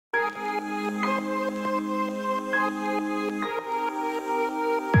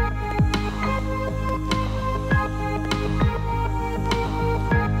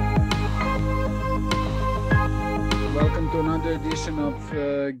edition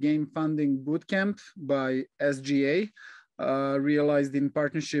of Game Funding Bootcamp by SGA, realized in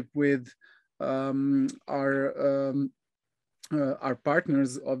partnership with our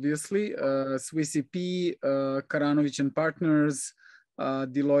partners, obviously, Swiss EP, Karanović and Partners,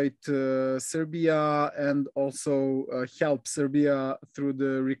 Deloitte Serbia, and also Help Serbia through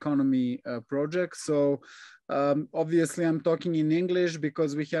the Reconomy project. So obviously I'm talking in English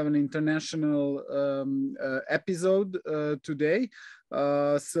because we have an international episode today.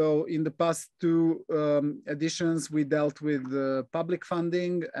 So in the past two editions, we dealt with public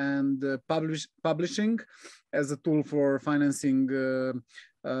funding and publishing as a tool for financing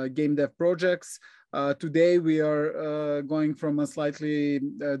game dev projects. Today we are going from a slightly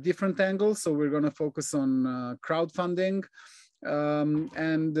different angle, so we're going to focus on crowdfunding.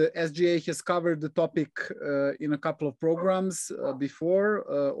 And SGA has covered the topic in a couple of programs before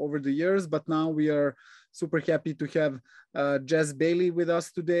over the years, but now we are super happy to have Jess Bailey with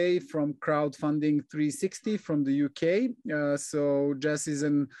us today from Crowdfunding 360 from the UK. So Jess is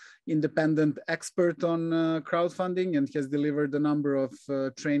an independent expert on crowdfunding and has delivered a number of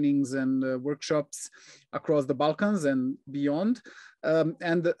trainings and workshops across the Balkans and beyond.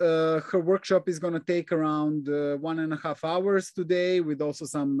 And her workshop is going to take around 1.5 hours today, with also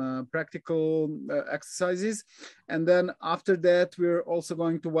some practical exercises. And then after that, we're also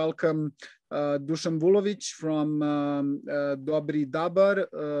going to welcome Dušan Vulović from Dobri Dabar,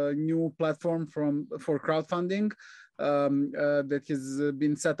 a new platform for crowdfunding that has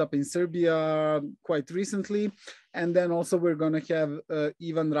been set up in Serbia quite recently. And then also we're going to have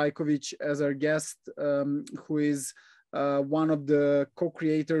Ivan Rajković as our guest, who is one of the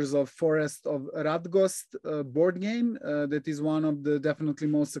co-creators of Forest of Radgost board game that is one of the definitely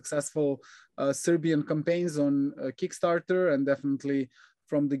most successful Serbian campaigns on Kickstarter, and definitely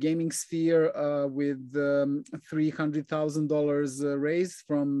from the gaming sphere, with $300,000 raised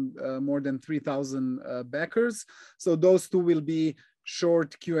from more than 3,000 backers. So those two will be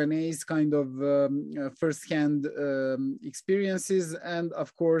short Q&As, kind of first-hand experiences. And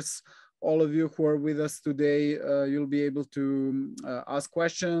of course, all of you who are with us today, you'll be able to ask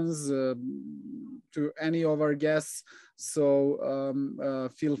questions to any of our guests. So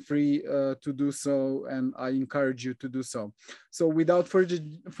feel free to do so, and I encourage you to do so. So without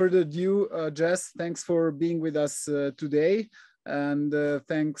further ado, Jess, thanks for being with us today. And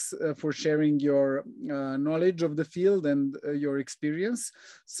thanks for sharing your knowledge of the field and your experience.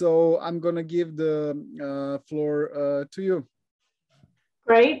 So I'm going to give the floor to you.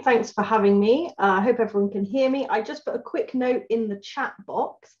 Great, thanks for having me. I hope everyone can hear me. I just put a quick note in the chat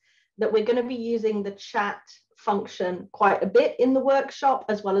box that we're going to be using the chat function quite a bit in the workshop,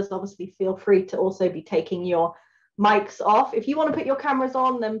 as well as obviously feel free to also be taking your mics off. If you want to put your cameras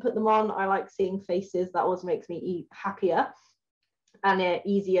on, then put them on. I like seeing faces. That always makes me happier and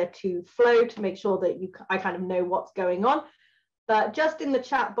easier to flow, to make sure that I kind of know what's going on. But just in the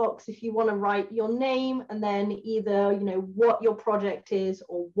chat box, if you want to write your name and then either, what your project is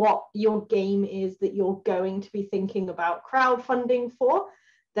or what your game is that you're going to be thinking about crowdfunding for,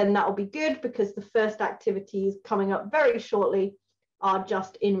 then that'll be good, because the first activities coming up very shortly are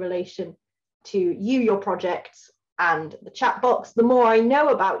just in relation to you, your projects, and the chat box. The more I know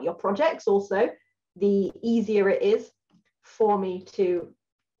about your projects also, the easier it is for me to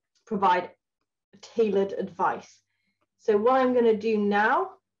provide tailored advice. So what I'm going to do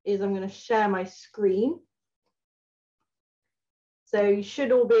now is I'm going to share my screen. So you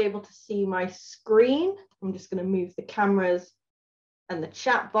should all be able to see my screen. I'm just going to move the cameras and the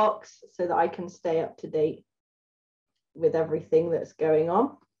chat box so that I can stay up to date with everything that's going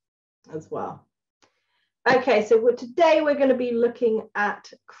on as well. Okay, so today we're going to be looking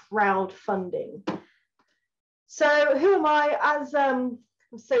at crowdfunding. So who am I? As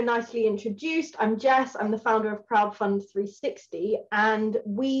so nicely introduced, I'm Jess. I'm the founder of Crowdfund 360, and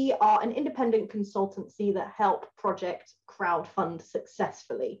we are an independent consultancy that help projects crowdfund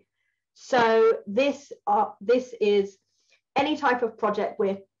successfully. So this is any type of project.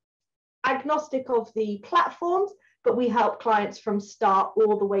 We're agnostic of the platforms, but we help clients from start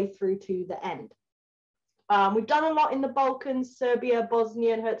all the way through to the end. We've done a lot in the Balkans, Serbia,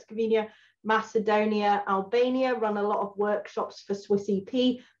 Bosnia and Herzegovina, Macedonia, Albania, run a lot of workshops for Swiss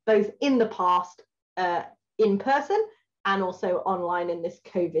EP, both in the past, in person, and also online in this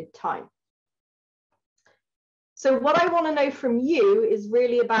COVID time. So what I want to know from you is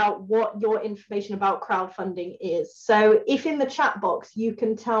really about what your information about crowdfunding is. So if in the chat box you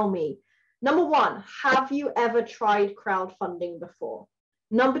can tell me, number one, have you ever tried crowdfunding before?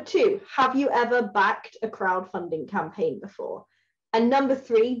 Number two, have you ever backed a crowdfunding campaign before? And number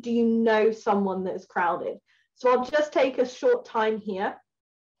three, do you know someone that is crowded? So I'll just take a short time here.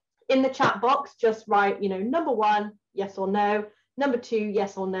 In the chat box, just write, number 1, yes or no, number 2,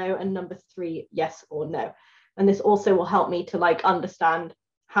 yes or no, and number 3, yes or no. And this also will help me to understand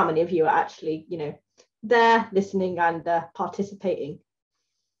how many of you are actually, there listening and participating.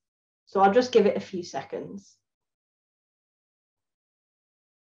 So I'll just give it a few seconds.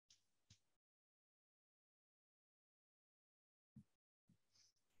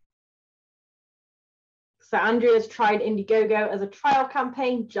 So Andrea's tried Indiegogo as a trial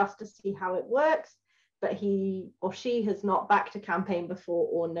campaign just to see how it works, but he or she has not backed a campaign before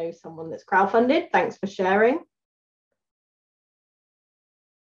or knows someone that's crowdfunded. Thanks for sharing.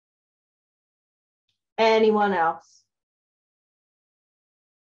 Anyone else?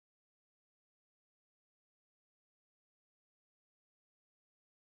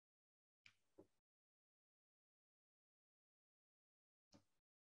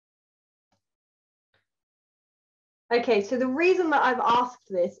 Okay, so the reason that I've asked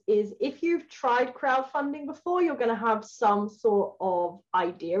this is if you've tried crowdfunding before, you're going to have some sort of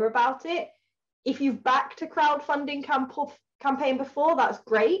idea about it. If you've backed a crowdfunding campaign before, that's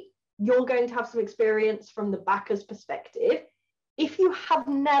great. You're going to have some experience from the backer's perspective. If you have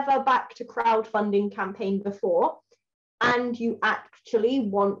never backed a crowdfunding campaign before and you actually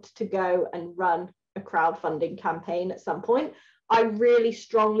want to go and run a crowdfunding campaign at some point, I really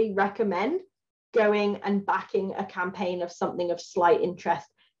strongly recommend going and backing a campaign of something of slight interest,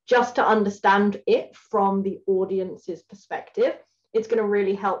 just to understand it from the audience's perspective. It's going to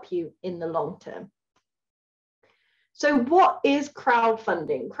really help you in the long term. So what is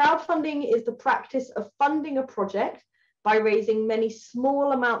crowdfunding? Crowdfunding is the practice of funding a project by raising many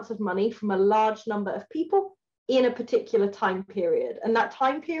small amounts of money from a large number of people in a particular time period. And that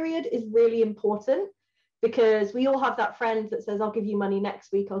time period is really important, because we all have that friend that says, I'll give you money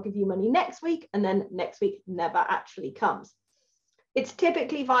next week, I'll give you money next week, and then next week never actually comes. It's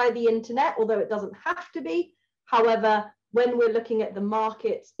typically via the internet, although it doesn't have to be. However, when we're looking at the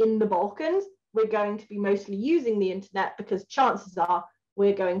markets in the Balkans, we're going to be mostly using the internet, because chances are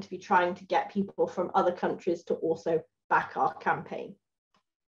we're going to be trying to get people from other countries to also back our campaign.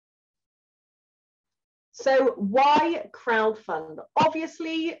 So why crowdfund?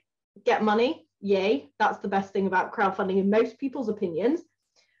 Obviously, get money. Yay, that's the best thing about crowdfunding in most people's opinions.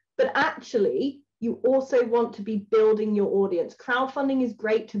 But actually, you also want to be building your audience. Crowdfunding is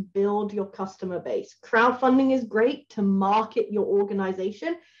great to build your customer base. Crowdfunding is great to market your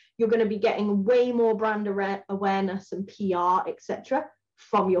organization. You're going to be getting way more brand awareness and PR, etc.,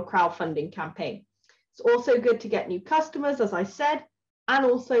 from your crowdfunding campaign. It's also good to get new customers, as I said, and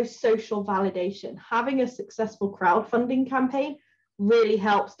also social validation. Having a successful crowdfunding campaign really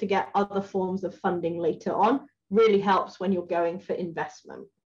helps to get other forms of funding later on, really helps when you're going for investment.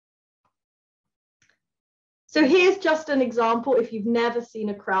 So here's just an example if you've never seen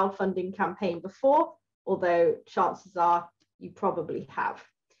a crowdfunding campaign before, although chances are you probably have.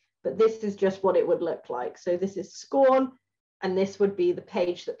 But this is just what it would look like. So this is Scorn, and this would be the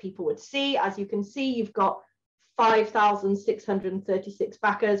page that people would see. As you can see, you've got 5,636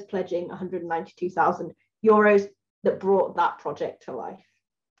 backers pledging 192,000 euros that brought that project to life.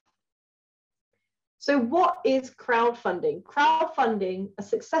 So what is crowdfunding? Crowdfunding, a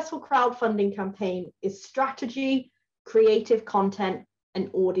successful crowdfunding campaign, is strategy, creative content,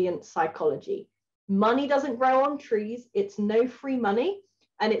 and audience psychology. Money doesn't grow on trees. It's no free money.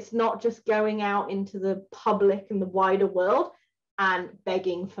 And it's not just going out into the public and the wider world and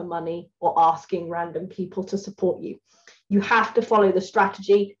begging for money or asking random people to support you. You have to follow the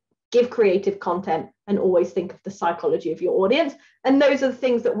strategy, give creative content, and always think of the psychology of your audience. And those are the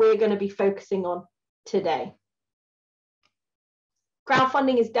things that we're going to be focusing on today.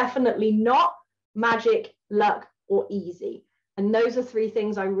 Crowdfunding is definitely not magic, luck, or easy. And those are 3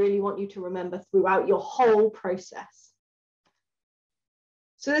 things I really want you to remember throughout your whole process.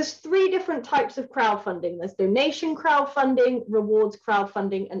 So there's 3 different types of crowdfunding. There's donation crowdfunding, rewards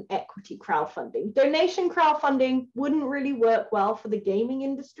crowdfunding, and equity crowdfunding. Donation crowdfunding wouldn't really work well for the gaming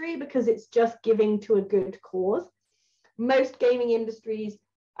industry because it's just giving to a good cause. Most gaming industries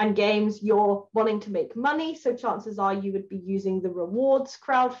and games, you're wanting to make money, so chances are you would be using the rewards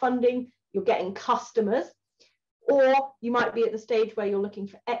crowdfunding, you're getting customers, or you might be at the stage where you're looking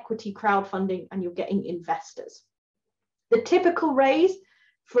for equity crowdfunding and you're getting investors. The typical raise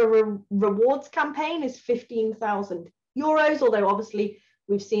for a rewards campaign is 15,000 euros, although obviously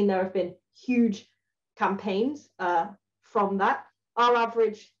we've seen there have been huge campaigns from that. Our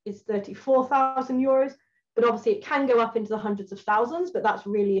average is 34,000 euros, but obviously it can go up into the hundreds of thousands, but that's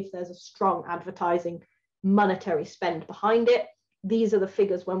really if there's a strong advertising monetary spend behind it. these are the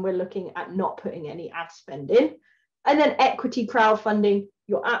figures when we're looking at not putting any ad spend in. And then equity crowdfunding,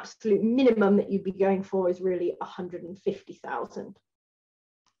 your absolute minimum that you'd be going for is really 150,000.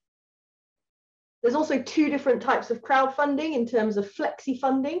 There's also two different types of crowdfunding in terms of flexi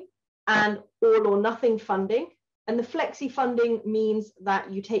funding and all or nothing funding. And the flexi funding means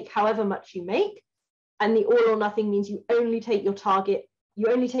that you take however much you make, and the all or nothing means you only take your target, you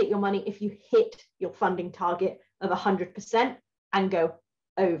only take your money if you hit your funding target of 100% and go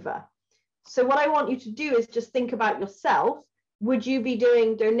over. So what I want you to do is just think about yourself. Would you be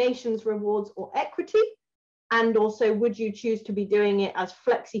doing donations, rewards, or equity? And also, would you choose to be doing it as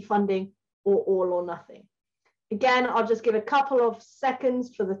flexi funding or all or nothing? Again, I'll just give a couple of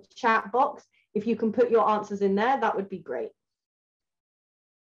seconds for the chat box. If you can put your answers in there, that would be great.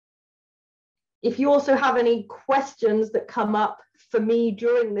 If you also have any questions that come up for me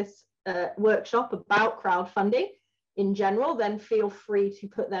during this workshop about crowdfunding in general, then feel free to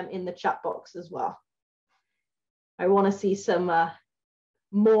put them in the chat box as well. I want to see some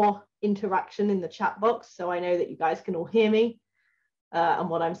more interaction in the chat box, so I know that you guys can all hear me and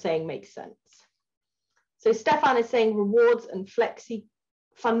what I'm saying makes sense. So Stefan is saying rewards and flexi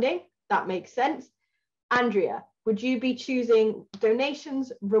funding. That makes sense. Andrea, would you be choosing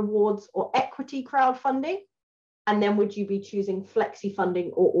donations, rewards, or equity crowdfunding? And then would you be choosing flexi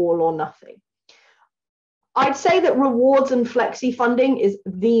funding or all or nothing? I'd say that rewards and flexi funding is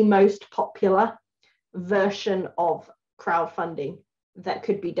the most popular version of crowdfunding that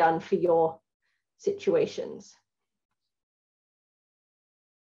could be done for your situations.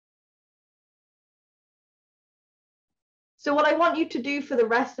 So what I want you to do for the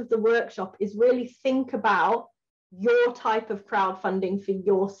rest of the workshop is really think about your type of crowdfunding for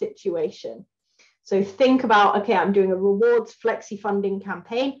your situation. So think about, okay, I'm doing a rewards flexi funding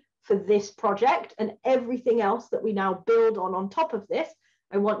campaign for this project, and everything else that we now build on top of this,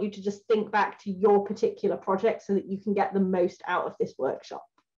 I want you to just think back to your particular project so that you can get the most out of this workshop.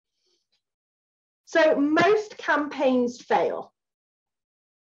 So most campaigns fail.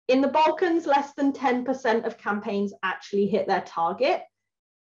 In the Balkans, less than 10% of campaigns actually hit their target.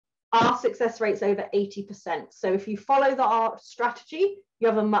 Our success rate's over 80%. So if you follow our strategy, you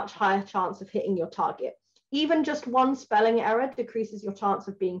have a much higher chance of hitting your target. Even just one spelling error decreases your chance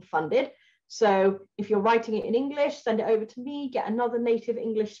of being funded. So if you're writing it in English, send it over to me, get another native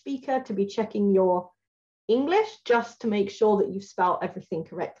English speaker to be checking your English just to make sure that you've spelled everything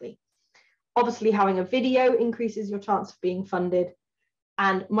correctly. Obviously, having a video increases your chance of being funded.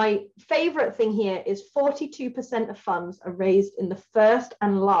 And my favorite thing here is 42% of funds are raised in the first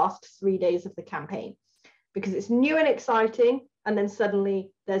and last 3 days of the campaign, because it's new and exciting, and then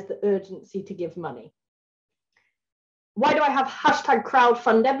suddenly there's the urgency to give money. Why do I have hashtag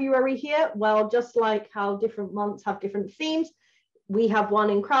crowdfundebuary here? Well, just like how different months have different themes, we have one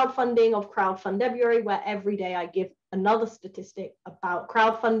in crowdfunding of crowdfundebuary, where every day I give another statistic about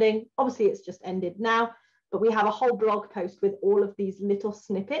crowdfunding. Obviously, it's just ended now, but we have a whole blog post with all of these little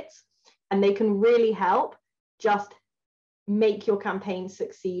snippets, and they can really help just make your campaign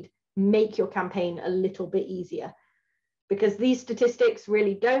succeed, make your campaign a little bit easier. Because these statistics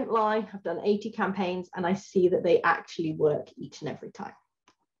really don't lie. I've done 80 campaigns and I see that they actually work each and every time.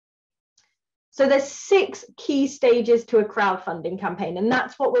 So there's 6 key stages to a crowdfunding campaign, and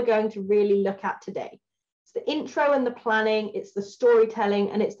that's what we're going to really look at today. It's the intro and the planning, it's the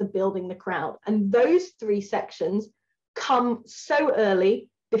storytelling, and it's the building the crowd. And those 3 sections come so early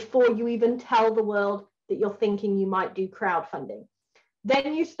before you even tell the world that you're thinking you might do crowdfunding.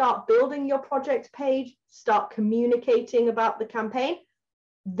 Then you start building your project page, start communicating about the campaign,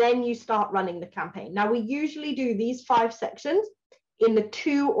 then you start running the campaign. Now, we usually do these 5 sections in the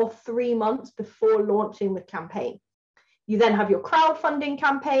 2 or 3 months before launching the campaign. You then have your crowdfunding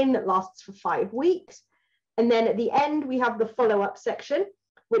campaign that lasts for 5 weeks. And then at the end, we have the follow-up section,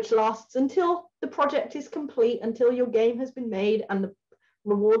 which lasts until the project is complete, until your game has been made and the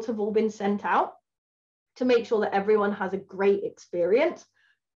rewards have all been sent out, to make sure that everyone has a great experience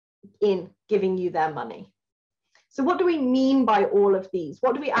in giving you their money. So what do we mean by all of these?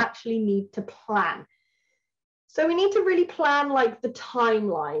 What do we actually need to plan? So we need to really plan like the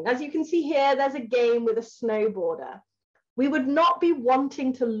timeline. As you can see here, there's a game with a snowboarder. We would not be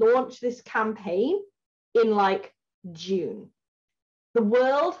wanting to launch this campaign in like June. The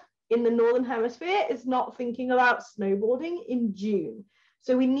world in the Northern Hemisphere is not thinking about snowboarding in June.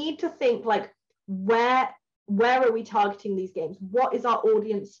 So we need to think like, where are we targeting these games? What is our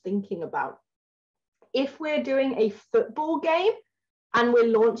audience thinking about? If we're doing a football game and we're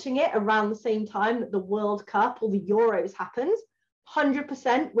launching it around the same time that the World Cup or the Euros happens,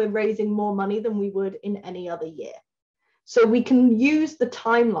 100% we're raising more money than we would in any other year. So we can use the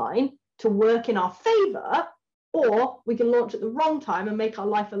timeline to work in our favor, or we can launch at the wrong time and make our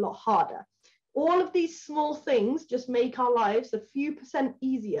life a lot harder. All of these small things just make our lives a few %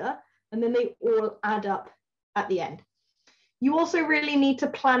 easier, and then they all add up at the end. You also really need to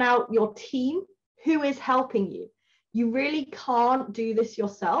plan out your team, who is helping you. You really can't do this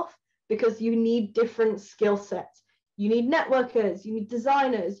yourself because you need different skill sets. You need networkers, you need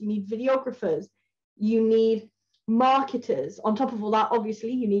designers, you need videographers, you need marketers. On top of all that,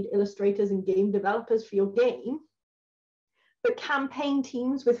 obviously, you need illustrators and game developers for your game. But campaign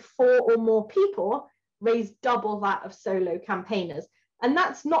teams with 4 or more people raise double that of solo campaigners. And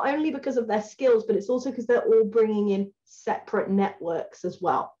that's not only because of their skills, but it's also because they're all bringing in separate networks as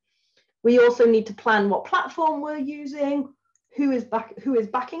well. We also need to plan what platform we're using, who is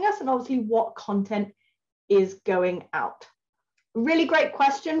backing us, and obviously what content is going out. Really great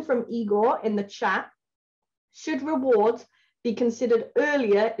question from Igor in the chat. Should rewards be considered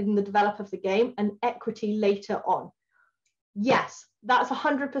earlier in the development of the game and equity later on? Yes, that's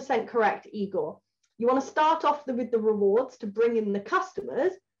 100% correct, Igor. You want to start off with the rewards to bring in the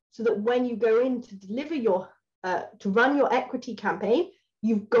customers so that when you go in to deliver your, to run your equity campaign,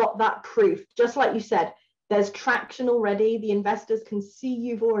 you've got that proof. Just like you said, there's traction already. The investors can see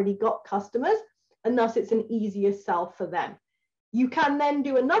you've already got customers, and thus it's an easier sell for them. You can then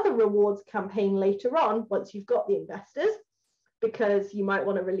do another rewards campaign later on once you've got the investors, because you might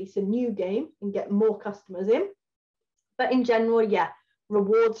want to release a new game and get more customers in. But in general, yeah,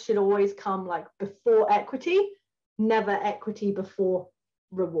 rewards should always come like before equity, never equity before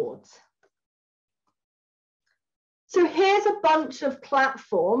rewards. So here's a bunch of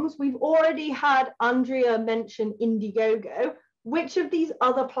platforms. We've already had Andrea mention Indiegogo. Which of these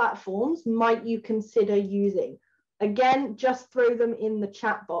other platforms might you consider using? Again, just throw them in the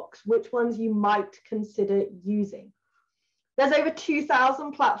chat box, which ones you might consider using. There's over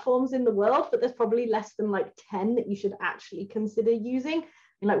 2,000 platforms in the world, but there's probably less than like 10 that you should actually consider using.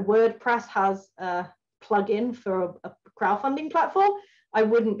 And like WordPress has a plugin for a crowdfunding platform. I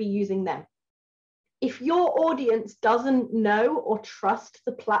wouldn't be using them. If your audience doesn't know or trust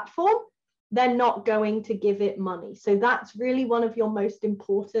the platform, they're not going to give it money. So that's really one of your most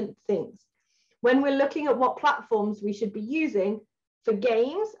important things. When we're looking at what platforms we should be using for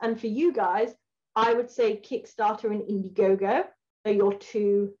games and for you guys, I would say Kickstarter and Indiegogo are your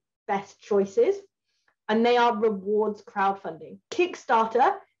 2 best choices, and they are rewards crowdfunding.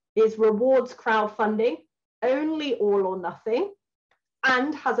 Kickstarter is rewards crowdfunding, only all or nothing,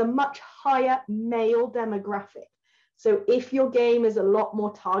 and has a much higher male demographic. So if your game is a lot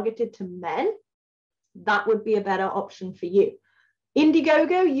more targeted to men, that would be a better option for you.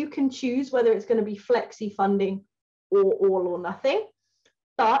 Indiegogo, you can choose whether it's going to be flexi funding or all or nothing,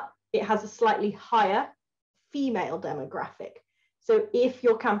 but it has a slightly higher female demographic. So if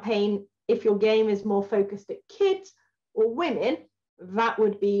your game is more focused at kids or women, that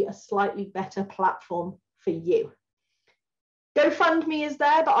would be a slightly better platform for you. GoFundMe is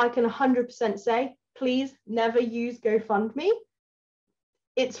there, but I can 100% say, please never use GoFundMe.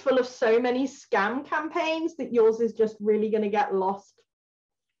 It's full of so many scam campaigns that yours is just really going to get lost,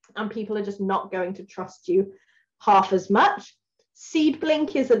 and people are just not going to trust you half as much.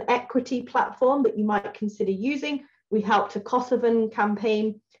 SeedBlink is an equity platform that you might consider using. We helped a Kosovan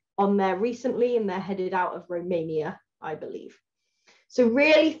campaign on there recently, and they're headed out of Romania, I believe. So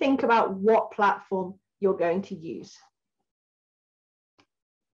really think about what platform you're going to use.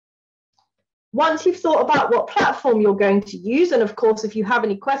 Once you've thought about what platform you're going to use, and of course, if you have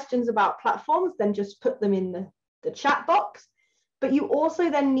any questions about platforms, then just put them in the chat box. But you also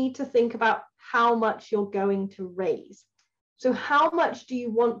then need to think about how much you're going to raise. So how much do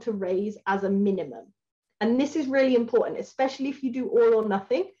you want to raise as a minimum? And this is really important, especially if you do all or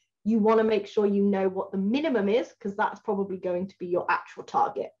nothing. You want to make sure you know what the minimum is, because that's probably going to be your actual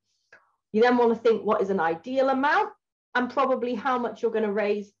target. You then want to think what is an ideal amount, and probably how much you're going to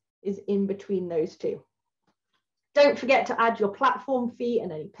raise is in between those two. Don't forget to add your platform fee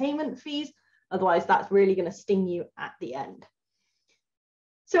and any payment fees, otherwise that's really going to sting you at the end.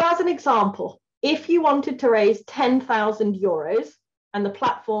 So as an example, if you wanted to raise 10,000 euros and the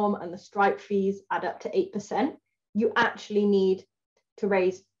platform and the Stripe fees add up to 8%, you actually need to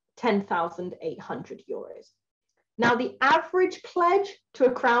raise 10,800 euros. Now the average pledge to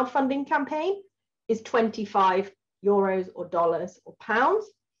a crowdfunding campaign is 25 euros or dollars or pounds.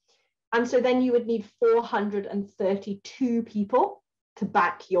 And so then you would need 432 people to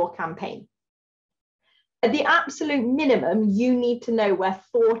back your campaign. At the absolute minimum, you need to know where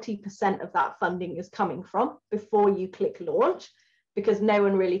 40% of that funding is coming from before you click launch. because no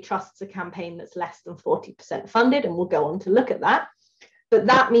one really trusts a campaign that's less than 40% funded, and we'll go on to look at that. But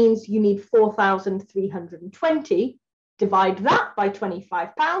that means you need 4,320, divide that by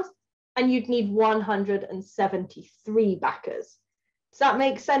 £25, and you'd need 173 backers. Does that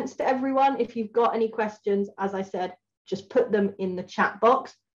make sense to everyone? If you've got any questions, as I said, just put them in the chat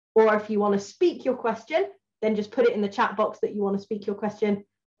box. Or if you want to speak your question, then just put it in the chat box that you want to speak your question,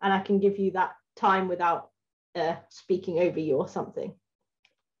 and I can give you that time without speaking over you or something.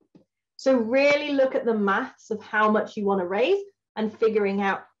 So really look at the maths of how much you want to raise and figuring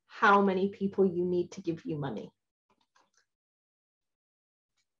out how many people you need to give you money.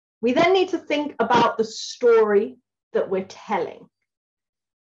 We then need to think about the story that we're telling.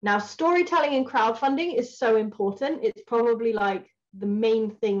 Now, storytelling in crowdfunding is so important. It's probably like the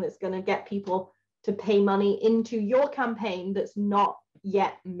main thing that's going to get people to pay money into your campaign that's not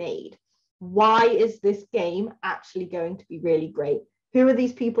yet made. Why is this game actually going to be really great? Who are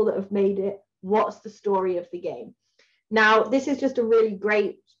these people that have made it? What's the story of the game? Now, this is just a really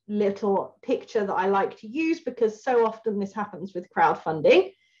great little picture that I like to use because so often this happens with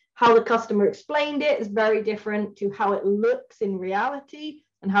crowdfunding. How the customer explained it is very different to how it looks in reality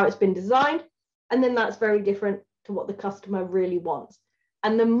and how it's been designed. And then that's very different to what the customer really wants.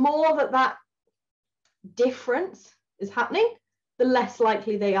 And the more that that difference is happening, the less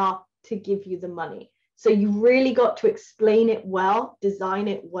likely they are to give you the money. So you've really got to explain it well, design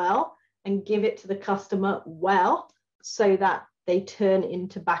it well, and give it to the customer well so that they turn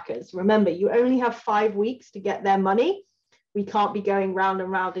into backers. Remember, you only have 5 weeks to get their money. We can't be going round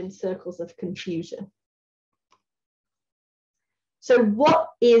and round in circles of confusion. So what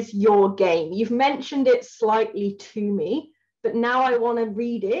is your game? You've mentioned it slightly to me, but now I want to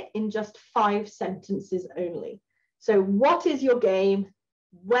read it in just 5 sentences only. So what is your game?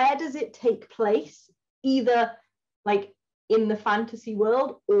 Where does it take place? Either like in the fantasy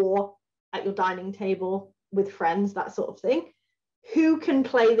world or at your dining table with friends, that sort of thing. Who can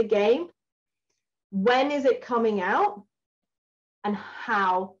play the game? When is it coming out? And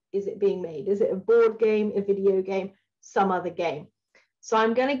how is it being made? Is it a board game, a video game, some other game? So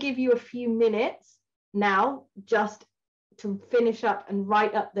I'm going to give you a few minutes now just to finish up and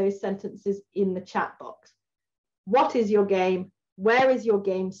write up those sentences in the chat box. What is your game? Where is your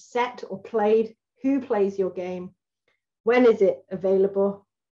game set or played? Who plays your game? When is it available?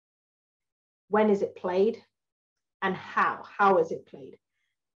 When is it played? And how? How is it played?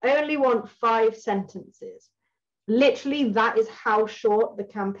 I only want 5 sentences. Literally, that is how short the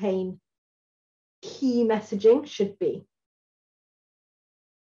campaign key messaging should be.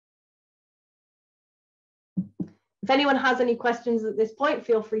 If anyone has any questions at this point,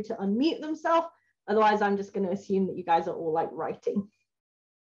 feel free to unmute themselves. Otherwise, I'm just going to assume that you guys are all like writing.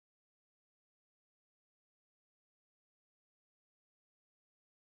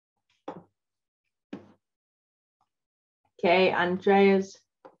 Okay, Andrea's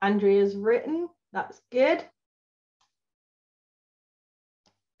written. That's good.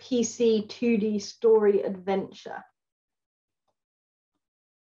 PC 2D story adventure.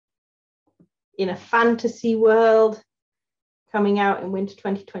 In a fantasy world, coming out in winter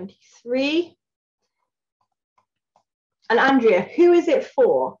 2023. And Andrea, who is it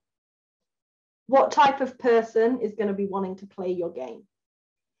for? What type of person is going to be wanting to play your game?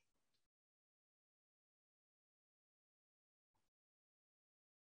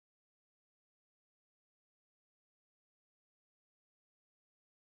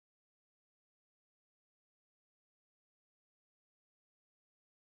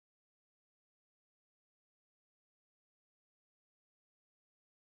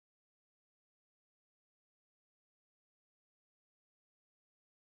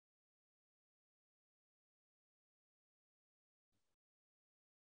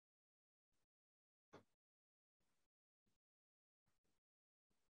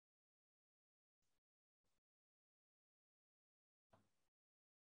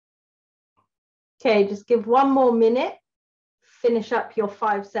 Okay, just give 1 more minute, finish up your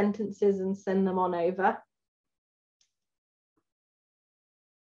 5 sentences and send them on over.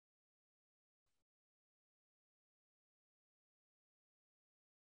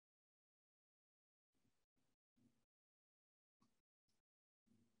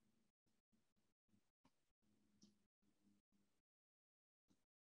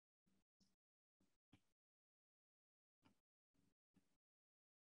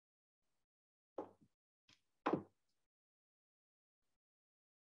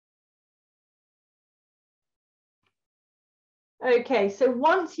 Okay, so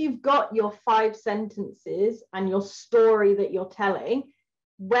once you've got your 5 sentences and your story that you're telling,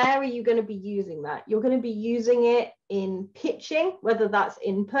 where are you going to be using that? You're going to be using it in pitching, whether that's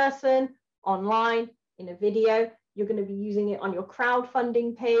in person, online, in a video. You're going to be using it on your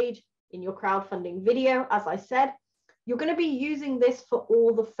crowdfunding page, in your crowdfunding video, as I said. You're going to be using this for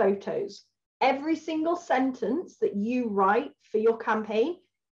all the photos. Every single sentence that you write for your campaign,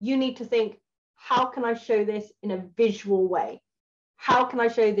 you need to think, how can I show this in a visual way? How can I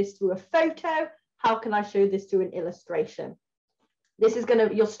show this through a photo? How can I show this through an illustration? This is going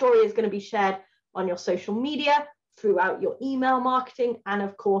to, your story is going to be shared on your social media, throughout your email marketing, and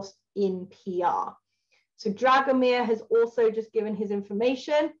of course in PR. So Dragomir has also just given his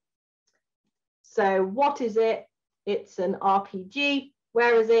information. So what is it? It's an RPG.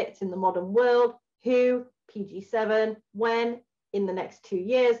 Where is it? It's in the modern world. Who? PG7. When? In the next 2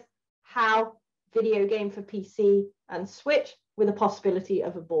 years. How? Video game for PC and Switch, with a possibility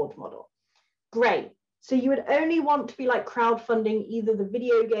of a board model. Great. So you would only want to be like crowdfunding either the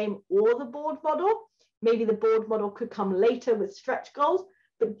video game or the board model. Maybe the board model could come later with stretch goals,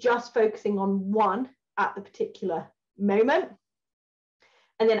 but just focusing on one at the particular moment.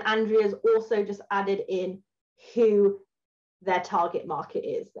 And then Andrea's also just added in who their target market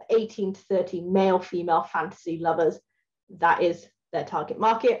is, the 18 to 30 male, female fantasy lovers. That is their target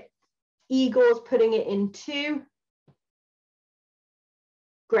market. Igor's putting it in too.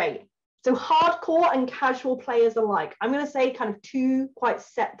 Great. So hardcore and casual players alike. I'm going to say kind of two quite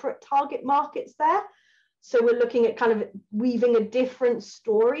separate target markets there. So we're looking at kind of weaving a different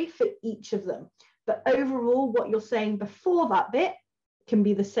story for each of them. But overall, what you're saying before that bit can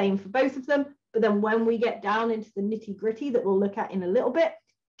be the same for both of them. But then when we get down into the nitty gritty that we'll look at in a little bit,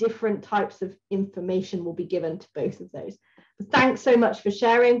 different types of information will be given to both of those. But thanks so much for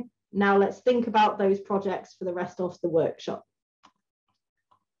sharing. Now let's think about those projects for the rest of the workshop.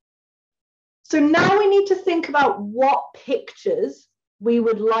 So now we need to think about what pictures we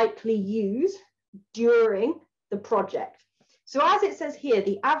would likely use during the project. So as it says here,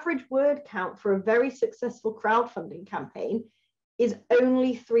 the average word count for a very successful crowdfunding campaign is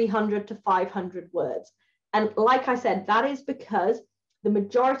only 300 to 500 words. And like I said, that is because the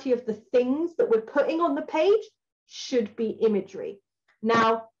majority of the things that we're putting on the page should be imagery.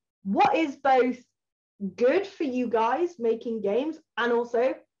 Now, what is both good for you guys making games and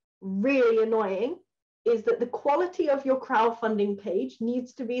also really annoying is that the quality of your crowdfunding page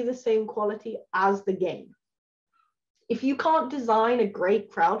needs to be the same quality as the game. If you can't design a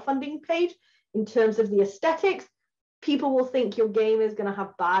great crowdfunding page in terms of the aesthetics, people will think your game is going to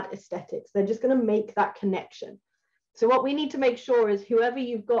have bad aesthetics. They're just going to make that connection. So what we need to make sure is whoever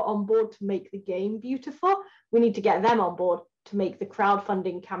you've got on board to make the game beautiful, we need to get them on board to make the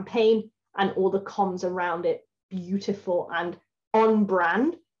crowdfunding campaign and all the comms around it beautiful and on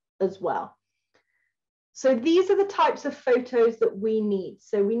brand as well. So these are the types of photos that we need.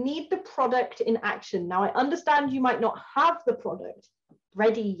 So we need the product in action. Now I understand you might not have the product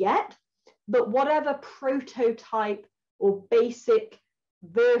ready yet, but whatever prototype or basic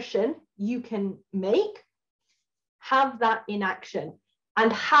version you can make, have that in action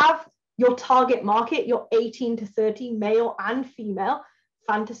and have your target market, your 18 to 30 male and female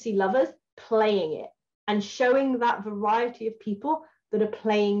fantasy lovers playing it and showing that variety of people that are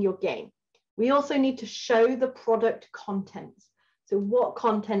playing your game. We also need to show the product contents. So what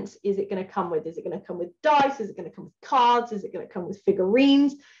contents is it going to come with? Is it going to come with dice? Is it going to come with cards? Is it going to come with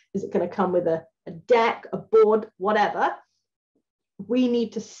figurines? Is it going to come with a deck, a board, whatever? We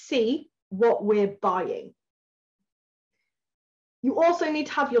need to see what we're buying. You also need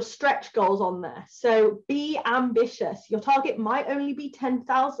to have your stretch goals on there. So be ambitious. Your target might only be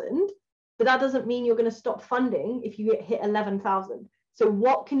 10,000, but that doesn't mean you're going to stop funding if you hit 11,000. So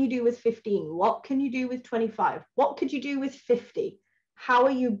what can you do with 15? What can you do with 25? What could you do with 50? How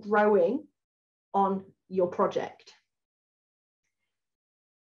are you growing on your project?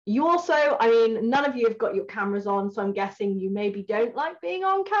 You also, I mean, none of you have got your cameras on, so I'm guessing you maybe don't like being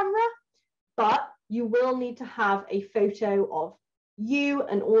on camera, but you will need to have a photo of you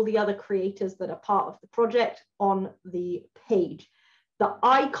and all the other creators that are part of the project on the page. The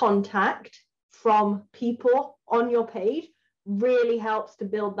eye contact from people on your page really helps to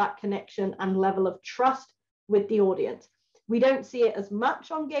build that connection and level of trust with the audience. We don't see it as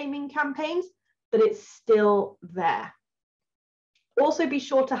much on gaming campaigns, but it's still there. Also be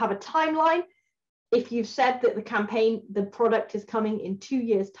sure to have a timeline. If you've said that the campaign, the product is coming in 2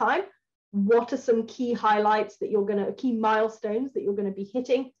 years' time, what are some key highlights that you're going to, key milestones that you're going to be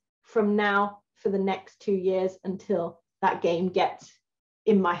hitting from now for the next 2 years until that game gets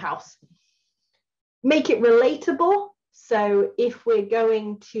in my house? Make it relatable. So if we're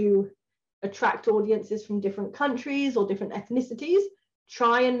going to attract audiences from different countries or different ethnicities,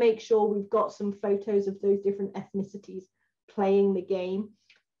 try and make sure we've got some photos of those different ethnicities playing the game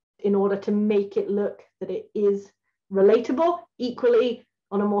in order to make it look that it is relatable. Equally,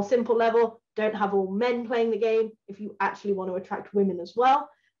 on a more simple level, don't have all men playing the game if you actually want to attract women as well.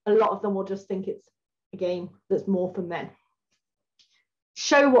 A lot of them will just think it's a game that's more for men.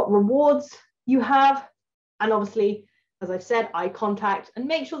 Show what rewards you have, and obviously, as I've said, eye contact, and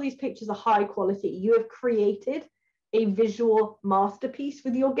make sure these pictures are high quality. You have created a visual masterpiece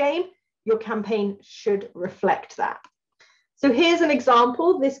with your game. Your campaign should reflect that. So here's an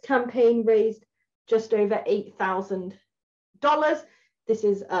example. This campaign raised just over $8,000. This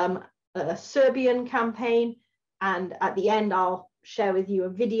is a Serbian campaign, and at the end I'll share with you a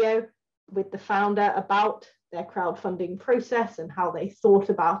video with the founder about their crowdfunding process and how they thought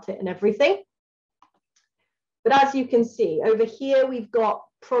about it and everything. But as you can see over here, we've got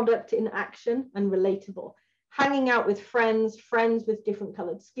product in action and relatable. Hanging out with friends, friends with different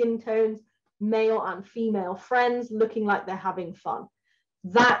colored skin tones, male and female friends looking like they're having fun.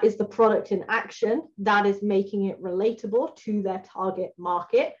 That is the product in action. That is making it relatable to their target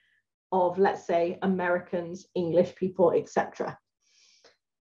market of, let's say, Americans, English people, etc.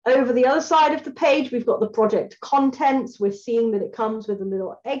 Over the other side of the page, we've got the project contents. We're seeing that it comes with a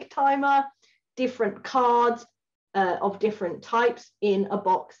little egg timer, different cards of different types in a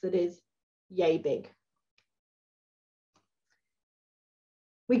box that is yay big.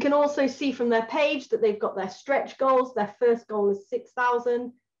 We can also see from their page that they've got their stretch goals. Their first goal is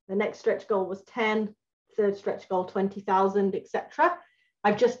 6,000. The next stretch goal was 10, third stretch goal, 20,000, etc.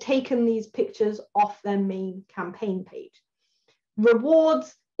 I've just taken these pictures off their main campaign page.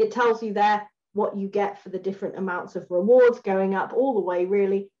 Rewards, it tells you there what you get for the different amounts of rewards, going up all the way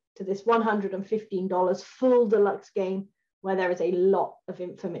really to this $115 full deluxe game where there is a lot of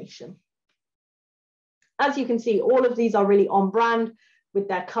information. As you can see, all of these are really on brand with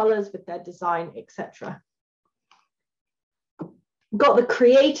their colors, with their design, etc. Got the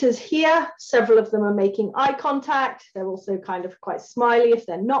creators here. Several of them are making eye contact. They're also kind of quite smiley if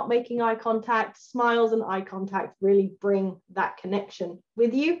they're not making eye contact. Smiles and eye contact really bring that connection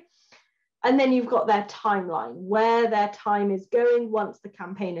with you. And then you've got their timeline, where their time is going once the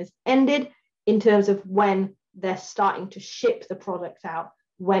campaign has ended in terms of when they're starting to ship the product out,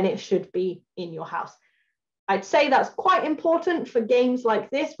 when it should be in your house. I'd say that's quite important for games like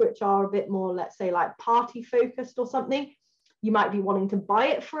this, which are a bit more, let's say, like party focused or something. You might be wanting to buy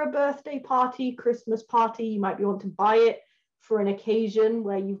it for a birthday party, Christmas party. You might be wanting to buy it for an occasion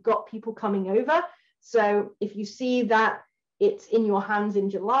where you've got people coming over. So if you see that it's in your hands in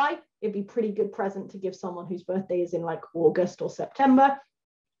July, it'd be a pretty good present to give someone whose birthday is in like August or September.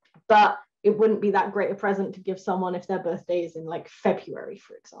 But it wouldn't be that great a present to give someone if their birthday is in like February,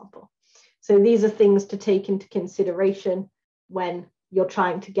 for example. So these are things to take into consideration when you're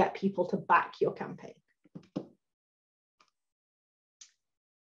trying to get people to back your campaign.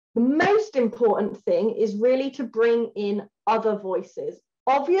 The most important thing is really to bring in other voices.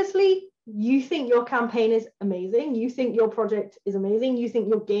 Obviously, you think your campaign is amazing. You think your project is amazing. You think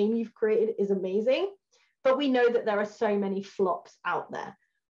your game you've created is amazing. But we know that there are so many flops out there.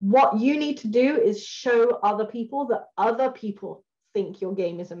 What you need to do is show other people that other people think your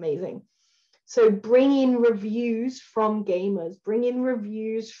game is amazing. So bring in reviews from gamers, bring in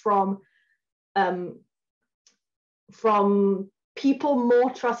reviews from people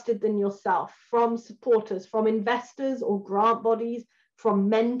more trusted than yourself, from supporters, from investors or grant bodies, from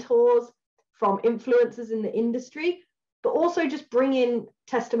mentors, from influencers in the industry, but also just bring in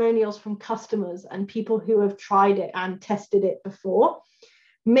testimonials from customers and people who have tried it and tested it before.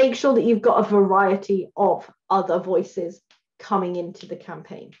 Make sure that you've got a variety of other voices coming into the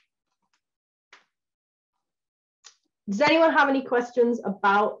campaign. Does anyone have any questions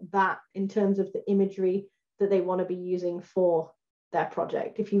about that in terms of the imagery that they want to be using for their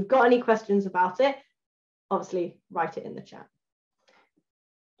project? If you've got any questions about it, obviously write it in the chat.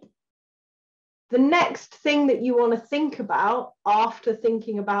 The next thing that you want to think about after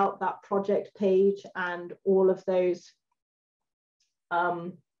thinking about that project page and all of those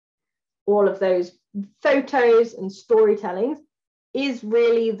photos and storytellings is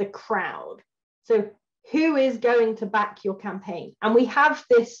really the crowd. So who is going to back your campaign? And we have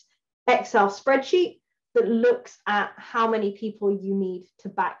this Excel spreadsheet that looks at how many people you need to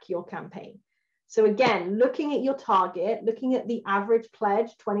back your campaign. So again, looking at your target, looking at the average pledge,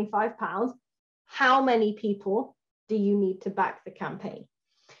 £25, how many people do you need to back the campaign?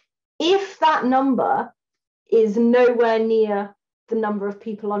 If that number is nowhere near the number of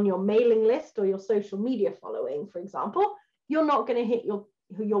people on your mailing list or your social media following, for example, you're not going to hit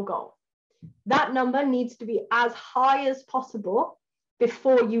your goal. That number needs to be as high as possible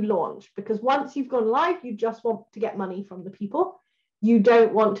before you launch, because once you've gone live, you just want to get money from the people. You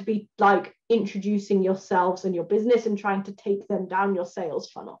don't want to be like introducing yourselves and your business and trying to take them down your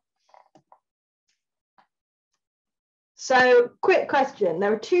sales funnel. So quick question.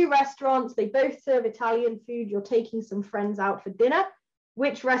 There are 2 restaurants. They both serve Italian food. You're taking some friends out for dinner.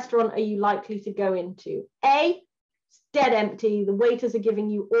 Which restaurant are you likely to go into? A, it's dead empty. The waiters are giving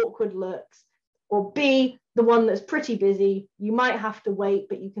you awkward looks. Or B, the one that's pretty busy. You might have to wait,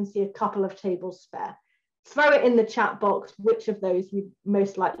 but you can see a couple of tables spare. Throw it in the chat box, which of those you'd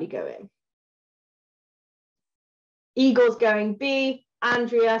most likely go in. Eagle's going B.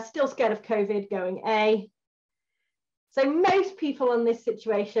 Andrea, still scared of COVID, going A. So most people in this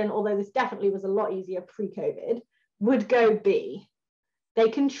situation, although this definitely was a lot easier pre-COVID, would go B. They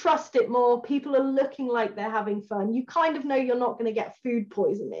can trust it more. People are looking like they're having fun. You kind of know you're not going to get food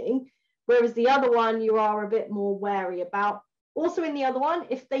poisoning, whereas the other one you are a bit more wary about. Also in the other one,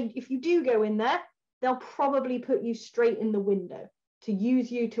 if you do go in there, they'll probably put you straight in the window to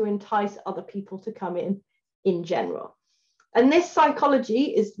use you to entice other people to come in general. And this psychology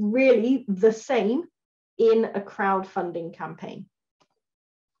is really the same in a crowdfunding campaign.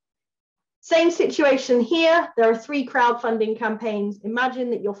 Same situation here. There are 3 crowdfunding campaigns. Imagine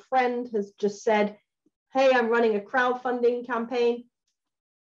that your friend has just said, hey, I'm running a crowdfunding campaign.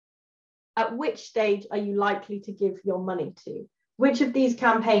 At which stage are you likely to give your money to? Which of these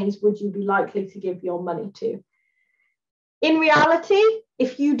campaigns would you be likely to give your money to? In reality,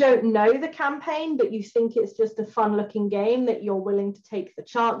 if you don't know the campaign, but you think it's just a fun looking game that you're willing to take the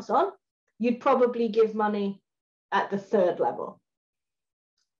chance on, you'd probably give money at the 3rd level.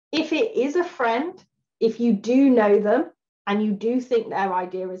 If it is a friend, if you do know them and you do think their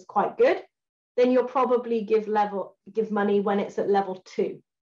idea is quite good, then you'll probably give money when it's at level 2.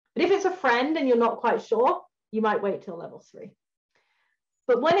 But if it's a friend and you're not quite sure, you might wait till level 3.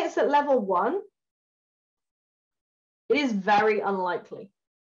 But when it's at level 1, it is very unlikely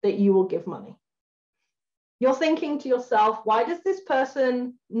that you will give money. You're thinking to yourself, why does this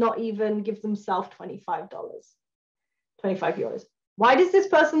person not even give themselves $25? 25 euros. Why does this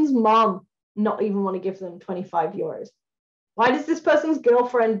person's mom not even want to give them 25 euros? Why does this person's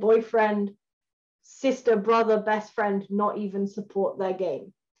girlfriend, boyfriend, sister, brother, best friend not even support their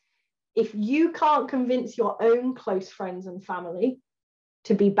game? If you can't convince your own close friends and family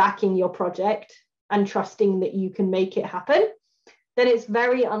to be backing your project and trusting that you can make it happen, then it's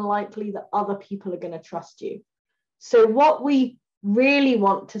very unlikely that other people are going to trust you. So what we really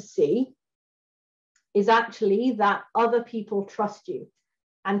want to see is actually that other people trust you,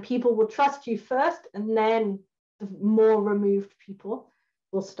 and people will trust you first, and then the more removed people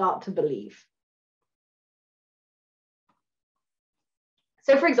will start to believe.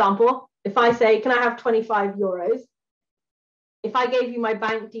 So for example, if I say, can I have 25 euros? If I gave you my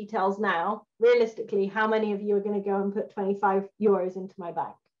bank details now, realistically, how many of you are going to go and put 25 euros into my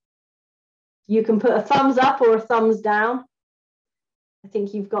bank? You can put a thumbs up or a thumbs down. I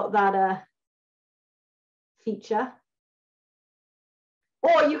think you've got that feature.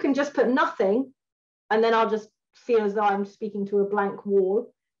 Or you can just put nothing, and then I'll just feel as though I'm speaking to a blank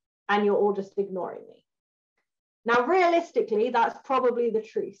wall, and you're all just ignoring me. Now, realistically, that's probably the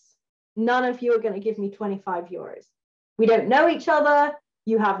truth. None of you are going to give me 25 euros. We don't know each other.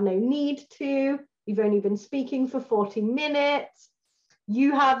 You have no need to. You've only been speaking for 40 minutes.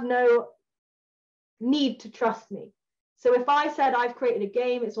 You have no need to trust me. So if I said I've created a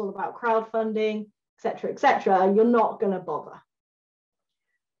game, it's all about crowdfunding, etc., you're not going to bother.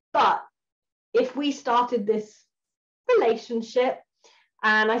 But if we started this relationship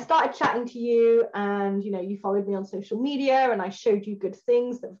and I started chatting to you, and you followed me on social media, and I showed you good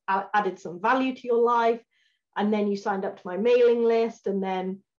things that have added some value to your life, and then you signed up to my mailing list, and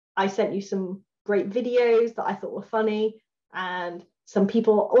then I sent you some great videos that I thought were funny, and some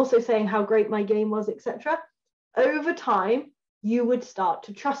people also saying how great my game was, etc. Over time, you would start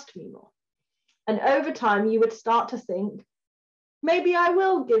to trust me more. And over time, you would start to think, maybe I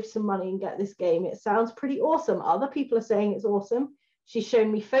will give some money and get this game. It sounds pretty awesome. Other people are saying it's awesome. She's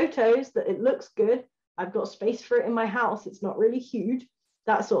shown me photos that it looks good. I've got space for it in my house. It's not really huge,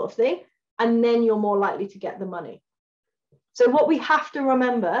 that sort of thing. And then you're more likely to get the money. So what we have to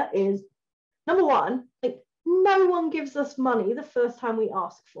remember is, number one, no one gives us money the first time we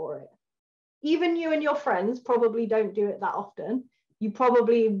ask for it. Even you and your friends probably don't do it that often. You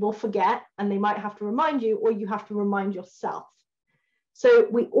probably will forget, and they might have to remind you, or you have to remind yourself. So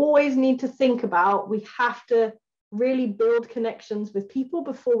we always need to think about, we have to really build connections with people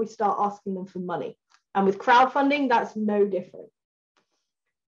before we start asking them for money. And with crowdfunding, that's no different.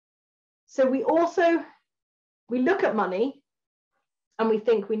 So we look at money, and we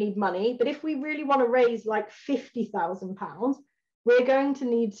think we need money. But if we really want to raise like £50,000, we're going to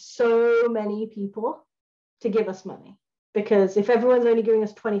need so many people to give us money. Because if everyone's only giving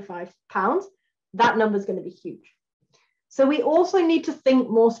us £25, that number is going to be huge. So we also need to think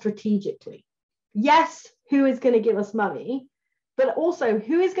more strategically. Yes, who is going to give us money, but also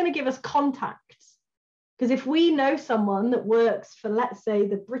who is going to give us contacts? Because if we know someone that works for, let's say,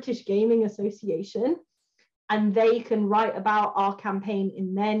 the British Gaming Association, and they can write about our campaign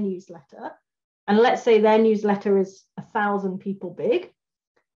in their newsletter, and let's say their newsletter is 1,000 people big,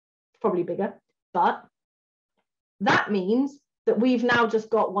 probably bigger, but that means that we've now just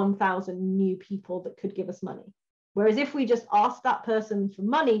got 1,000 new people that could give us money. Whereas if we just asked that person for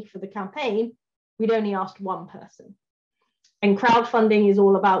money for the campaign, we'd only asked one person. And crowdfunding is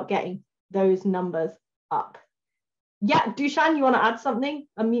all about getting those numbers up. Yeah, Dušan, you want to add something?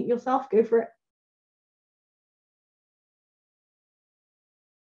 Unmute yourself, go for it.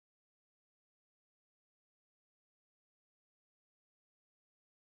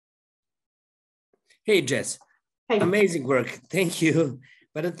 Hey, Jess. Hey. Amazing work. Thank you.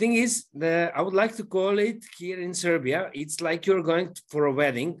 But the thing is, I would like to call it here in Serbia. It's like you're going for a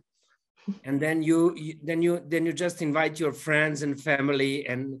wedding, and then you just invite your friends and family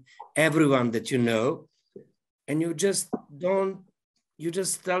and everyone that you know, and you just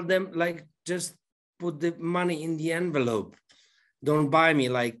tell them, like, just put the money in the envelope. Don't buy me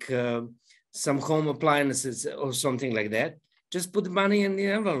like some home appliances or something like that. Just put the money in the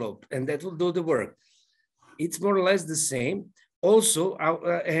envelope, and that will do the work. It's more or less the same. Also,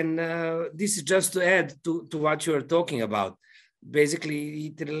 this is just to add to what you're talking about. Basically,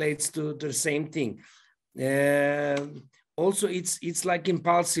 it relates to the same thing. Also, it's like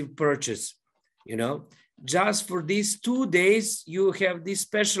impulsive purchase, you know. Just for these 2 days, you have this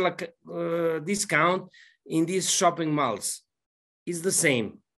special discount in these shopping malls. It's the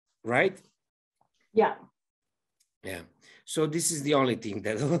same, right? Yeah. Yeah. So this is the only thing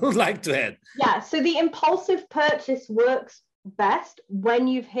that I would like to add. Yeah, so the impulsive purchase works best when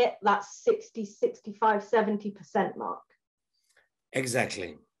you've hit that 60, 65, 70% mark.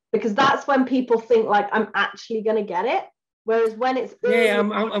 Exactly. Because that's when people think, like, I'm actually going to get it. Whereas when it's... Yeah,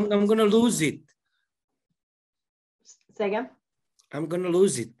 I'm going to lose it. Say again? I'm going to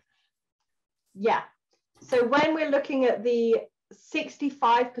lose it. Yeah. So when we're looking at the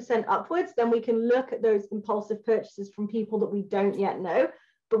 65% upwards, then we can look at those impulsive purchases from people that we don't yet know,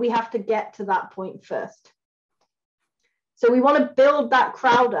 but we have to get to that point first. So we want to build that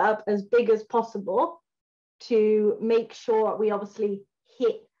crowd up as big as possible to make sure we obviously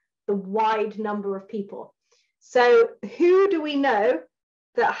hit the wide number of people. So who do we know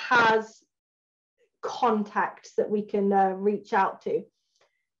that has contacts that we can reach out to?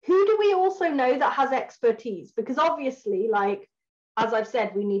 Who do we also know that has expertise? Because obviously, like, as I've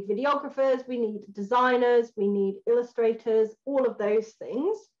said, we need videographers, we need designers, we need illustrators, all of those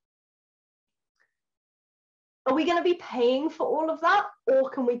things. Are we going to be paying for all of that, or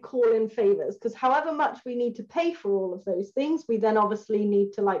can we call in favors? Because however much we need to pay for all of those things, we then obviously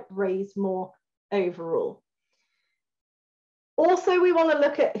need to, like, raise more overall. Also, we want to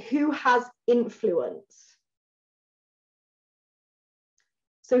look at who has influence.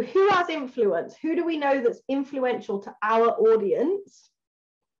 So who has influence? Who do we know that's influential to our audience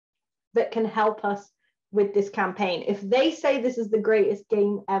that can help us with this campaign? If they say this is the greatest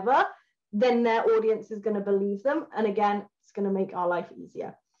game ever, then their audience is going to believe them. And again, it's going to make our life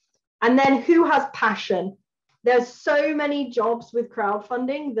easier. And then who has passion? There's so many jobs with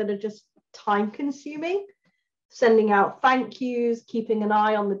crowdfunding that are just time consuming. Sending out thank yous, keeping an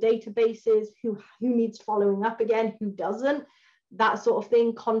eye on the databases, who needs following up again, who doesn't, that sort of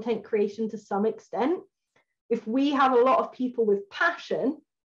thing, content creation to some extent. If we have a lot of people with passion,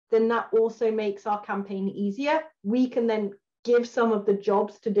 then that also makes our campaign easier. We can then give some of the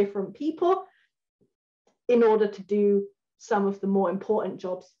jobs to different people in order to do some of the more important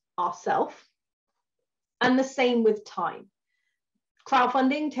jobs ourselves. And the same with time.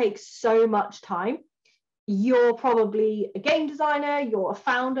 Crowdfunding takes so much time. You're probably a game designer, you're a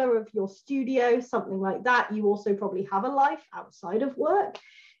founder of your studio, something like that. You also probably have a life outside of work.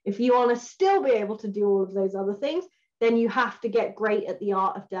 If you want to still be able to do all of those other things, then you have to get great at the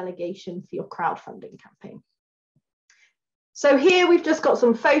art of delegation for your crowdfunding campaign. So here we've just got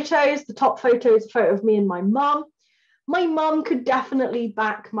some photos. The top photo is a photo of me and my mum. My mum could definitely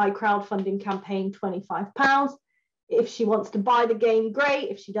back my crowdfunding campaign £25. If she wants to buy the game, great.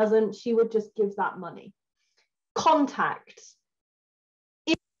 If she doesn't, she would just give that money. Contacts.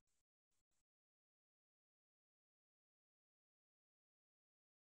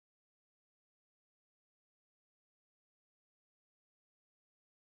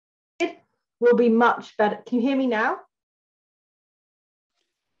 will be much better. Can you hear me now?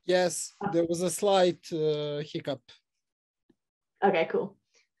 Yes, there was a slight hiccup. Okay, cool.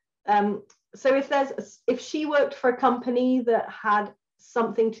 So if she worked for a company that had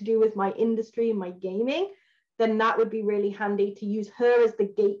something to do with my industry, my gaming, then that would be really handy to use her as the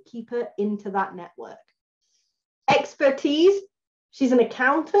gatekeeper into that network. Expertise, she's an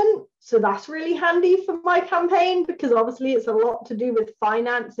accountant, so that's really handy for my campaign because obviously it's a lot to do with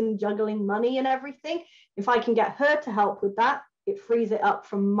finance and juggling money and everything. If I can get her to help with that, it frees it up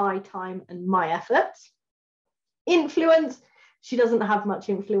from my time and my efforts. Influence, she doesn't have much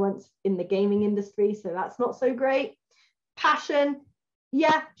influence in the gaming industry, so that's not so great. Passion,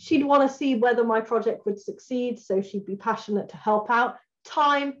 yeah, she'd want to see whether my project would succeed, so she'd be passionate to help out.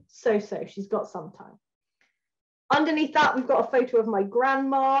 Time, so-so, she's got some time. Underneath that, we've got a photo of my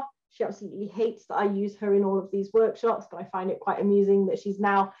grandma. She absolutely hates that I use her in all of these workshops, but I find it quite amusing that she's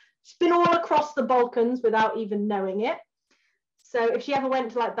been all across the Balkans without even knowing it. So if she ever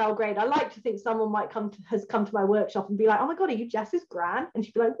went to like Belgrade, I like to think someone has come to my workshop and be like, oh my God, are you Jess's gran? And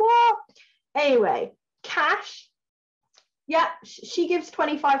she'd be like, what? Anyway, cash. Yeah, she gives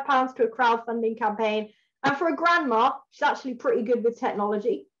 £25 to a crowdfunding campaign. And for a grandma, she's actually pretty good with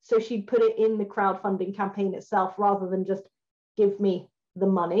technology. So she'd put it in the crowdfunding campaign itself rather than just give me the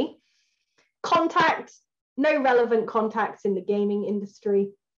money. Contacts, no relevant contacts in the gaming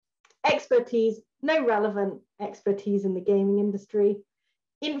industry. Expertise, no relevant expertise in the gaming industry.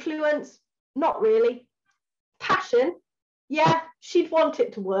 Influence, not really. Passion, yeah, she'd want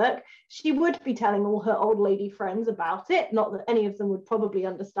it to work. She would be telling all her old lady friends about it. Not that any of them would probably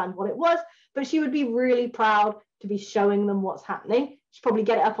understand what it was, but she would be really proud to be showing them what's happening. She'd probably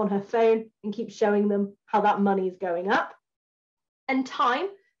get it up on her phone and keep showing them how that money is going up. And time,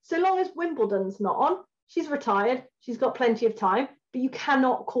 so long as Wimbledon's not on, she's retired, she's got plenty of time, but you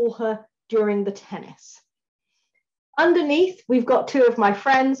cannot call her during the tennis. Underneath, we've got two of my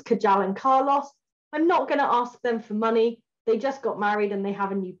friends, Kajal and Carlos. I'm not going to ask them for money. They just got married and they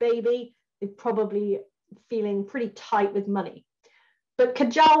have a new baby. They're probably feeling pretty tight with money. But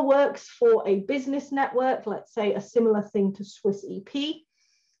Kajal works for a business network, let's say a similar thing to Swiss EP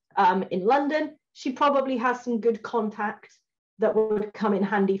in London. She probably has some good contacts that would come in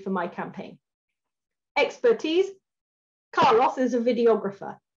handy for my campaign. Expertise, Carlos is a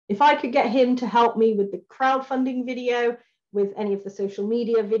videographer. If I could get him to help me with the crowdfunding video, with any of the social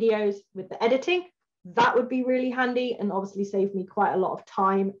media videos, with the editing, that would be really handy and obviously save me quite a lot of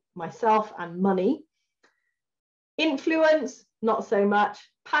time myself and money. Influence, not so much.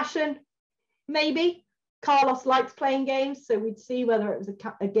 Passion, maybe. Carlos likes playing games, so we'd see whether it was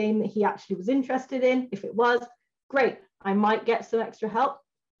a game that he actually was interested in. If it was, great, I might get some extra help.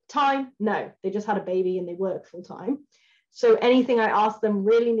 Time, no, they just had a baby and they work full time. So anything I ask them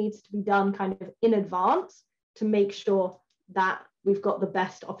really needs to be done kind of in advance to make sure that we've got the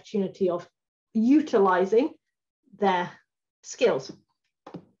best opportunity of utilizing their skills.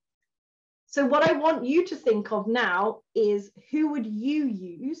 So what I want you to think of now is who would you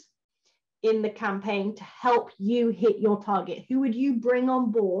use in the campaign to help you hit your target? Who would you bring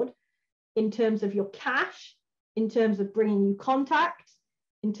on board in terms of your cash, in terms of bringing you contacts,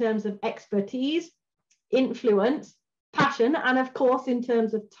 in terms of expertise, influence, passion, and of course, in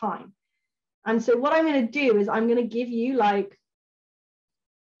terms of time? And so what I'm going to do is I'm going to give you like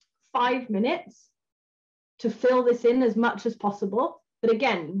 5 minutes to fill this in as much as possible. But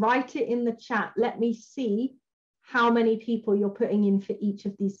again, write it in the chat. Let me see how many people you're putting in for each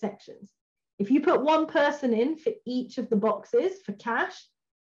of these sections. If you put one person in for each of the boxes for cash,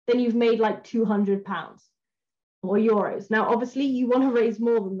 then you've made like £200 or euros. Now, obviously, you want to raise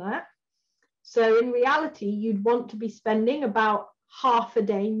more than that. So in reality, you'd want to be spending about half a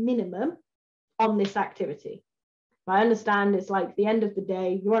day minimum on this activity. I understand it's like the end of the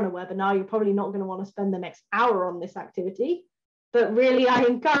day, you're on a webinar, you're probably not going to want to spend the next hour on this activity, but really I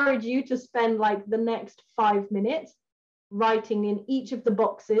encourage you to spend like the next 5 minutes writing in each of the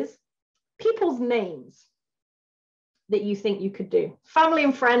boxes people's names that you think you could do. Family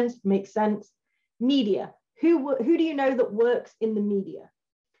and friends makes sense. Media, who do you know that works in the media?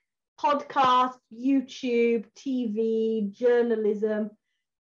 Podcast, YouTube, TV, journalism,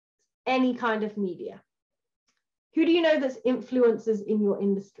 any kind of media. Who do you know that's influencers in your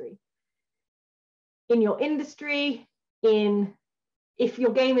industry? In your industry, if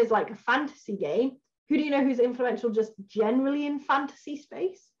your game is like a fantasy game, who do you know who's influential just generally in fantasy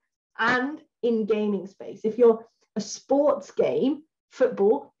space and in gaming space? If you're a sports game,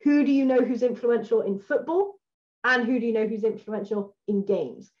 football, who do you know who's influential in football and who do you know who's influential in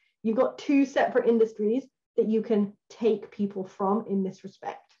games? You've got 2 separate industries that you can take people from in this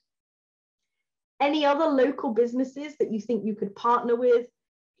respect. Any other local businesses that you think you could partner with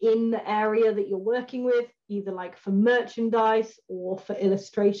in the area that you're working with, either like for merchandise or for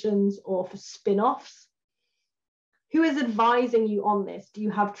illustrations or for spin-offs? Who is advising you on this? Do you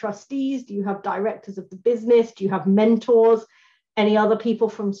have trustees? Do you have directors of the business? Do you have mentors? Any other people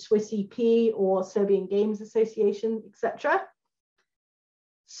from Swiss EP or Serbian Games Association, etc.?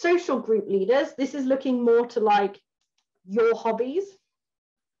 Social group leaders, this is looking more to like your hobbies.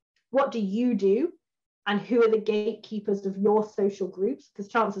 What do you do? And who are the gatekeepers of your social groups? Because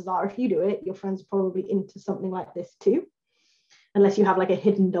chances are, if you do it, your friends are probably into something like this too, unless you have like a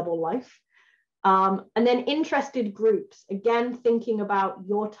hidden double life. And then interested groups, again, thinking about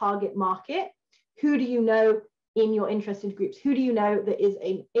your target market. Who do you know in your interested groups? Who do you know that is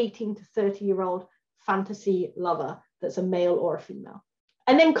an 18 to 30-year-old fantasy lover that's a male or a female?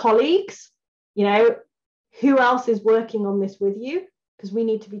 And then colleagues, you know, who else is working on this with you? Because we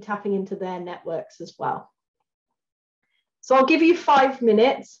need to be tapping into their networks as well. So I'll give you 5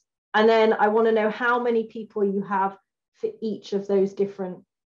 minutes, and then I want to know how many people you have for each of those different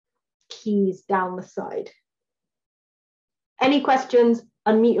keys down the side. Any questions?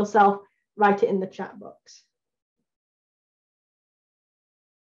 Unmute yourself, write it in the chat box.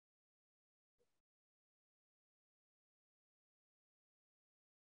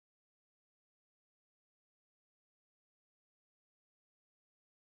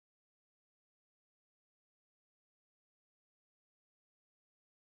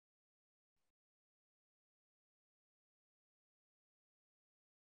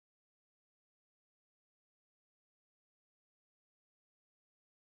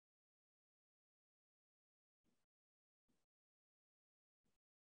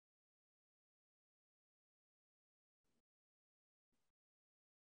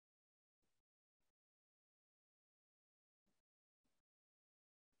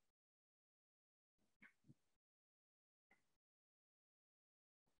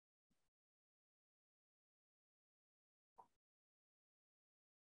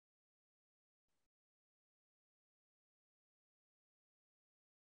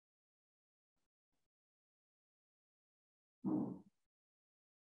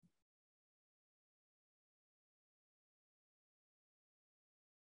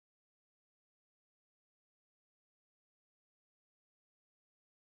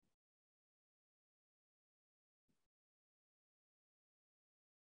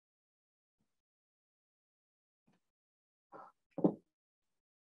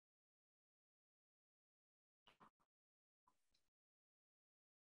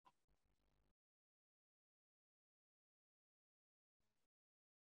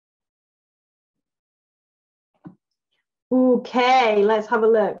 Okay, let's have a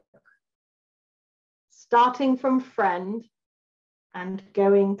look. Starting from friend and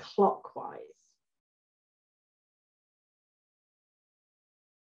going clockwise.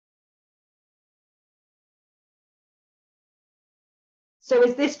 So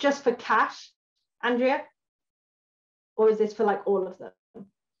is this just for cash, Andrea? Or is this for like all of them?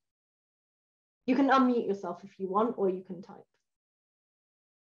 You can unmute yourself if you want, or you can type.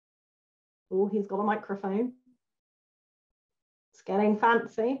 Oh, he's got a microphone. It's getting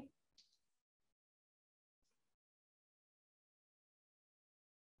fancy.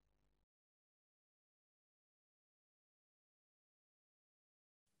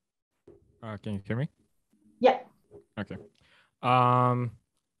 Can you hear me? Yeah. Okay.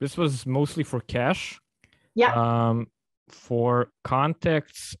 This was mostly for cash. Yeah. For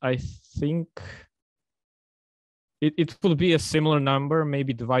contacts, I think it will be a similar number,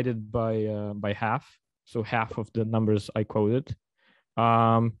 maybe divided by half. So half of the numbers I quoted.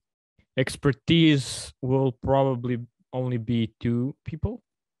 Expertise will probably only be 2 people.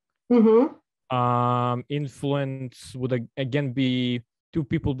 Mm-hmm. Influence would again be 2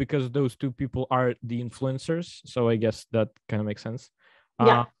 people because those 2 people are the influencers. So I guess that kind of makes sense.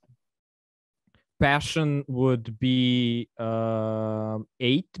 Yeah. Passion would be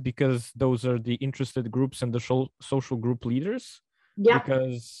 8 because those are the interested groups and the social group leaders. Yeah.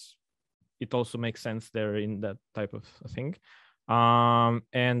 Because it also makes sense there in that type of thing.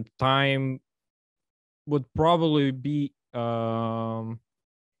 And time would probably be 8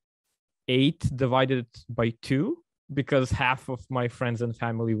 divided by 2. Because half of my friends and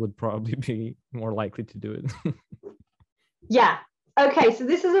family would probably be more likely to do it. Yeah. Okay, so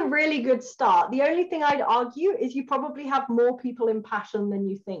this is a really good start. The only thing I'd argue is you probably have more people in passion than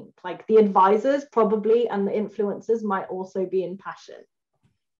you think. Like the advisors probably and the influencers might also be in passion.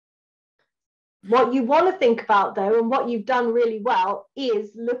 What you want to think about though, and what you've done really well,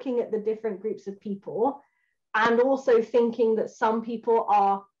 is looking at the different groups of people and also thinking that some people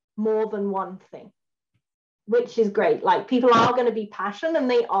are more than one thing, which is great. Like, people are going to be passion and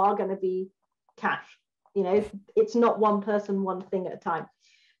they are going to be cash. You know, it's not one person, one thing at a time.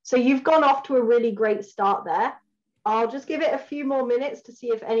 So you've gone off to a really great start there. I'll just give it a few more minutes to see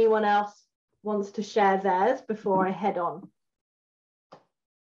if anyone else wants to share theirs before I head on.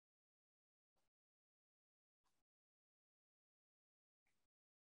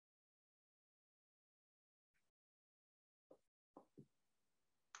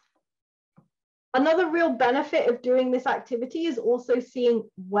 Another real benefit of doing this activity is also seeing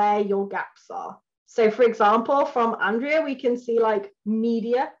where your gaps are. So for example, from Andrea, we can see like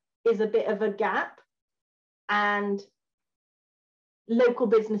media is a bit of a gap and local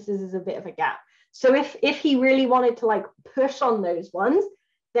businesses is a bit of a gap. So if he really wanted to like push on those ones,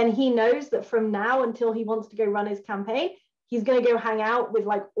 then he knows that from now until he wants to go run his campaign, he's going to go hang out with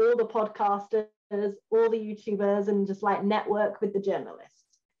like all the podcasters, all the YouTubers, and just like network with the journalists.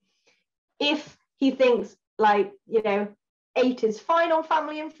 If he thinks like, you know, 8 is fine on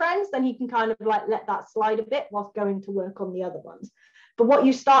family and friends, then he can kind of like let that slide a bit whilst going to work on the other ones. But what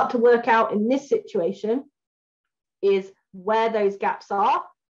you start to work out in this situation is where those gaps are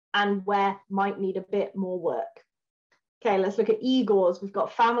and where might need a bit more work. Okay, let's look at Igor's. We've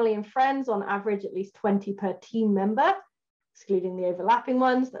got family and friends, on average at least 20 per team member, excluding the overlapping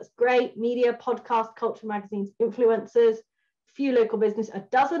ones. That's great. Media, podcast, culture magazines, influencers, few local business, a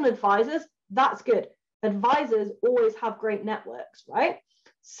dozen advisors. That's good. Advisors always have great networks, right?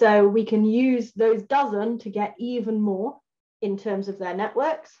 So we can use those dozen to get even more in terms of their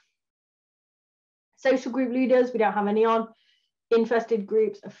networks. Social group leaders, we don't have any on. Interested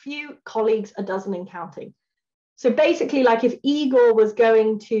groups, a few. Colleagues, a dozen and counting. So basically, like if Igor was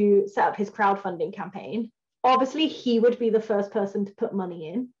going to set up his crowdfunding campaign, obviously he would be the first person to put money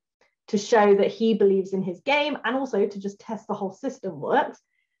in to show that he believes in his game and also to just test the whole system works.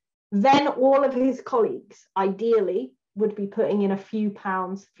 Then all of his colleagues, ideally, would be putting in a few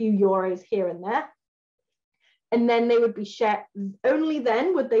pounds, few euros here and there. And then they would be shared. Only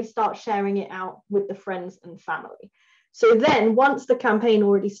then would they start sharing it out with the friends and family. So then once the campaign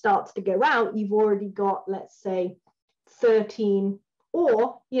already starts to go out, you've already got, let's say, 13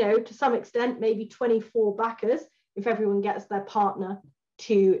 or, you know, to some extent, maybe 24 backers if everyone gets their partner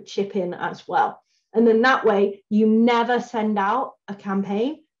to chip in as well. And then that way you never send out a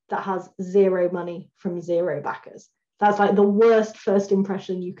campaign that has 0 money from 0 backers. That's like the worst first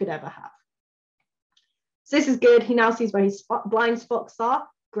impression you could ever have. So this is good. He now sees where his blind spots are.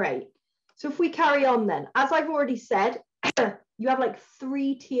 Great. So if we carry on then, as I've already said, you have like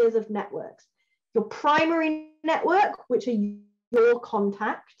 3 tiers of networks. Your primary network, which are your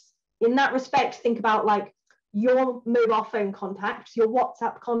contacts. In that respect, think about like your mobile phone contacts, your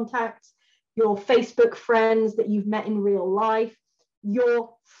WhatsApp contacts, your Facebook friends that you've met in real life,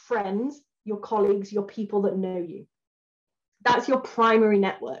 your friends, your colleagues, your people that know you. That's your primary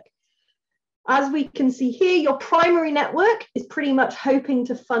network. As we can see here, your primary network is pretty much hoping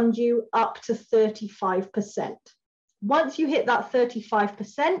to fund you up to 35%. Once you hit that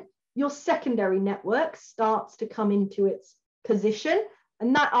 35%, your secondary network starts to come into its position,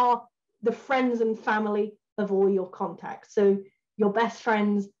 and that are the friends and family of all your contacts. So your best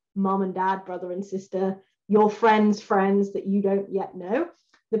friends, mom and dad, brother and sister, your friends' friends that you don't yet know,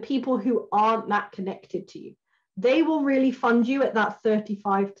 the people who aren't that connected to you. They will really fund you at that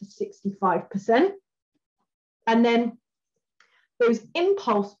 35 to 65%. And then those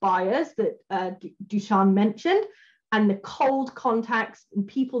impulse buyers that Dušan mentioned, and the cold contacts and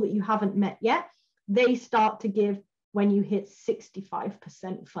people that you haven't met yet, they start to give when you hit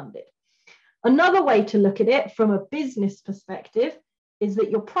 65% funded. Another way to look at it from a business perspective is that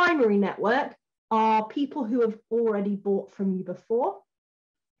your primary network are people who have already bought from you before,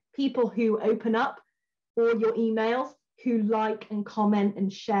 people who open up all your emails, who like and comment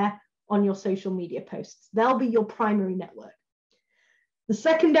and share on your social media posts. They'll be your primary network. The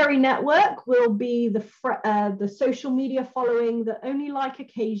secondary network will be the social media following that only like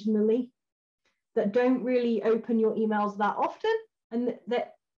occasionally, that don't really open your emails that often, and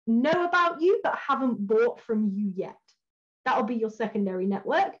that know about you but haven't bought from you yet. That'll be your secondary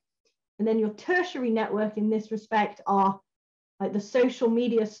network. And then your tertiary network in this respect are like the social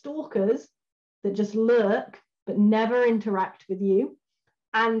media stalkers that just lurk but never interact with you,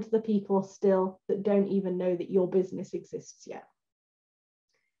 and the people still that don't even know that your business exists yet.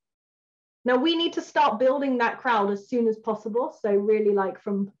 Now we need to start building that crowd as soon as possible. So really like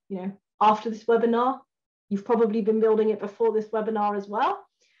from, you know, after this webinar, you've probably been building it before this webinar as well,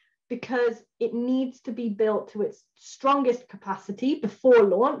 because it needs to be built to its strongest capacity before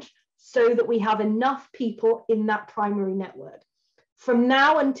launch so that we have enough people in that primary network. From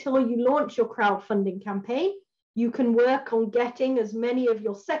now until you launch your crowdfunding campaign, you can work on getting as many of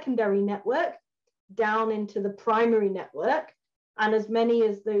your secondary network down into the primary network, and as many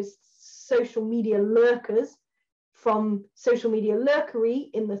as those social media lurkers from social media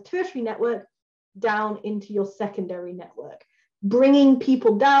lurkery in the tertiary network down into your secondary network. Bringing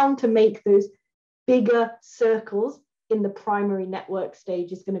people down to make those bigger circles in the primary network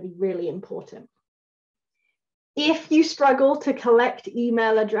stage is going to be really important. If you struggle to collect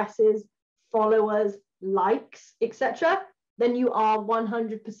email addresses, followers, likes, etc., then you are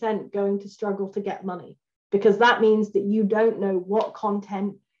 100% going to struggle to get money, because that means that you don't know what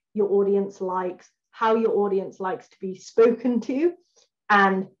content your audience likes, how your audience likes to be spoken to,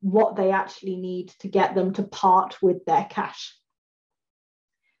 and what they actually need to get them to part with their cash.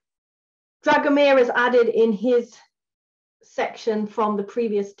 Dragomir has added in his section from the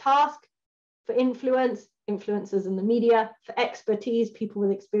previous task for influence, influencers in the media, for expertise, people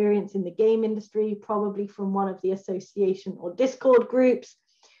with experience in the game industry, probably from one of the association or Discord groups,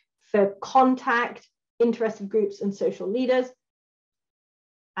 for contact, interested groups and social leaders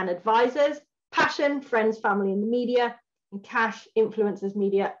and advisors, passion, friends, family in the media, and cash, influencers,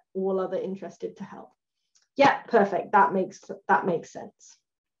 media, all other interested to help. Yeah, perfect. That makes sense.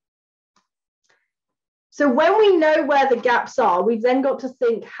 So when we know where the gaps are, we've then got to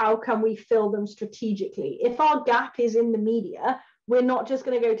think, how can we fill them strategically? If our gap is in the media, we're not just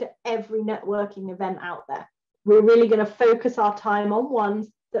going to go to every networking event out there. We're really going to focus our time on ones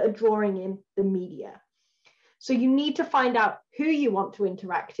that are drawing in the media. So you need to find out who you want to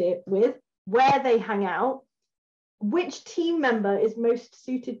interact with, where they hang out, which team member is most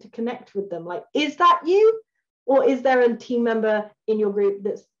suited to connect with them. Like, is that you? Or is there a team member in your group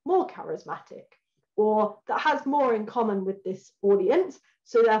that's more charismatic, or that has more in common with this audience,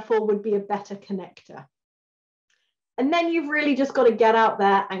 so therefore would be a better connector? And then you've really just got to get out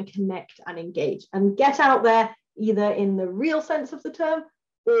there and connect and engage, and get out there either in the real sense of the term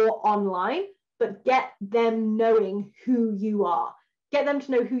or online, but get them knowing who you are. Get them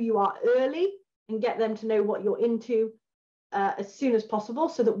to know who you are early, and get them to know what you're into as soon as possible,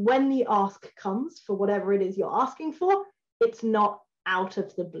 so that when the ask comes for whatever it is you're asking for, it's not out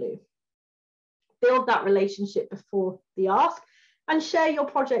of the blue. Build that relationship before the ask, and share your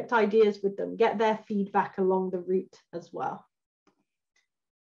project ideas with them. Get their feedback along the route as well.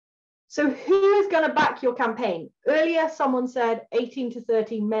 So who is going to back your campaign? Earlier, someone said 18 to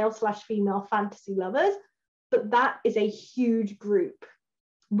 30 male/female fantasy lovers, but that is a huge group.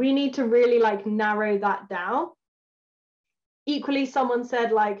 We need to really narrow that down. Equally, someone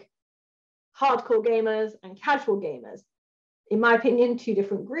said hardcore gamers and casual gamers. In my opinion, two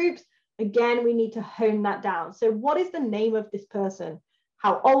different groups. Again, we need to hone that down. So what is the name of this person?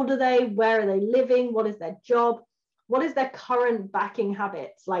 How old are they? Where are they living? What is their job? What is their current backing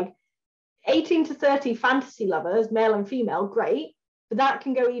habits? 18 to 30 fantasy lovers, male and female, great. But that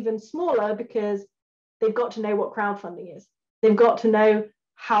can go even smaller, because they've got to know what crowdfunding is. They've got to know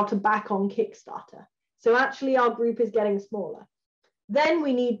how to back on Kickstarter. So actually our group is getting smaller. Then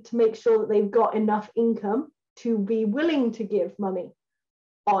we need to make sure that they've got enough income to be willing to give money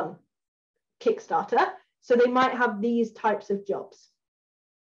on Kickstarter. So they might have these types of jobs.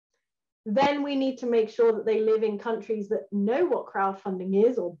 Then we need to make sure that they live in countries that know what crowdfunding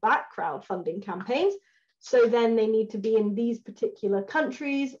is or back crowdfunding campaigns. So then they need to be in these particular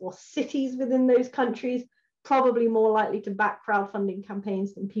countries or cities within those countries, probably more likely to back crowdfunding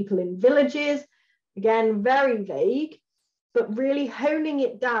campaigns than people in villages. Again, very vague, but really honing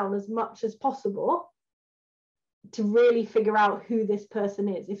it down as much as possible to really figure out who this person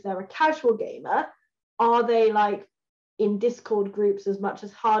is. If they're a casual gamer, are they in Discord groups as much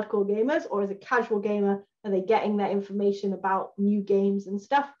as hardcore gamers, or as a casual gamer, are they getting their information about new games and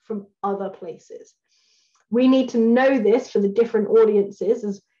stuff from other places? We need to know this for the different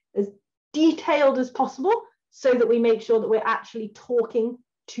audiences as detailed as possible, so that we make sure that we're actually talking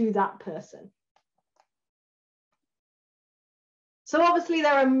to that person. So obviously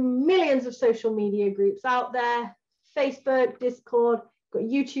there are millions of social media groups out there, Facebook, Discord, got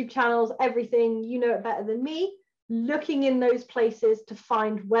YouTube channels, everything. You know it better than me. Looking in those places to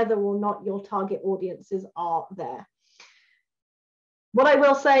find whether or not your target audiences are there. What I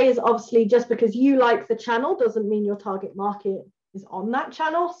will say is, obviously, just because you like the channel doesn't mean your target market is on that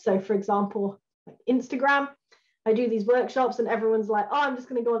channel. So for example, Instagram, I do these workshops and everyone's like, oh, I'm just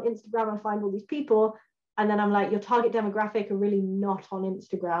going to go on Instagram and find all these people. And then I'm like, your target demographic are really not on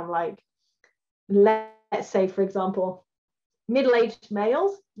Instagram. Let's say, for example, middle-aged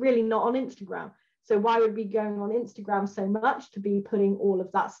males, really not on Instagram. So why would we be going on Instagram so much to be putting all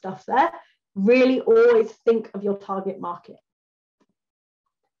of that stuff there? Really always think of your target market.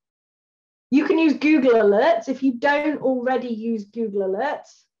 You can use Google Alerts. If you don't already use Google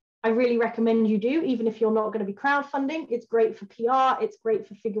Alerts, I really recommend you do, even if you're not going to be crowdfunding. It's great for PR. It's great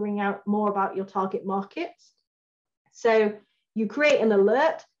for figuring out more about your target markets. So you create an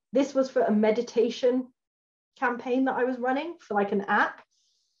alert. This was for a meditation campaign that I was running for like an app.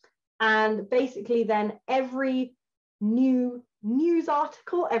 And basically then every new news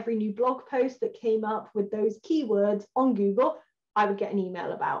article, every new blog post that came up with those keywords on Google, I would get an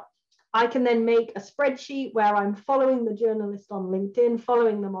email about. I can then make a spreadsheet where I'm following the journalist on LinkedIn,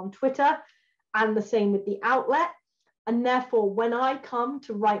 following them on Twitter, and the same with the outlet. And therefore, when I come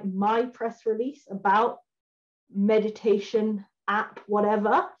to write my press release about meditation app,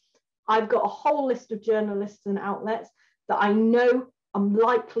 whatever, I've got a whole list of journalists and outlets that I know I'm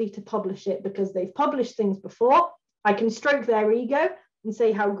likely to publish it because they've published things before. I can stroke their ego and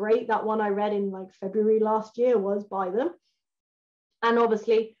say how great that one I read in like February last year was by them. And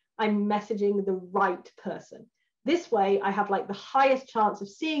obviously, I'm messaging the right person. This way, I have like the highest chance of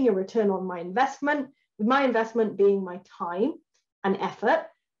seeing a return on my investment, with my investment being my time and effort.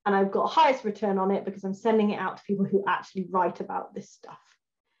 And I've got highest return on it because I'm sending it out to people who actually write about this stuff.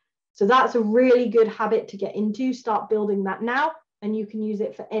 So that's a really good habit to get into. Start building that now, and you can use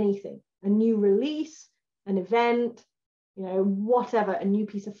it for anything. A new release, an event, you know, whatever, a new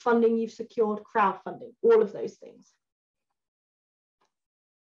piece of funding you've secured, crowdfunding, all of those things.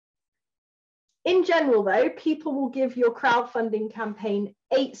 In general, though, people will give your crowdfunding campaign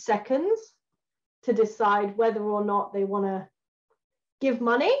 8 seconds to decide whether or not they want to give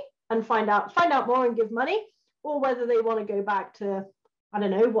money and find out more and give money, or whether they want to go back to, I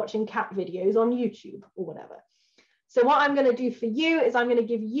don't know, watching cat videos on YouTube or whatever. So what I'm going to do for you is I'm going to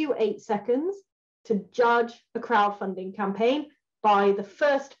give you 8 seconds to judge a crowdfunding campaign by the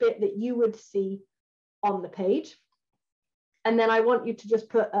first bit that you would see on the page. And then I want you to just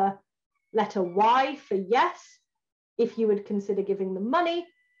put a letter Y for yes, if you would consider giving them money,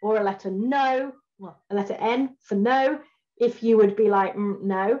 or a letter no, well, a letter N for no, if you would be like,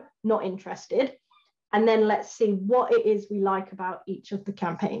 no, not interested. And then let's see what it is we like about each of the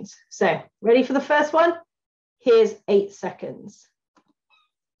campaigns. So ready for the first one? Here's 8 seconds.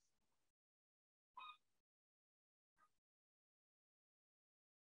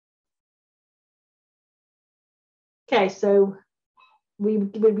 Okay, so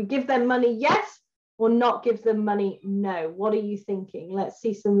would we give them money yes, or not give them money no? What are you thinking? Let's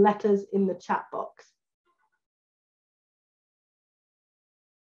see some letters in the chat box.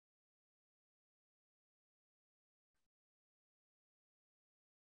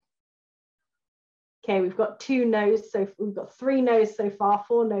 Okay, we've got 2 no's, so we've got 3 no's so far,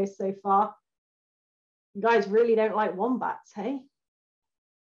 4 no's so far. You guys really don't like wombats, hey?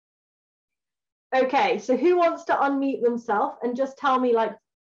 Okay, so who wants to unmute themselves and just tell me, like,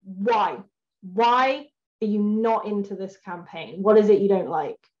 why? Why are you not into this campaign? What is it you don't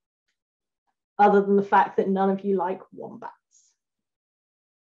like? Other than the fact that none of you like wombats.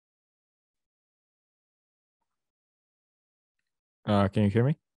 Can you hear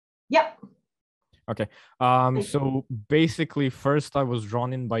me? Yep. Okay. So basically, first I was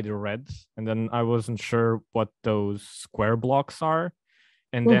drawn in by the reds, and then I wasn't sure what those square blocks are.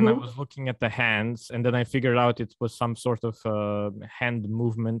 And then I was looking at the hands, and then I figured out it was some sort of hand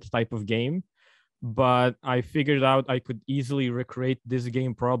movement type of game. But I figured out I could easily recreate this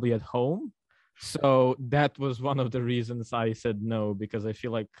game probably at home. So that was one of the reasons I said no, because I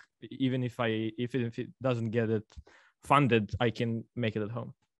feel like even if it doesn't get it funded, I can make it at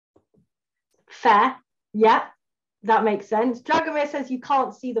home. Fair. Yeah, that makes sense. Dragomir says you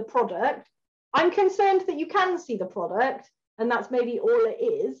can't see the product. I'm concerned that you can see the product, and that's maybe all it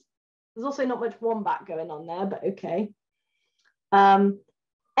is. There's also not much wombat going on there, but okay.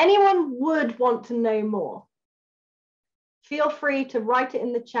 Anyone would want to know more? Feel free to write it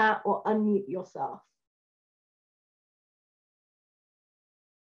in the chat or unmute yourself.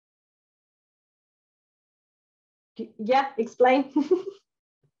 Yeah, explain.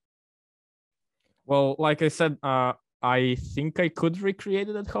 Well, like I said, I think I could recreate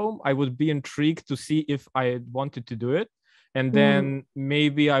it at home. I would be intrigued to see if I wanted to do it. And then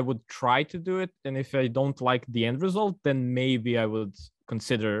maybe I would try to do it. And if I don't like the end result, then maybe I would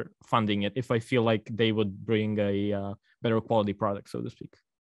consider funding it if I feel like they would bring a better quality product, so to speak.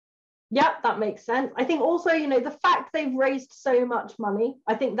 Yeah, that makes sense. I think also, you know, the fact they've raised so much money,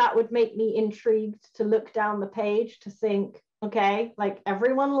 I think that would make me intrigued to look down the page to think, okay, like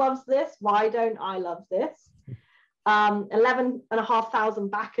everyone loves this. Why don't I love this? 11,500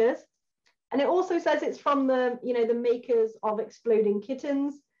 backers. And it also says it's from the, you know, the makers of Exploding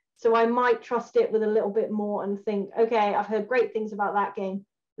Kittens. So I might trust it with a little bit more and think, okay, I've heard great things about that game.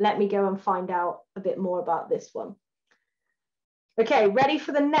 let me go and find out a bit more about this one. Okay, ready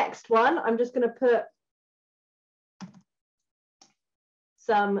for the next one? I'm just going to put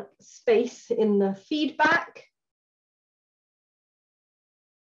some space in the feedback.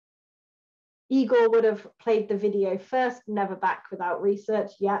 Igor would have played the video first, never back without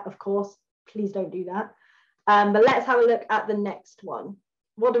research. Yeah, of course, please don't do that. But let's have a look at the next one.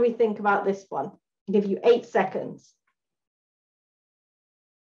 What do we think about this one? I'll give you 8 seconds.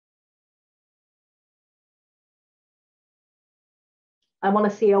 I want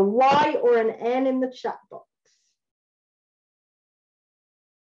to see a Y or an N in the chat box.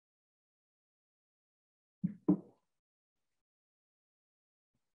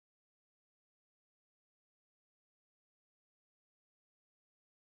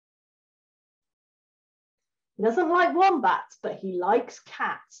 He doesn't like wombats, but he likes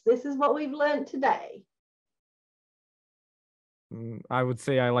cats. This is what we've learned today. I would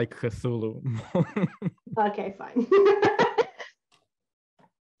say I like Cthulhu. Okay, fine.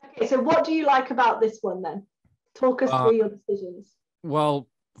 Okay, so what do you like about this one then? Talk us through your decisions. Well,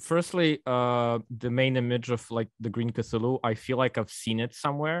 firstly, the main image of like the green Cthulhu, I feel like I've seen it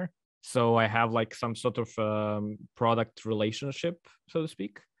somewhere. So I have like some sort of product relationship, so to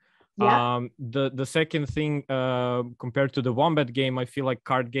speak. Yeah. The second thing, compared to the wombat game, I feel like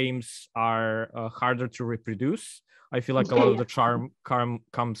card games are harder to reproduce. I feel like a lot of the charm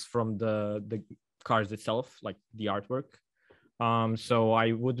comes from the cards itself, like the artwork. So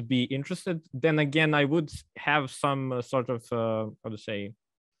I would be interested. Then again, I would have some sort of how to say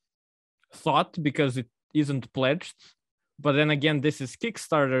thought, because it isn't pledged. But then again, this is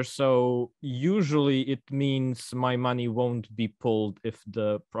Kickstarter, so usually it means my money won't be pulled if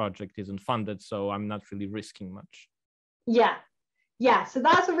the project isn't funded. So I'm not really risking much. Yeah. Yeah. So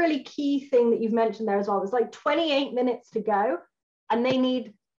that's a really key thing that you've mentioned there as well. There's like 28 minutes to go and they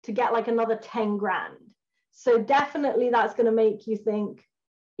need to get like another 10 grand. So definitely that's going to make you think,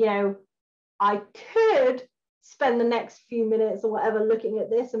 you know, I could spend the next few minutes or whatever looking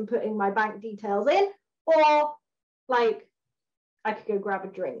at this and putting my bank details in, or like I could go grab a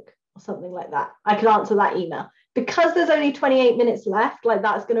drink or something like that. I could answer that email. Because there's only 28 minutes left, like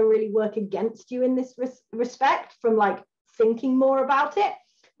that's going to really work against you in this respect from like thinking more about it.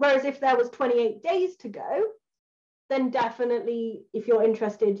 Whereas if there was 28 days to go, then definitely if you're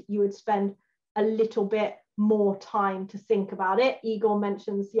interested, you would spend a little bit more time to think about it. Igor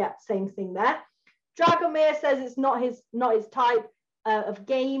mentions, yeah, same thing there. Dragomir says it's not his type of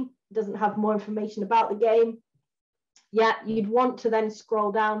game, doesn't have more information about the game. Yeah, you'd want to then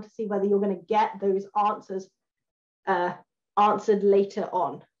scroll down to see whether you're going to get those answers answered later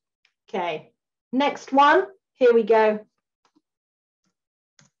on. Okay, next one, here we go.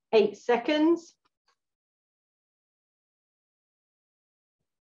 8 seconds.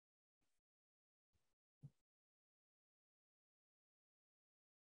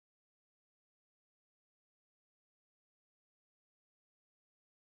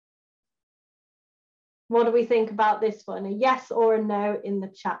 What do we think about this one? A yes or a no in the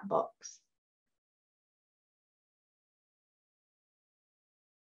chat box?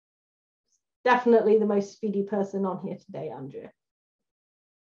 Definitely the most speedy person on here today, Andrew.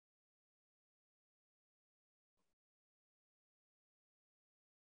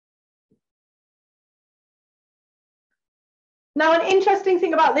 Now, an interesting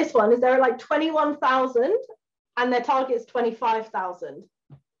thing about this one is there are like 21,000 and their target is 25,000.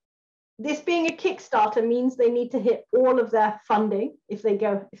 This being a Kickstarter means they need to hit all of their funding if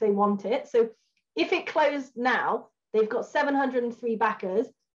they want it. So if it closed now, they've got 703 backers,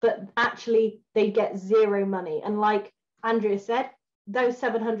 but actually they get 0 money. And like Andrea said, those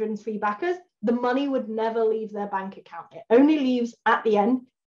 703 backers, the money would never leave their bank account. It only leaves at the end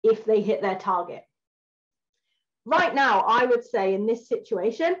if they hit their target. Right now, I would say in this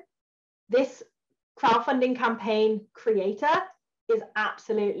situation, this crowdfunding campaign creator is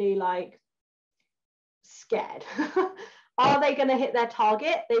absolutely like scared. Are they going to hit their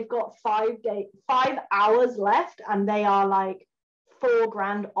target? They've got 5 hours left and they are like 4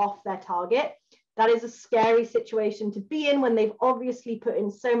 grand off their target. That is a scary situation to be in when they've obviously put in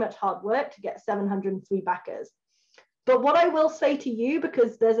so much hard work to get 703 backers. But what I will say to you,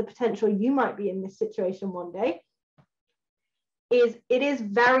 because there's a potential you might be in this situation one day, is it is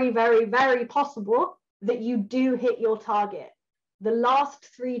very, very, very possible that you do hit your target. The last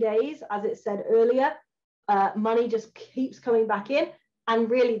 3 days, as it said earlier, money just keeps coming back in. And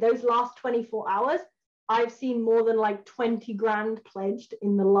really those last 24 hours, I've seen more than like 20 grand pledged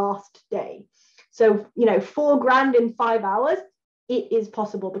in the last day. So, you know, 4 grand in 5 hours, it is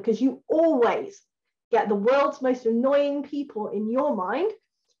possible because you always get the world's most annoying people in your mind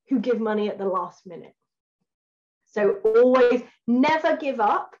who give money at the last minute. So always never give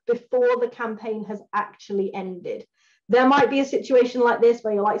up before the campaign has actually ended. There might be a situation like this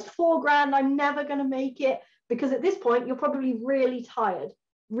where you're like, it's $4,000, I'm never going to make it. Because at this point, you're probably really tired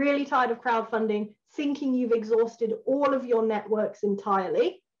of crowdfunding, thinking you've exhausted all of your networks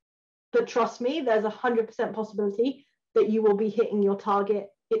entirely. But trust me, there's 100% possibility that you will be hitting your target.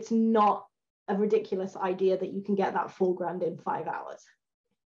 It's not a ridiculous idea that you can get that $4,000 in 5 hours.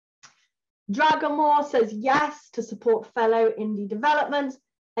 Dragomore says yes to support fellow indie developments.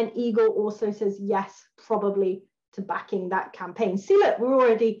 And Eagle also says yes, probably to backing that campaign. See, look, we're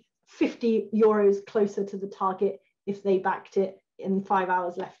already 50 euros closer to the target if they backed it in 5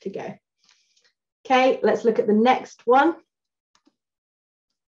 hours left to go. Okay, let's look at the next one.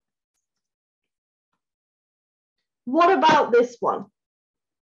 What about this one?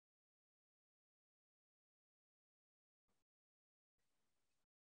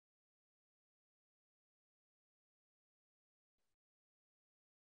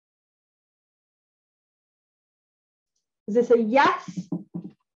 Is this a yes?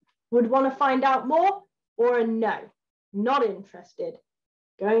 Would want to find out more, or a no? Not interested.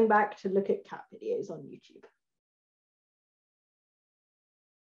 Going back to look at cat videos on YouTube.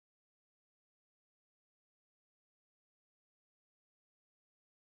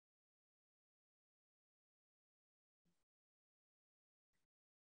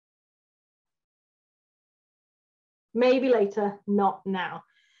 Maybe later, not now.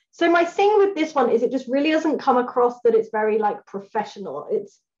 So my thing with this one is it just really doesn't come across that it's very like professional.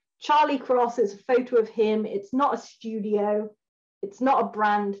 It's Charlie Cross, it's a photo of him. It's not a studio. It's not a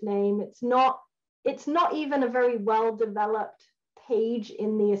brand name. It's not even a very well-developed page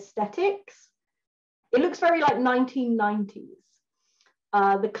in the aesthetics. It looks very like 1990s.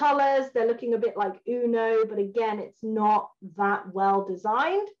 The colors, they're looking a bit like Uno, but again, it's not that well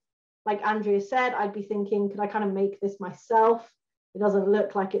designed. Like Andrea said, I'd be thinking, could I kind of make this myself? It doesn't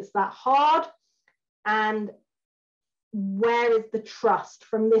look like it's that hard. And where is the trust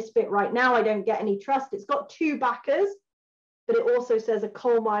from this bit right now? I don't get any trust. It's got 2 backers, but it also says a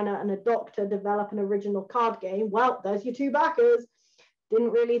coal miner and a doctor develop an original card game. Well, there's your 2 backers.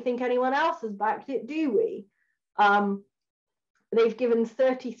 Didn't really think anyone else has backed it, do we? They've given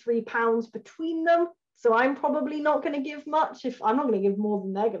 £33 between them. So I'm probably not going to give much. If I'm not going to give more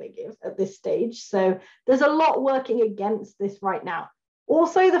than they're going to give at this stage. So there's a lot working against this right now.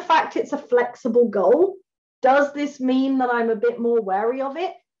 Also, the fact it's a flexible goal. Does this mean that I'm a bit more wary of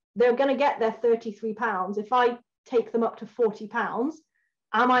it? They're going to get their £33. If I take them up to £40,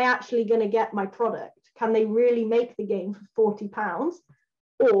 am I actually going to get my product? Can they really make the game for £40?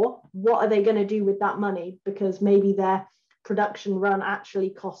 Or what are they going to do with that money? Because maybe their production run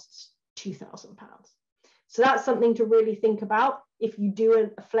actually costs £2,000. So that's something to really think about. If you do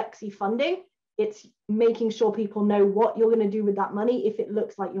a flexi funding, it's making sure people know what you're going to do with that money if it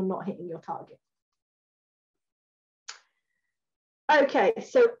looks like you're not hitting your target. Okay,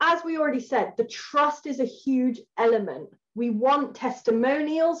 so as we already said, the trust is a huge element. We want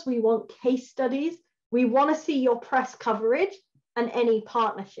testimonials, we want case studies, we want to see your press coverage and any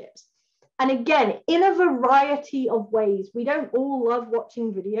partnerships. And again, in a variety of ways. We don't all love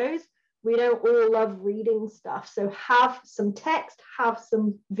watching videos. We don't all love reading stuff. So have some text, have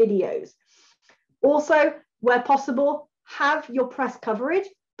some videos. Also, where possible, have your press coverage,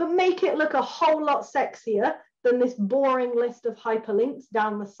 but make it look a whole lot sexier than this boring list of hyperlinks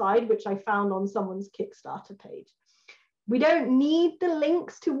down the side, which I found on someone's Kickstarter page. We don't need the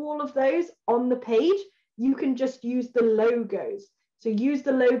links to all of those on the page. You can just use the logos. So use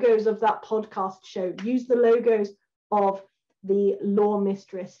the logos of that podcast show, use the logos of the law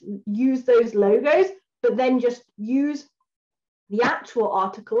mistress, use those logos, but then just use the actual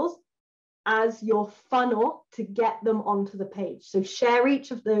articles as your funnel to get them onto the page. So share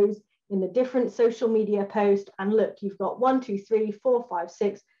each of those in a different social media post. And look, you've got 1, 2, 3, 4, 5,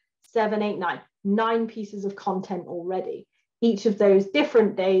 6, 7, 8, 9, 9 pieces of content already. Each of those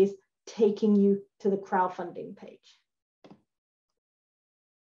different days taking you to the crowdfunding page.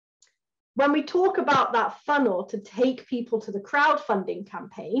 When we talk about that funnel to take people to the crowdfunding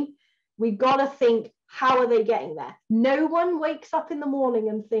campaign, we've got to think, how are they getting there? No one wakes up in the morning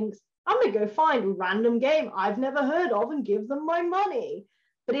and thinks, I'm going to go find a random game I've never heard of and give them my money.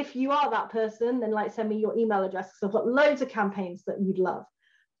 But if you are that person, then like send me your email address because I've got loads of campaigns that you'd love.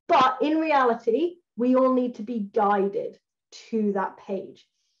 But in reality, we all need to be guided to that page.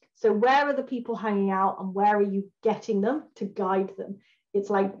 So where are the people hanging out and where are you getting them to guide them? It's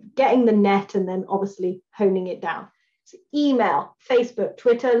like getting the net and then obviously honing it down. So email, Facebook,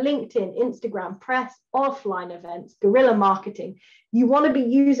 Twitter, LinkedIn, Instagram, press, offline events, guerrilla marketing. You want to be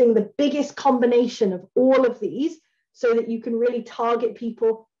using the biggest combination of all of these so that you can really target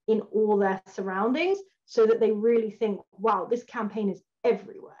people in all their surroundings so that they really think, wow, this campaign is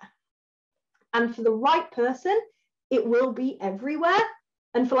everywhere. And for the right person, it will be everywhere.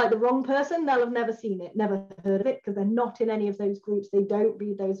 And for like the wrong person, they'll have never seen it, never heard of it, because they're not in any of those groups. They don't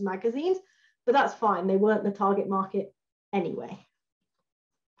read those magazines, but that's fine. They weren't the target market anyway.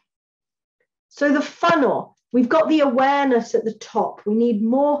 So the funnel, we've got the awareness at the top. We need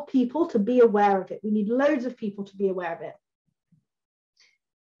more people to be aware of it. We need loads of people to be aware of it.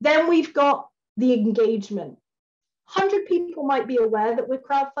 Then we've got the engagement. 100 people might be aware that we're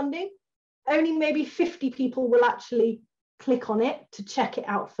crowdfunding. Only maybe 50 people will actually click on it to check it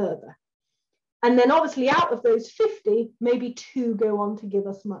out further. And then obviously out of those 50, maybe 2 go on to give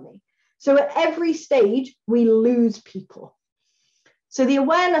us money. So at every stage, we lose people. So the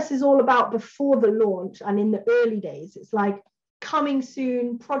awareness is all about before the launch and in the early days. It's like coming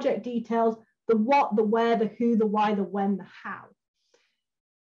soon, project details, the what, the where, the who, the why, the when, the how.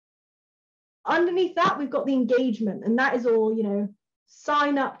 Underneath that, we've got the engagement, and that is all, you know,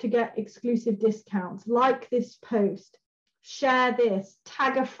 sign up to get exclusive discounts, like this post, share this,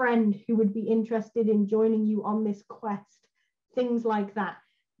 tag a friend who would be interested in joining you on this quest, things like that.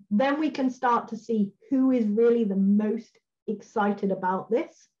 Then we can start to see who is really the most excited about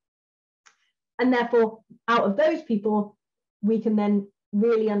this. And therefore, out of those people, we can then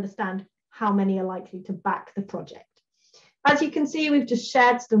really understand how many are likely to back the project. As you can see, we've just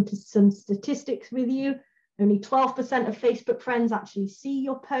shared some statistics with you. Only 12% of Facebook friends actually see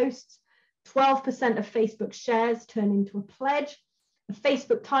your posts. 12% of Facebook shares turn into a pledge. A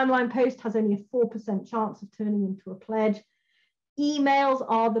Facebook timeline post has only a 4% chance of turning into a pledge. Emails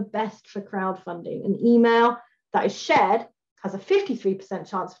are the best for crowdfunding. An email that is shared has a 53%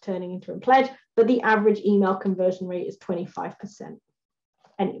 chance of turning into a pledge, but the average email conversion rate is 25%.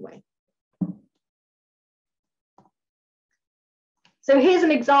 Anyway. So here's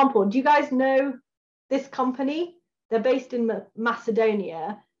an example. Do you guys know this company? They're based in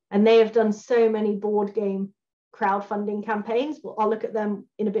Macedonia, and they have done so many board game crowdfunding campaigns. Well, I'll look at them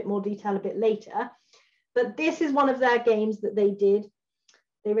in a bit more detail a bit later. But this is one of their games that they did.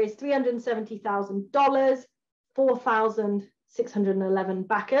 They raised $370,000, 4,611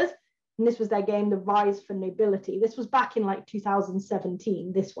 backers. And this was their game, The Rise for Nobility. This was back in like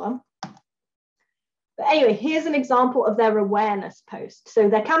 2017, this one. But anyway, here's an example of their awareness post. So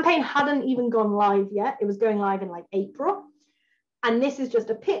their campaign hadn't even gone live yet. It was going live in like April. And this is just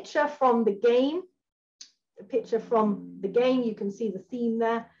a picture from the game. A picture from the game. You can see the theme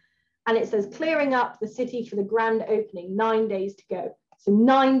there. And it says, clearing up the city for the grand opening, 9 days to go. So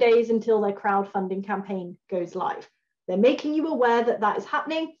 9 days until their crowdfunding campaign goes live. They're making you aware that that is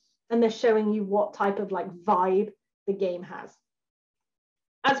happening, and they're showing you what type of like vibe the game has.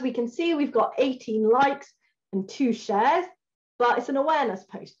 As we can see, we've got 18 likes and 2 shares, but it's an awareness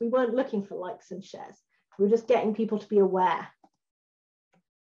post. We weren't looking for likes and shares. We're just getting people to be aware.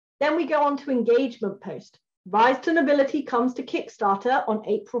 Then we go on to engagement post. Rise to Nobility comes to Kickstarter on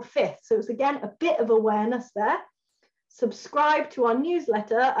April 5th. So it's again a bit of awareness there. Subscribe to our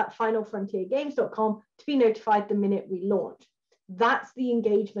newsletter at finalfrontiergames.com to be notified the minute we launch. That's the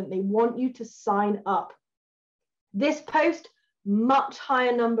engagement. They want you to sign up. This post, much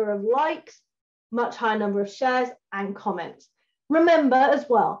higher number of likes, much higher number of shares and comments. Remember as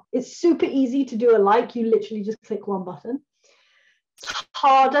well, it's super easy to do a like. You literally just click one button. It's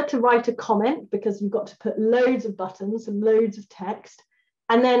harder to write a comment because you've got to put loads of buttons and loads of text.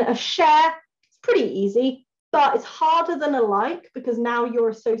 And then a share, it's pretty easy, but it's harder than a like because now you're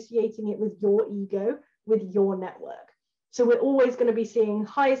associating it with your ego, with your network. So we're always going to be seeing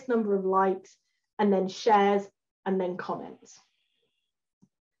highest number of likes and then shares and then comments.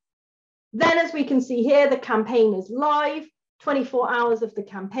 Then as we can see here, the campaign is live, 24 hours of the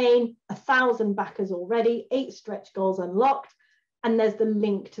campaign, 1,000 backers already, 8 stretch goals unlocked. And there's the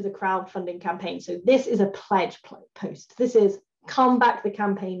link to the crowdfunding campaign. So this is a pledge post. This is come back the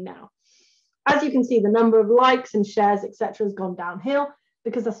campaign now. As you can see, the number of likes and shares, etc., has gone downhill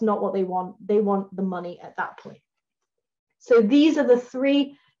because that's not what they want. They want the money at that point. So these are the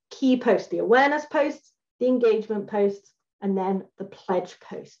 3 key posts, the awareness posts, the engagement posts, and then the pledge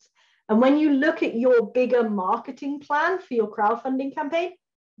posts. And when you look at your bigger marketing plan for your crowdfunding campaign,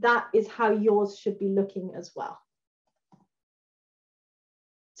 that is how yours should be looking as well.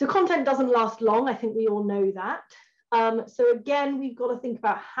 So content doesn't last long. I think we all know that. So again, we've got to think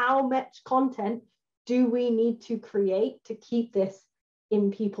about how much content do we need to create to keep this in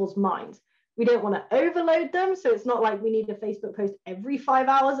people's minds. We don't want to overload them. So it's not like we need a Facebook post every 5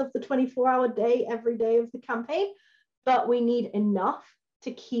 hours of the 24-hour day, every day of the campaign, but we need enough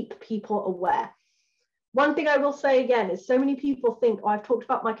to keep people aware. One thing I will say again is so many people think, oh, I've talked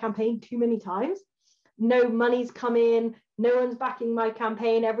about my campaign too many times. No money's come in, no one's backing my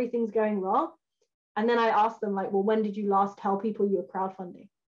campaign, everything's going wrong. And then I ask them like, well, when did you last tell people you were crowdfunding?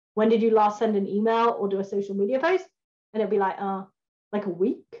 When did you last send an email or do a social media post? And it'd be like a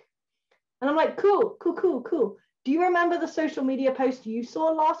week. And I'm like, cool. Do you remember the social media post you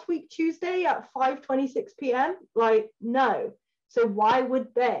saw last week, Tuesday at 5:26 p.m.? Like, no. So why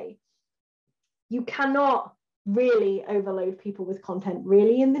would they? You cannot really overload people with content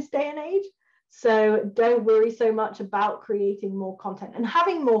really in this day and age. So don't worry so much about creating more content, and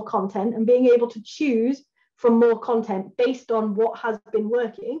having more content and being able to choose from more content based on what has been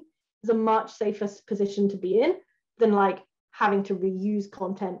working is a much safer position to be in than like having to reuse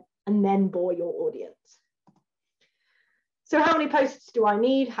content and then bore your audience. So how many posts do I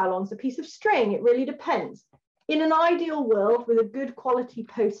need? How long's a piece of string? It really depends. In an ideal world with a good quality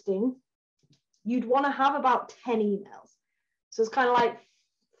posting, you'd want to have about 10 emails. So it's kind of like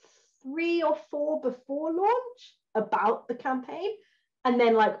 3 or 4 before launch about the campaign, and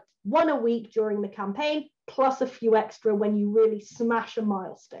then like 1 a week during the campaign, plus a few extra when you really smash a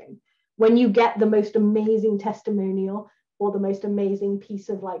milestone, when you get the most amazing testimonial or the most amazing piece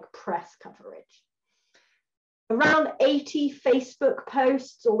of like press coverage. Around 80 Facebook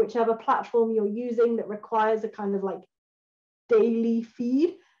posts or whichever platform you're using that requires a kind of like daily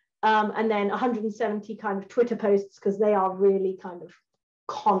feed, and then 170 kind of Twitter posts because they are really kind of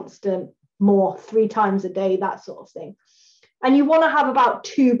constant, more 3 times a day, that sort of thing. And you want to have about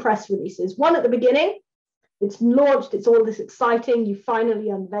 2 press releases. One at the beginning, it's launched, it's all this exciting, you finally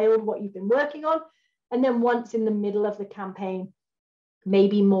unveiled what you've been working on. And then once in the middle of the campaign,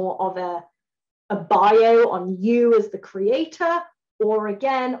 maybe more of a bio on you as the creator, or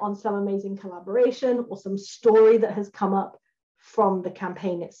again on some amazing collaboration or some story that has come up from the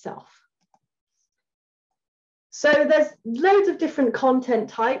campaign itself. So there's loads of different content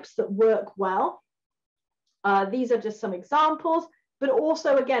types that work well. These are just some examples, but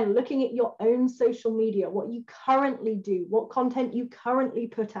also again, looking at your own social media, what you currently do, what content you currently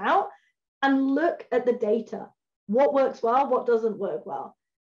put out, and look at the data. What works well, what doesn't work well.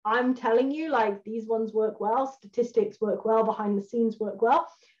 I'm telling you, like, these ones work well, statistics work well, behind the scenes work well.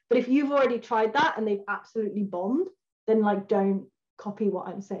 But if you've already tried that and they've absolutely bombed, then like, don't copy what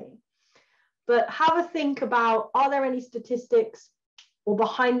I'm saying. But have a think about, are there any statistics or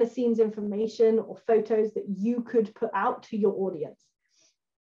behind the scenes information or photos that you could put out to your audience?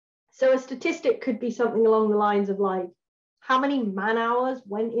 So a statistic could be something along the lines of like, how many man hours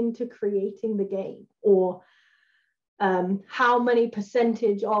went into creating the game, or how many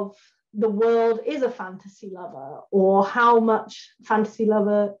percentage of the world is a fantasy lover, or how many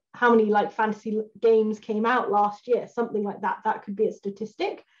like fantasy games came out last year, something like that. That could be a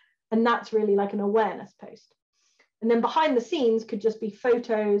statistic, and that's really like an awareness post. And then behind the scenes could just be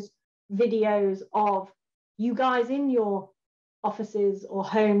photos, videos of you guys in your offices or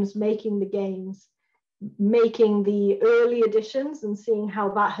homes making the games, making the early editions and seeing how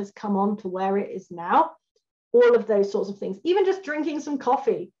that has come on to where it is now. All of those sorts of things, even just drinking some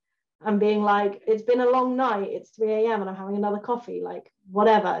coffee and being like, it's been a long night, it's 3 a.m. and I'm having another coffee, like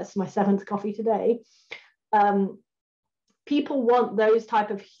whatever, it's my 7th coffee today. People want those type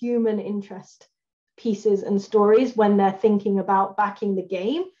of human interest pieces and stories when they're thinking about backing the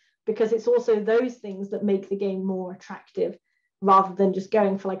game, because it's also those things that make the game more attractive rather than just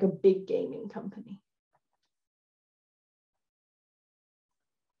going for like a big gaming company.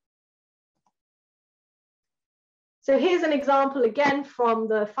 So here's an example again from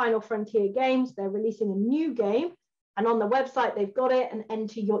the Final Frontier Games. They're releasing a new game, and on the website they've got it, and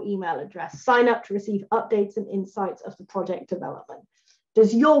enter your email address. Sign up to receive updates and insights of the project development.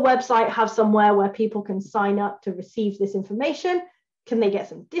 Does your website have somewhere where people can sign up to receive this information? Can they get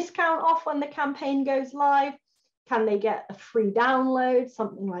some discount off when the campaign goes live? Can they get a free download,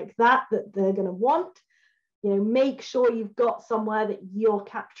 something like that they're going to want? You know, make sure you've got somewhere that you're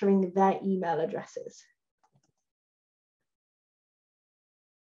capturing their email addresses.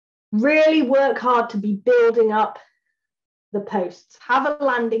 Really work hard to be building up the posts. Have a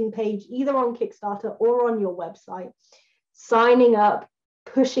landing page either on Kickstarter or on your website, signing up,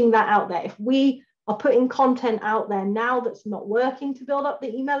 pushing that out there. If we are putting content out there now that's not working to build up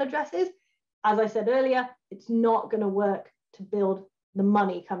the email addresses, as I said earlier, it's not going to work to build the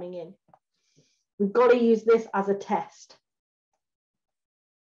money coming in. We've got to use this as a test.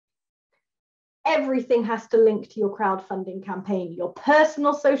 everything has to link to your crowdfunding campaign, your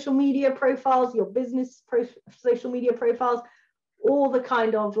personal social media profiles, your business social media profiles, all the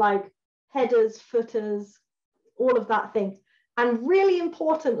kind of like headers, footers, all of that thing. And really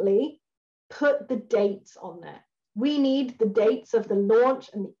importantly, put the dates on there. We need the dates of the launch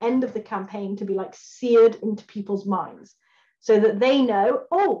and the end of the campaign to be like seared into people's minds so that they know,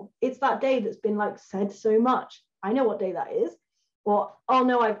 oh, it's that day that's been like said so much. I know what day that is. Or, oh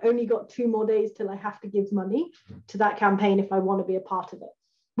no, I've only got 2 more days till I have to give money to that campaign if I want to be a part of it.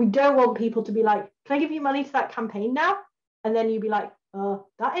 We don't want people to be like, can I give you money to that campaign now? And then you'd be like,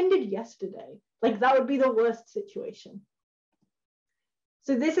 that ended yesterday. Like that would be the worst situation.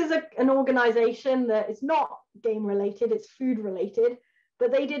 So this is an organization that is not game related, it's food related,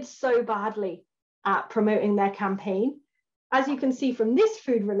 but they did so badly at promoting their campaign. As you can see from this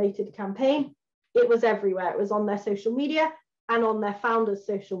food related campaign, it was everywhere. It was on their social media and on their founders'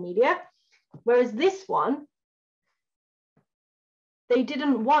 social media. Whereas this one, they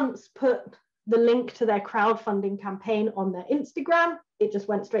didn't once put the link to their crowdfunding campaign on their Instagram. It just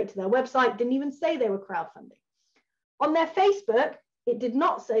went straight to their website, didn't even say they were crowdfunding. On their Facebook, it did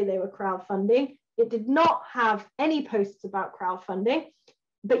not say they were crowdfunding. It did not have any posts about crowdfunding,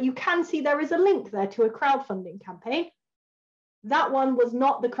 but you can see there is a link there to a crowdfunding campaign. That one was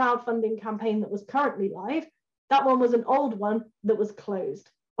not the crowdfunding campaign that was currently live. That one was an old one that was closed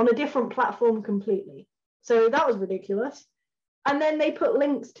on a different platform completely. So that was ridiculous. And then they put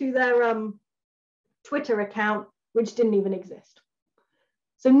links to their Twitter account, which didn't even exist.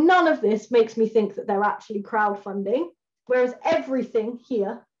 So none of this makes me think that they're actually crowdfunding, whereas everything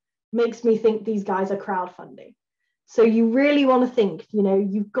here makes me think these guys are crowdfunding. So you really want to think, you know,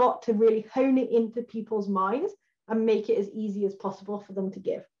 you've got to really hone it into people's minds and make it as easy as possible for them to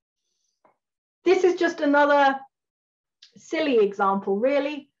give. This is just another silly example,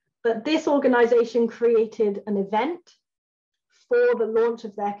 really, but this organization created an event for the launch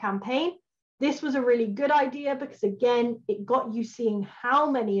of their campaign. This was a really good idea because, again, it got you seeing how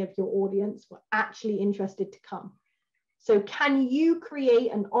many of your audience were actually interested to come. So can you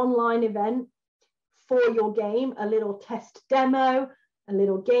create an online event for your game, a little test demo, a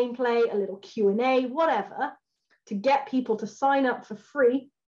little gameplay, a little Q&A, whatever, to get people to sign up for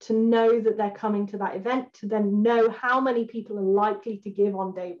free, to know that they're coming to that event, to then know how many people are likely to give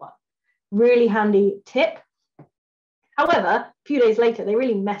on day one. Really handy tip. However, a few days later, they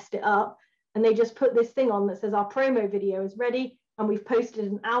really messed it up and they just put this thing on that says our promo video is ready and we've posted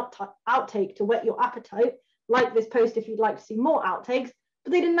an outtake to whet your appetite. Like this post if you'd like to see more outtakes,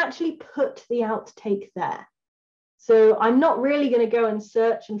 but they didn't actually put the outtake there. So I'm not really going to go and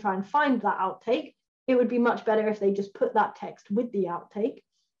search and try and find that outtake. It would be much better if they just put that text with the outtake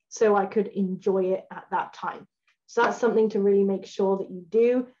so I could enjoy it at that time. So that's something to really make sure that you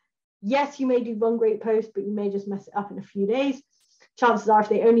do. Yes, you may do one great post, but you may just mess it up in a few days. Chances are if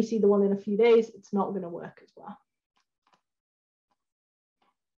they only see the one in a few days, it's not going to work as well.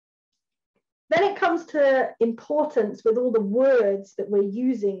 Then it comes to importance with all the words that we're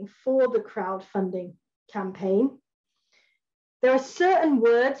using for the crowdfunding campaign. There are certain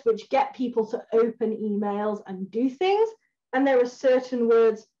words which get people to open emails and do things, and there are certain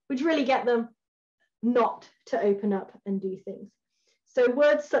words which really get them not to open up and do things. So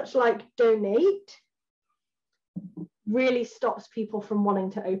words such like donate really stops people from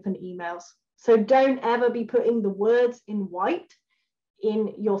wanting to open emails. So don't ever be putting the words in white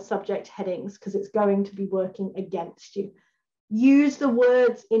in your subject headings because it's going to be working against you. Use the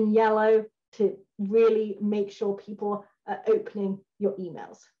words in yellow to really make sure people are opening your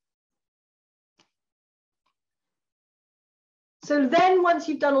emails. So then once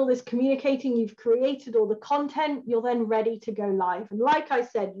you've done all this communicating, you've created all the content, you're then ready to go live. And like I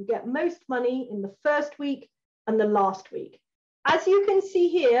said, you get most money in the first week and the last week. As you can see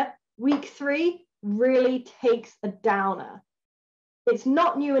here, week 3 really takes a downer. It's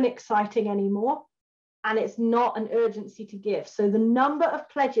not new and exciting anymore, and it's not an urgency to give. So the number of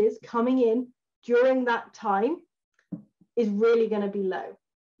pledges coming in during that time is really going to be low.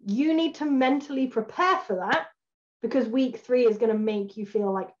 You need to mentally prepare for that because week 3 is going to make you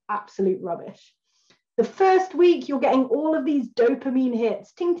feel like absolute rubbish. The first week, you're getting all of these dopamine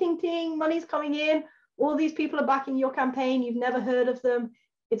hits. Ting, ting, ting, money's coming in. All these people are backing your campaign. You've never heard of them.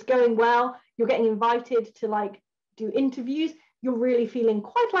 It's going well. You're getting invited to like do interviews. You're really feeling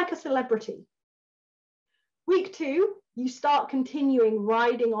quite like a celebrity. Week 2, you start continuing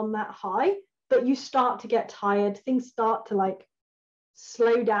riding on that high, but you start to get tired. Things start to like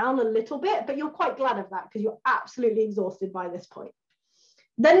slow down a little bit, but you're quite glad of that because you're absolutely exhausted by this point.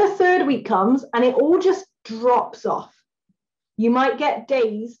 Then the 3rd week comes and it all just drops off. You might get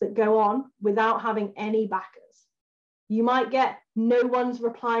days that go on without having any backers. You might get no one's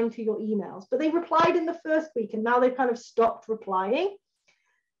replying to your emails, but they replied in the first week and now they've kind of stopped replying.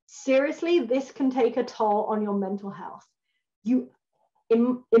 Seriously, this can take a toll on your mental health.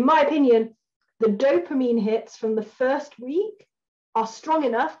 In my opinion, the dopamine hits from the first week are strong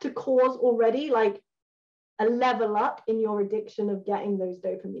enough to cause already like a level up in your addiction of getting those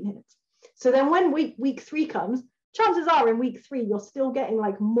dopamine hits. So then when week 3 comes, chances are in week 3, you're still getting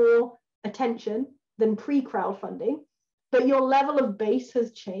like more attention than pre-crowdfunding, but your level of base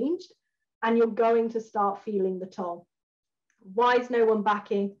has changed and you're going to start feeling the toll. Why is no one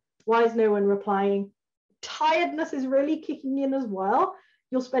backing? Why is no one replying? Tiredness is really kicking in as well.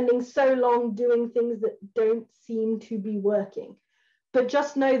 You're spending so long doing things that don't seem to be working. But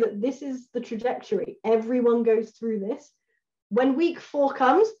just know that this is the trajectory. Everyone goes through this. When week 4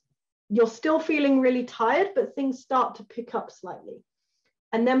 comes, you're still feeling really tired, but things start to pick up slightly.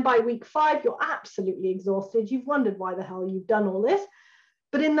 And then by week 5, you're absolutely exhausted. You've wondered why the hell you've done all this.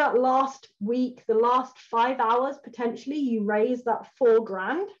 But in that last week, the last 5 hours, potentially, you raise that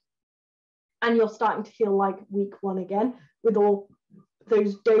 $4,000 and you're starting to feel like week 1 again with all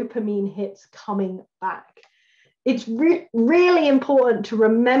those dopamine hits coming back. It's really important to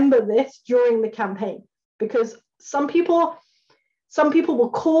remember this during the campaign, because some people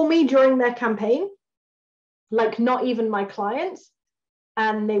will call me during their campaign, like not even my clients,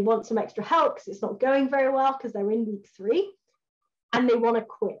 and they want some extra help because it's not going very well because they're in week 3 and they want to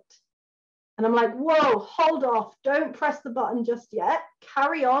quit. And I'm like, whoa, hold off. Don't press the button just yet.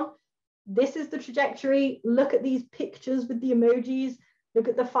 Carry on. This is the trajectory. Look at these pictures with the emojis. Look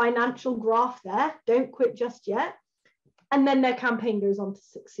at the financial graph there. Don't quit just yet. And then their campaign goes on to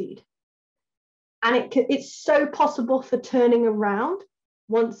succeed. And it's so possible for turning around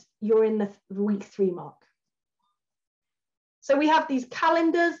once you're in the week 3 mark. So we have these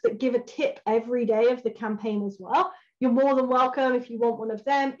calendars that give a tip every day of the campaign as well. You're more than welcome if you want one of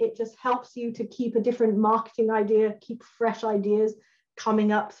them. It just helps you to keep a different marketing idea, keep fresh ideas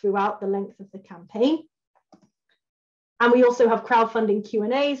coming up throughout the length of the campaign. And we also have crowdfunding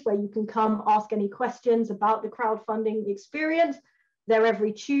Q&As where you can come ask any questions about the crowdfunding experience. They're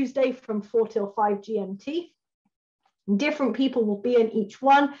every Tuesday from 4 till 5 GMT. Different people will be in each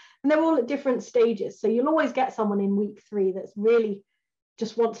one, and they're all at different stages. So you'll always get someone in week 3 that's really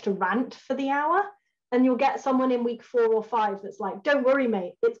just wants to rant for the hour. And you'll get someone in week 4 or 5 that's like, don't worry,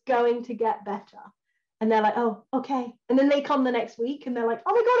 mate, it's going to get better. And they're like, oh, okay. And then they come the next week and they're like,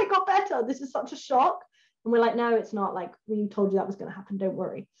 oh my God, it got better. This is such a shock. And we're like, no, it's not. Like, we told you that was going to happen. Don't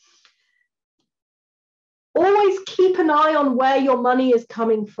worry. Always keep an eye on where your money is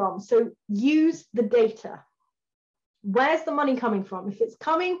coming from. So use the data. Where's the money coming from? If it's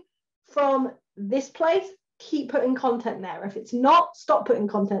coming from this place, keep putting content there. If it's not, stop putting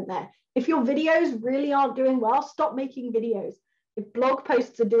content there. If your videos really aren't doing well, stop making videos. If blog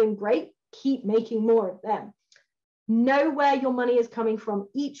posts are doing great, keep making more of them. Know where your money is coming from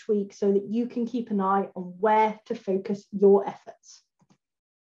each week so that you can keep an eye on where to focus your efforts.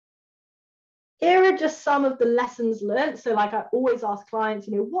 Here are just some of the lessons learned. So like I always ask clients,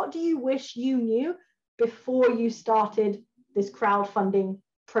 what do you wish you knew before you started this crowdfunding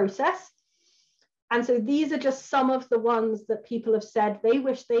process? And so these are just some of the ones that people have said they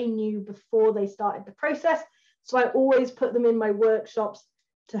wish they knew before they started the process. So I always put them in my workshops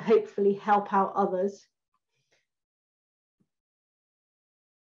to hopefully help out others.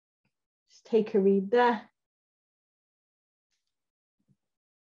 Just take a read there.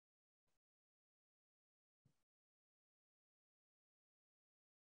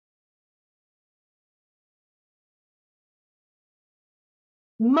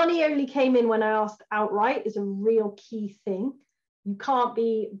 Money only came in when I asked outright is a real key thing. You can't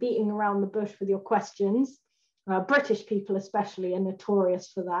be beating around the bush with your questions. British people especially are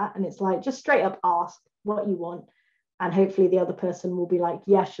notorious for that. And it's like, just straight up ask what you want. And hopefully the other person will be like,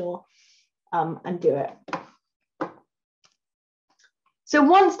 yeah, sure, and do it. So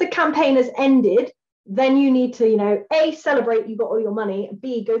once the campaign has ended, then you need to, A, celebrate you got all your money,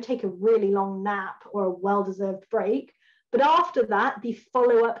 B, go take a really long nap or a well-deserved break. But after that, the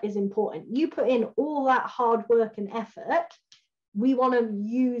follow-up is important. You put in all that hard work and effort. We want to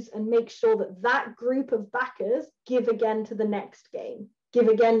use and make sure that that group of backers give again to the next game, give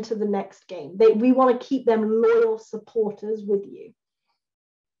again to the next game. We want to keep them loyal supporters with you.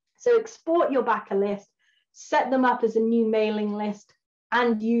 So export your backer list, set them up as a new mailing list,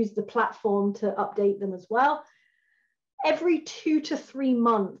 and use the platform to update them as well. Every 2 to 3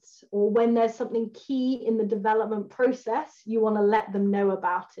 months, or when there's something key in the development process, you want to let them know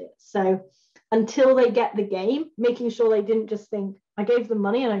about it. So until they get the game, making sure they didn't just think, I gave them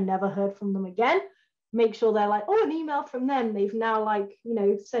money and I never heard from them again. Make sure they're like, oh, an email from them. They've now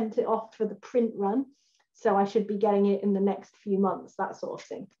sent it off for the print run. So I should be getting it in the next few months, that sort of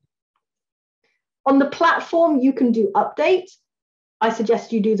thing. On the platform, you can do updates. I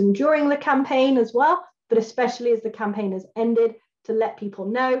suggest you do them during the campaign as well, but especially as the campaign has ended, to let people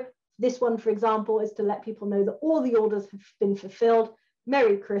know. This one, for example, is to let people know that all the orders have been fulfilled.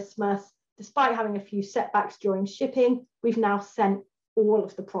 Merry Christmas. Despite having a few setbacks during shipping, we've now sent all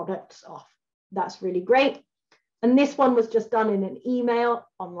of the products off. That's really great. And this one was just done in an email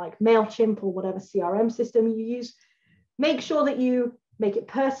on like MailChimp or whatever CRM system you use. Make sure that you make it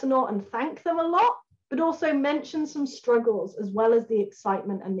personal and thank them a lot, but also mention some struggles as well as the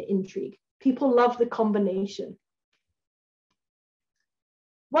excitement and the intrigue. People love the combination.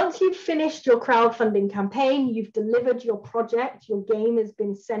 Once you've finished your crowdfunding campaign, you've delivered your project, your game has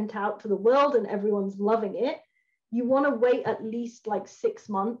been sent out to the world and everyone's loving it, you want to wait at least like 6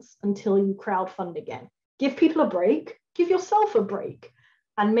 months until you crowdfund again. Give people a break, give yourself a break,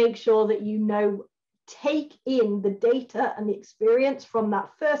 and make sure that take in the data and the experience from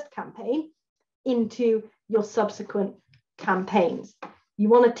that first campaign into your subsequent campaigns. You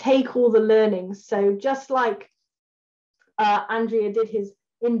want to take all the learnings. So just like Andrea did his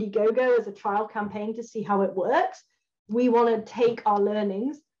Indiegogo as a trial campaign to see how it works, we want to take our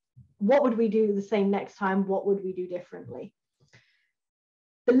learnings. What would we do the same next time? What would we do differently?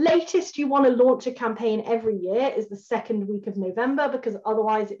 The latest you want to launch a campaign every year is the second week of November, because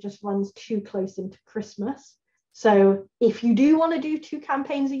otherwise it just runs too close into Christmas. So if you do want to do 2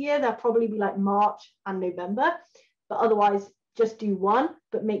 campaigns a year, they'll probably be like March and November, but otherwise just do one,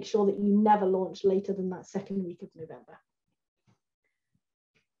 but make sure that you never launch later than that second week of November.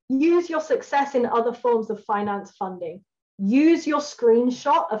 Use your success in other forms of finance funding. Use your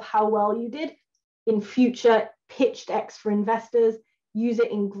screenshot of how well you did in future pitch decks for investors. Use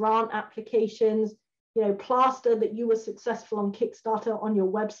it in grant applications. Plaster that you were successful on Kickstarter on your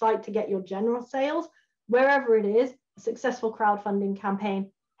website to get your general sales. Wherever it is, a successful crowdfunding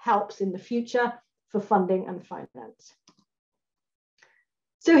campaign helps in the future for funding and finance.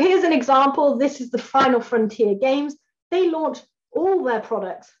 So here's an example. This is the Final Frontier Games. They launched all their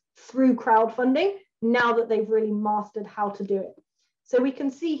products through crowdfunding now that they've really mastered how to do it. So we can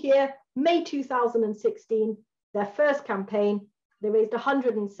see here, May 2016, their first campaign, they raised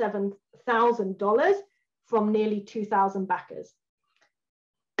 $107,000 from nearly 2,000 backers.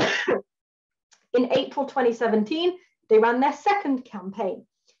 In April 2017, they ran their second campaign.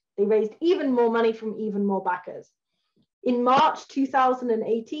 They raised even more money from even more backers. In March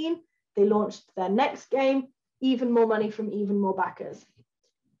 2018, they launched their next game, even more money from even more backers.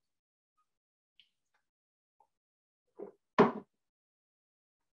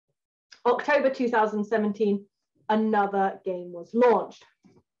 October 2017, another game was launched.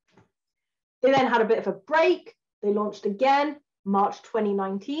 They then had a bit of a break. They launched again, March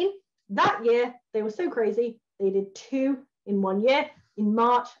 2019. That year, they were so crazy, they did 2 in 1 year, in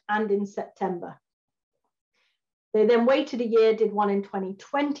March and in September. They then waited a year, did one in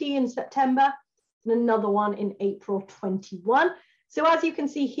 2020 in September, and another one in April 21. So as you can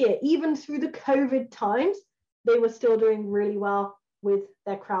see here, even through the COVID times, they were still doing really well with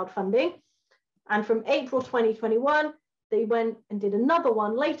their crowdfunding. And from April 2021, they went and did another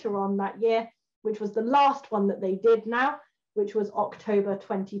one later on that year, which was the last one that they did now, which was October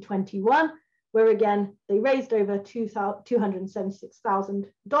 2021, where again, they raised over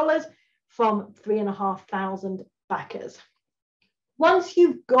 $276,000 from 3,500 backers. Once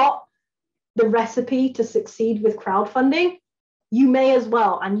you've got the recipe to succeed with crowdfunding, you may as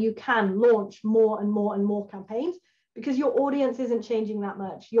well, and you can launch more and more and more campaigns, because your audience isn't changing that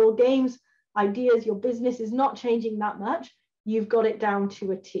much. Your games, ideas, your business is not changing that much. You've got it down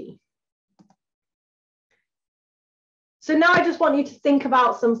to a T. So now I just want you to think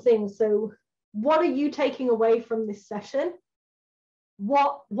about some things. So what are you taking away from this session?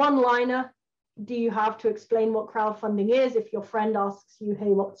 What one-liner do you have to explain what crowdfunding is if your friend asks you,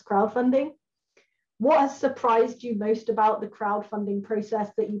 hey, what's crowdfunding? What has surprised you most about the crowdfunding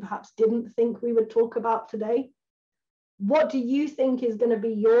process that you perhaps didn't think we would talk about today? What do you think is going to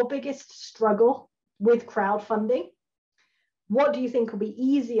be your biggest struggle with crowdfunding? What do you think will be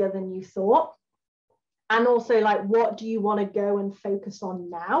easier than you thought? And also, like, what do you want to go and focus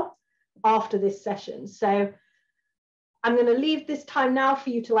on now after this session? So I'm going to leave this time now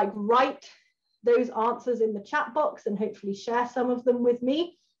for you to write those answers in the chat box and hopefully share some of them with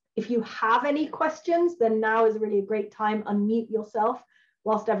me. If you have any questions, then now is really a great time. Unmute yourself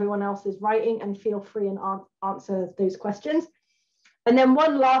whilst everyone else is writing and feel free and answer those questions. And then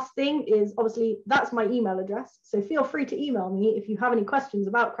one last thing is, obviously, that's my email address. So feel free to email me if you have any questions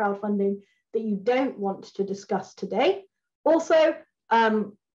about crowdfunding that you don't want to discuss today. Also,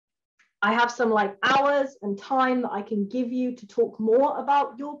 I have some like hours and time that I can give you to talk more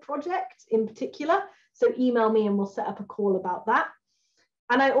about your project in particular. So email me and we'll set up a call about that.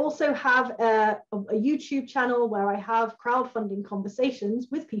 And I also have a YouTube channel where I have crowdfunding conversations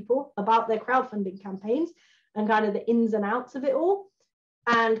with people about their crowdfunding campaigns and kind of the ins and outs of it all.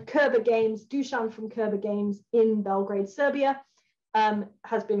 And Kerber Games, Dušan from Kerber Games in Belgrade, Serbia,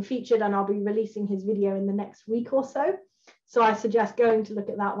 has been featured, and I'll be releasing his video in the next week or so. So I suggest going to look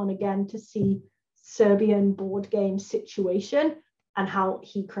at that one again to see Serbian board game situation and how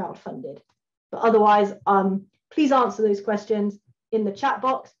he crowdfunded. But otherwise, please answer those questions in the chat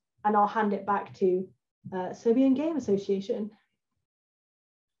box, and I'll hand it back to Serbian Game Association.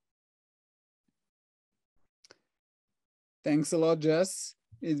 Thanks a lot, Jess.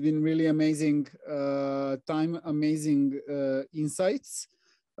 It's been really amazing time, amazing insights.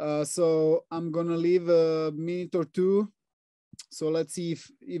 So I'm gonna leave a minute or two. So let's see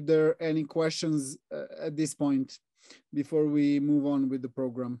if there are any questions at this point before we move on with the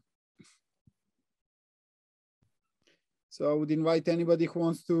program. So I would invite anybody who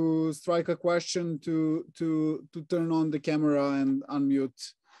wants to strike a question to turn on the camera and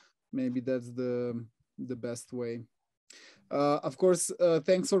unmute. Maybe that's the best way. Of course,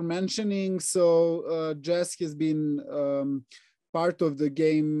 thanks for mentioning. So Jess has been part of the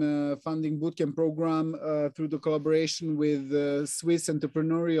Game Funding Bootcamp program through the collaboration with the Swiss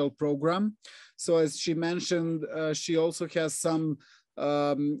Entrepreneurial Program. So as she mentioned, she also has some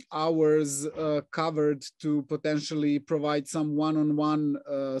hours covered to potentially provide some one-on-one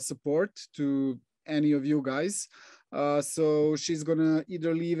support to any of you guys. So she's gonna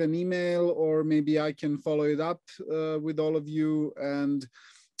either leave an email or maybe I can follow it up with all of you. And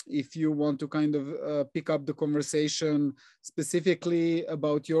if you want to kind of pick up the conversation specifically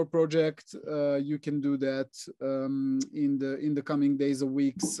about your project, you can do that in the coming days or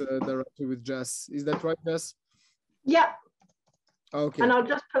weeks directly with Jess. Is that right, Jess? Yeah. Okay. And I'll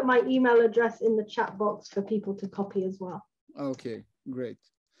just put my email address in the chat box for people to copy as well. Okay, great.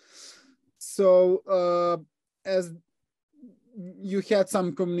 So as you had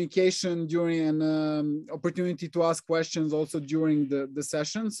some communication during an opportunity to ask questions also during the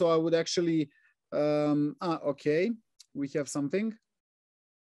session. So I would actually, okay, we have something.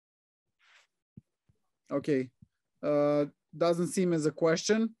 Okay, doesn't seem as a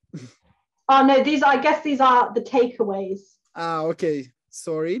question. Oh no, I guess these are the takeaways. Okay,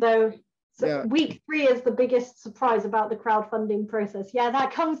 sorry. So yeah. Week 3 is the biggest surprise about the crowdfunding process. Yeah,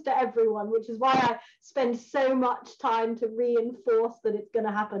 that comes to everyone, which is why I spend so much time to reinforce that it's going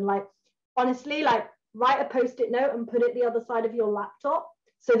to happen. Like, honestly, like, write a post-it note and put it the other side of your laptop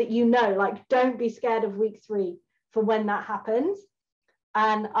so that you know, like, don't be scared of week 3 for when that happens.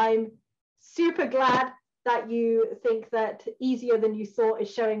 And I'm super glad that you think that easier than you thought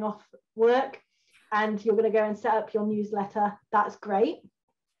is showing off work, and you're going to go and set up your newsletter. That's great.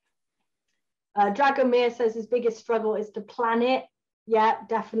 Dragomir says his biggest struggle is to plan it. Yeah,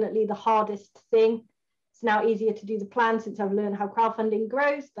 definitely the hardest thing. It's now easier to do the plan since I've learned how crowdfunding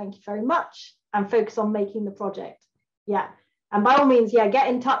grows. Thank you very much. And focus on making the project. Yeah. And by all means, yeah, get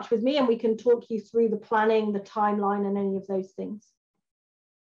in touch with me and we can talk you through the planning, the timeline, and any of those things.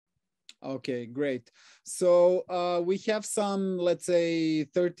 Okay, great. So we have some, let's say,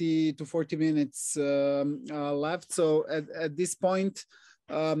 30 to 40 minutes left. So at this point,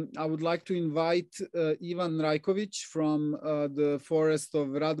 I would like to invite Ivan Rajković from the Forest of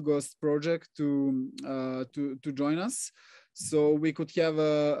Radgost project to join us. So we could have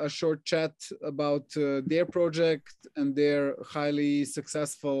a short chat about their project and their highly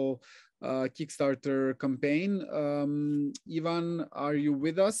successful Kickstarter campaign. Ivan, are you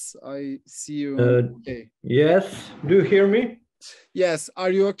with us? I see you. Okay. Yes. Do you hear me? Yes. Are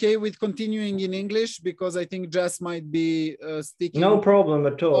you okay with continuing in English? Because I think Jess might be sticking. No problem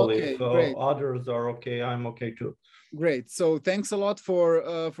at all. Okay, if others are okay, I'm okay too. Great. So thanks a lot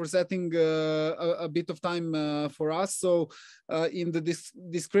for setting a bit of time for us. So in the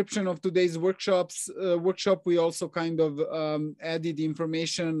description of today's workshop, we also kind of added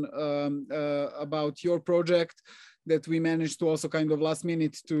information about your project that we managed to also kind of last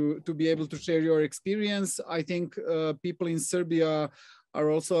minute to be able to share your experience. I think people in Serbia are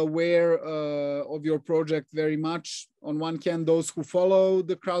also aware of your project very much. On one hand, those who follow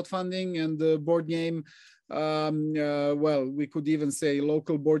the crowdfunding and the board game well, we could even say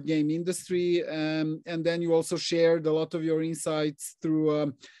local board game industry. And then you also shared a lot of your insights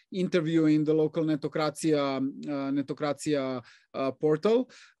through interviewing the local Netokracija portal.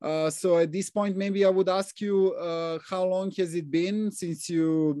 So at this point, maybe I would ask you, how long has it been since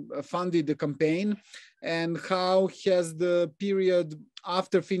you funded the campaign? And how has the period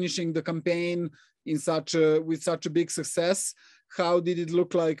after finishing the campaign in with such a big success, how did it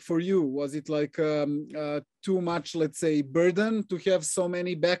look like for you? Was it like too much, let's say, burden to have so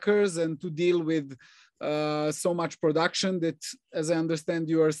many backers and to deal with so much production that, as I understand,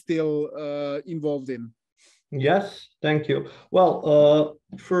 you are still involved in? Yes, thank you. Well,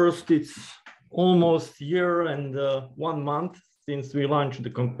 first, it's almost a year and 1 month since we launched the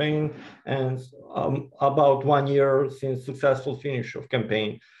campaign, and about 1 year since successful finish of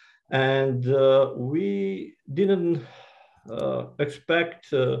campaign. And we didn't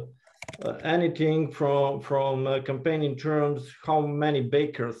expect anything from a campaign in terms how many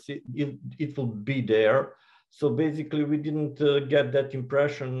bakers it will be there. So basically, we didn't get that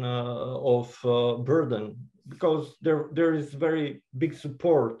impression of burden, because there is very big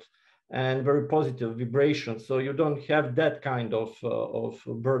support and very positive vibration. So you don't have that kind of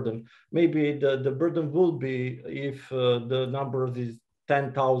burden. Maybe the burden will be if the numbers is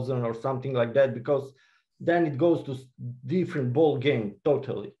 10,000 or something like that, because then it goes to different ball game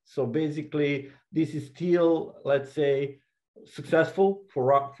totally. So basically, this is still, let's say, successful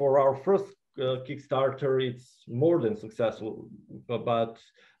for our first Kickstarter. It's more than successful, but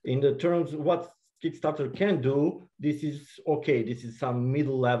in the terms of what Kickstarter can do, this is okay. This is some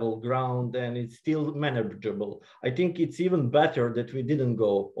middle level ground, and it's still manageable. I think it's even better that we didn't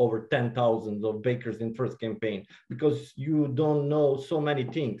go over 10,000 of bakers in first campaign, because you don't know so many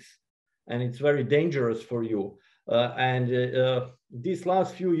things, and it's very dangerous for you. These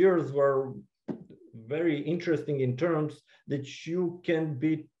last few years were very interesting in terms that you can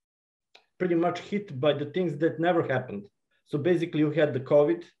be pretty much hit by the things that never happened. So basically, you had the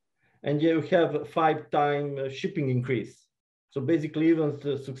COVID, and you have a 5-time shipping increase. So basically, even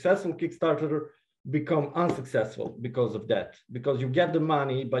the successful Kickstarter become unsuccessful because of that, because you get the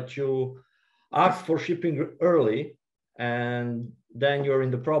money, but you ask for shipping early, and then you're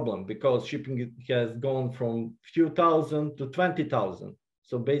in the problem because shipping has gone from few thousand to 20,000.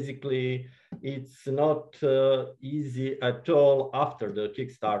 So basically, it's not easy at all after the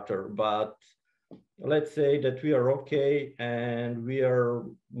Kickstarter, but let's say that we are okay, and we are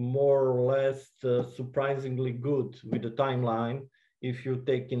more or less surprisingly good with the timeline, if you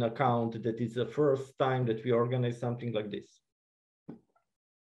take in account that it's the first time that we organize something like this.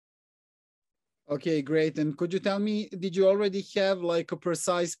 Okay, great. And could you tell me, did you already have like a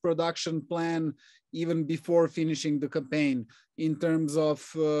precise production plan even before finishing the campaign, in terms of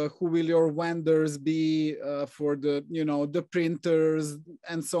who will your vendors be for the, the printers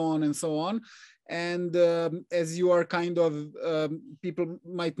and so on and so on? And as you are kind of, people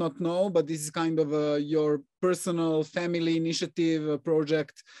might not know, but this is kind of your personal family initiative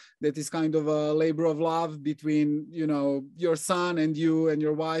project that is kind of a labor of love between, your son and you and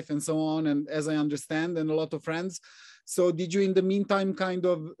your wife and so on. And as I understand, and a lot of friends. So did you in the meantime kind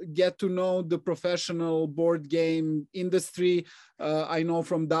of get to know the professional board game industry? I know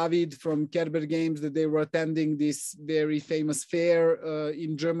from David from Kerber Games that they were attending this very famous fair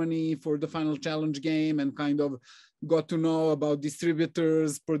in Germany for the final challenge game, and kind of got to know about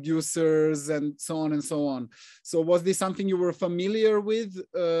distributors, producers, and so on and so on. So was this something you were familiar with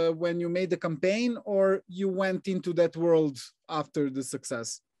when you made the campaign, or you went into that world after the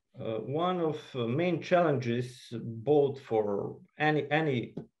success? One of the main challenges, both for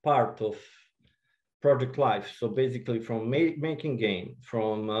any part of project life, so basically from making game,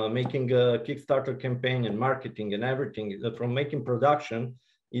 from making a Kickstarter campaign and marketing and everything, from making production,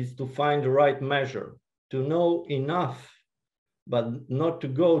 is to find the right measure, to know enough, but not to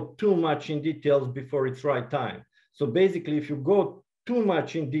go too much in details before it's right time. So basically, if you go too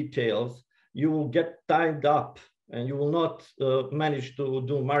much in details, you will get tied up, and you will not manage to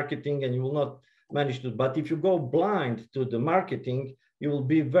do marketing, and you will not manage to, but if you go blind to the marketing, you will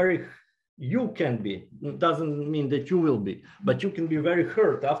be you can be, doesn't mean that you will be, but you can be very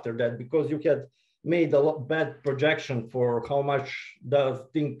hurt after that, because you had made a bad projection for how much does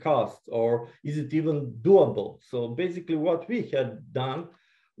thing cost, or is it even doable? So basically what we had done,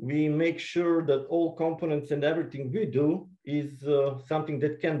 we make sure that all components and everything we do is something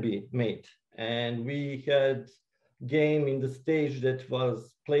that can be made. And we had game in the stage that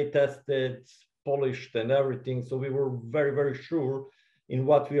was play tested, polished and everything. So we were very, very sure in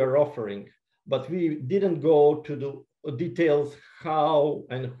what we are offering, but we didn't go to the details how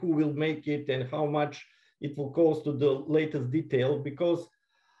and who will make it and how much it will goes to the latest detail, because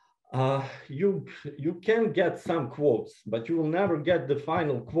you can get some quotes, but you will never get the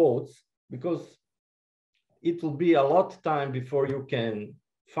final quotes, because it will be a lot of time before you can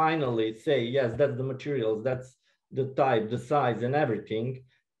finally say, yes, that's the materials, that's the type, the size, and everything.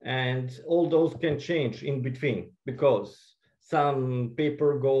 And all those can change in between, because some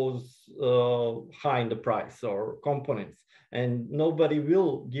paper goes high in the price or components, and nobody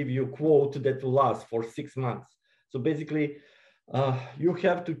will give you a quote that will last for 6 months. So basically, you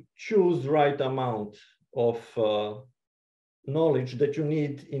have to choose the right amount of knowledge that you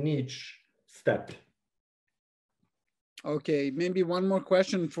need in each step. Okay, maybe one more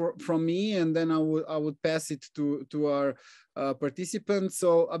question from me, and then I would pass it to our participants.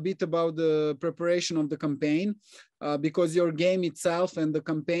 So a bit about the preparation of the campaign, because your game itself and the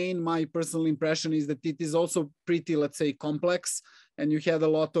campaign, my personal impression is that it is also pretty, let's say, complex, and you had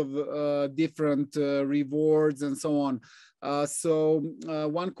a lot of different rewards and so on. So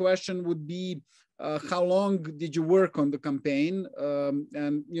one question would be, how long did you work on the campaign,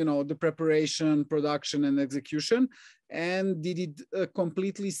 and the preparation, production, and execution? And did it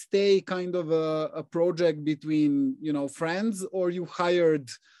completely stay kind of a project between friends, or you hired,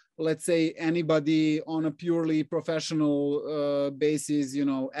 let's say, anybody on a purely professional basis,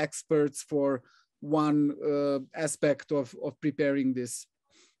 experts for one aspect of preparing this?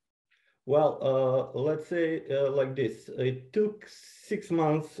 Well, let's say like this. It took 6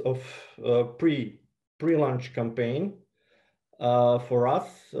 months of pre-launch campaign for us,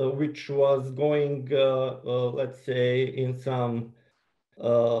 which was going, let's say, in some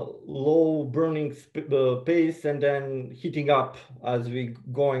low burning pace, and then heating up as we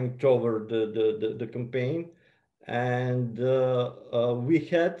going toward the campaign. And we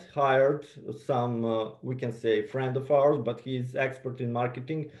had hired some, we can say, friend of ours, but he's expert in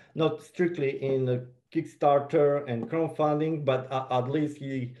marketing, not strictly in Kickstarter and crowdfunding, but at least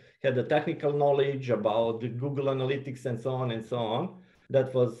he had the technical knowledge about the Google Analytics and so on and so on.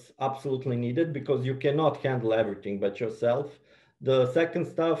 That was absolutely needed, because you cannot handle everything but yourself. The second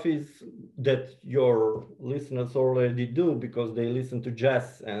stuff is that your listeners already do, because they listen to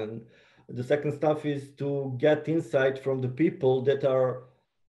Jess. And the second stuff is to get insight from the people that are,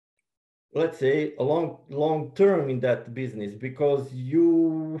 let's say, a long term in that business, because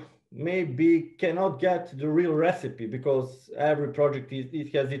you maybe cannot get the real recipe, because every project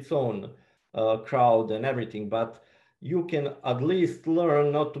it has its own crowd and everything, but you can at least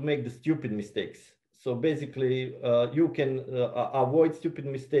learn not to make the stupid mistakes. So basically, you can avoid stupid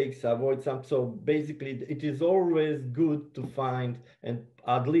mistakes, avoid some. So basically, it is always good to find and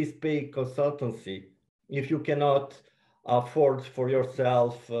at least pay consultancy if you cannot afford for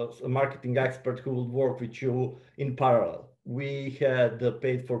yourself a marketing expert who will work with you in parallel. We had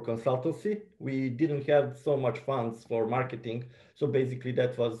paid for consultancy. We didn't have so much funds for marketing. So basically,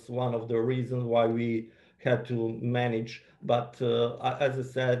 that was one of the reasons why we had to manage. But as I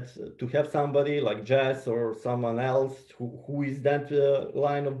said, to have somebody like Jess or someone else who is that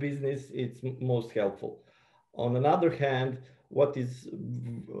line of business, it's most helpful. On another hand, what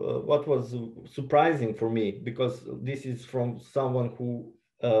was surprising for me, because this is from someone who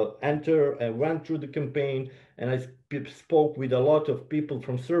entered and went through the campaign, and I spoke with a lot of people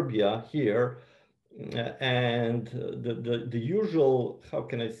from Serbia here, and the usual, how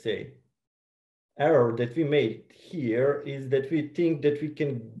can I say, error that we made here is that we think that we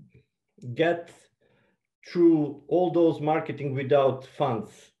can get through all those marketing without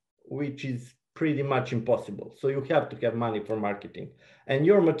funds, which is pretty much impossible. So you have to have money for marketing. And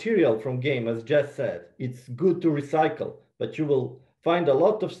your material from game, as Jess said, it's good to recycle, but you will find a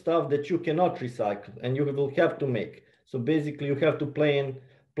lot of stuff that you cannot recycle and you will have to make. So basically you have to plan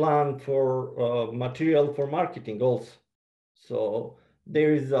for material for marketing also. So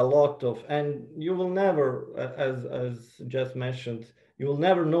there is a lot of, and you will never, as Jess mentioned, you will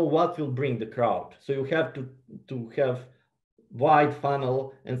never know what will bring the crowd. So you have to have wide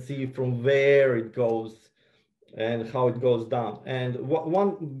funnel and see from where it goes and how it goes down. And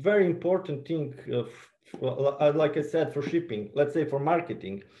one very important thing, like I said, for shipping, let's say for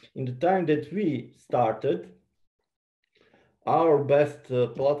marketing, in the time that we started, our best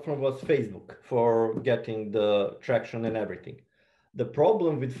platform was Facebook for getting the traction and everything. The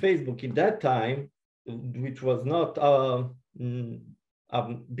problem with Facebook in that time, which was not,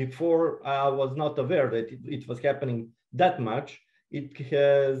 before I was not aware that it was happening that much, it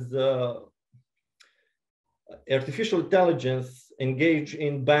has artificial intelligence engaged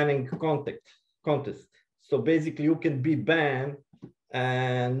in banning contests. So basically you can be banned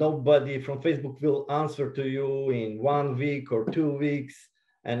and nobody from Facebook will answer to you in 1 week or 2 weeks.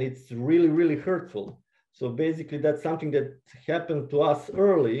 And it's really, really hurtful. So basically that's something that happened to us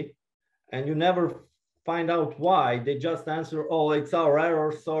early, and you never find out why. They just answer, oh, it's our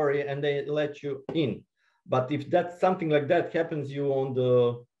error, sorry, and they let you in. But if that's something like that happens you on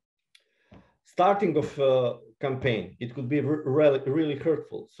the starting of a campaign, it could be really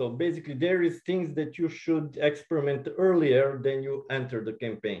hurtful. So basically there is things that you should experiment earlier than you enter the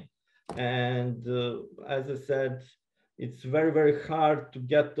campaign. And as I said, it's very, very hard to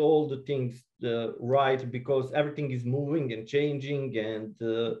get all the things right, because everything is moving and changing. And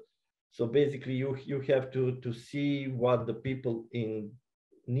so basically you have to see what the people in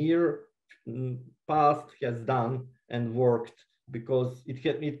near past has done and worked, because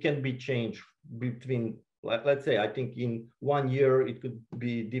it can be changed between, let's say, I think in 1 year it could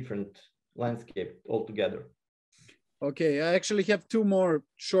be different landscape altogether. Okay, I actually have two more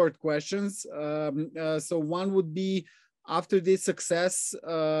short questions. So one would be, after this success,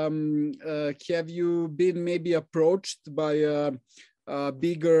 have you been maybe approached by a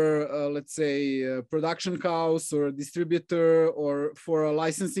bigger, let's say, production house or a distributor, or for a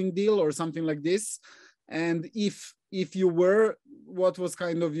licensing deal or something like this? And if you were, what was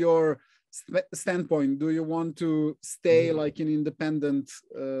kind of your standpoint? Do you want to stay like an independent,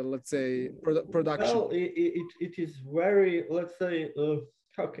 let's say, production? Well, it is very, let's say,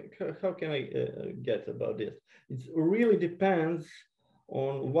 how can I get about this? It really depends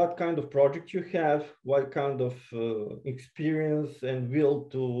on what kind of project you have, what kind of experience and will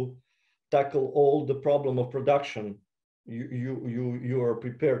to tackle all the problem of production you are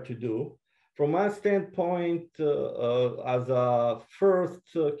prepared to do. From my standpoint, as a first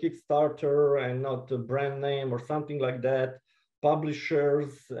Kickstarter and not a brand name or something like that,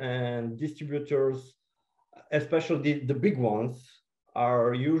 publishers and distributors, especially the big ones,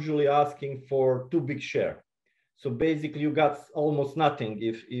 are usually asking for too big share. So basically, you got almost nothing,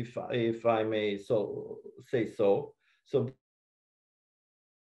 if I may say so. So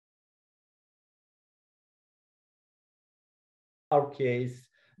our case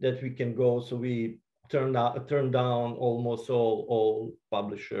that we can go, so we turn down almost all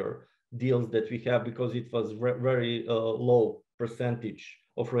publisher deals that we have, because it was very low percentage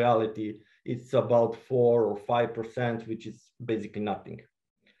of reality. It's about 4 or 5%, which is basically nothing.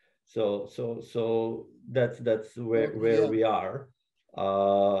 So that's where we are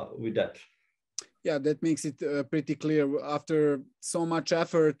with that. Yeah, that makes it pretty clear. After so much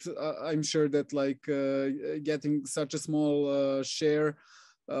effort, I'm sure that like getting such a small share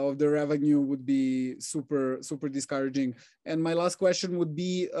of the revenue would be super discouraging. And my last question would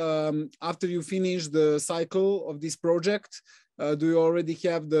be, after you finish the cycle of this project, do you already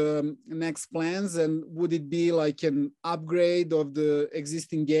have the next plans? And would it be like an upgrade of the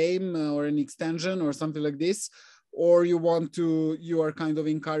existing game or an extension or something like this? Or you are kind of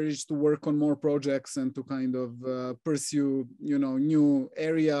encouraged to work on more projects and to kind of pursue, new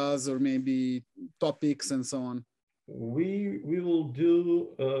areas or maybe topics and so on? We will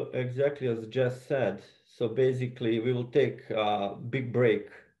do exactly as Jess said. So basically, we will take a big break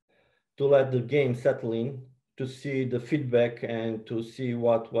to let the game settle in, to see the feedback and to see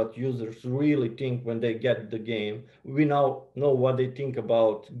what users really think when they get the game. We now know what they think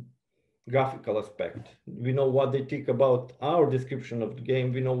about graphical aspect. We know what they think about our description of the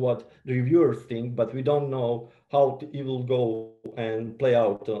game. We know what the reviewers think, but we don't know how it will go and play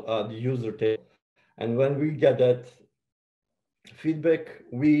out the user table. And when we get that feedback,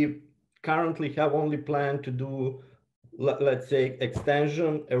 we currently have only planned to do, let's say,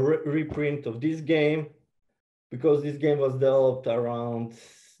 extension, a reprint of this game, because this game was developed around,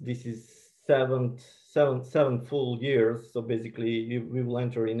 this is seven full years. So basically we will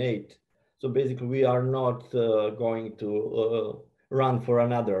enter in 8. So basically we are not going to run for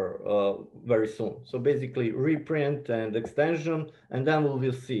another very soon. So basically reprint and extension, and then we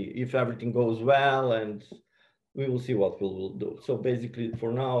will see if everything goes well, and we will see what we will do. So basically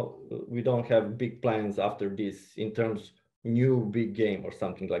for now, we don't have big plans after this in terms new big game or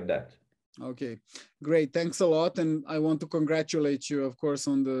something like that. Okay, great. Thanks a lot. And I want to congratulate you, of course,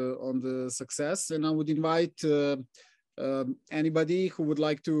 on the success. And I would invite anybody who would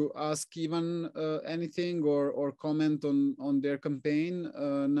like to ask Ivan anything or comment on their campaign.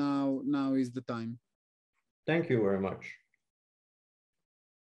 Now is the time. Thank you very much.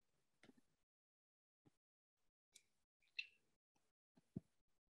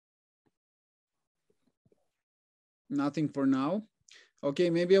 Nothing for now.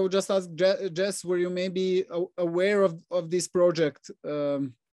 Okay, maybe I would just ask Jess, were you maybe aware of this project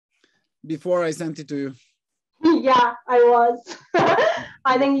before I sent it to you? Yeah, I was.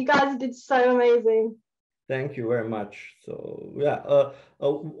 I think you guys did so amazing. Thank you very much. So yeah,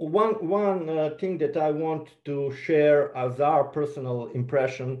 one thing that I want to share as our personal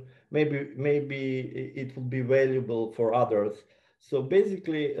impression, maybe it will be valuable for others. So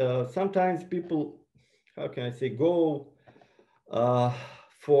basically, sometimes people, how can I say, go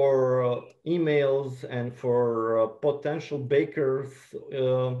for emails and for potential bakers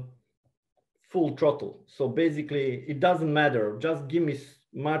full throttle. So basically, it doesn't matter. Just give me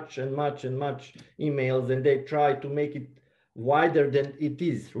much and much and much emails, and they try to make it wider than it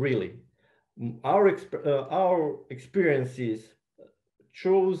is really. Our experiences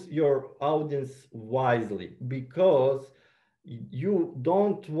choose your audience wisely, because you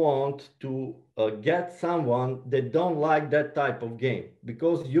don't want to get someone that don't like that type of game,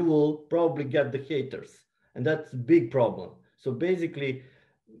 because you will probably get the haters, and that's a big problem. So basically,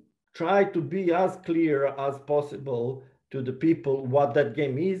 try to be as clear as possible to the people what that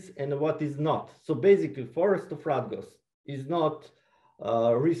game is and what is not. So basically, Forest of Radgost is not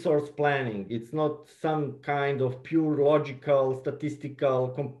resource planning. It's not some kind of pure logical, statistical,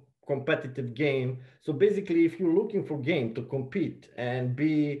 competitive game. So basically, if you're looking for game to compete and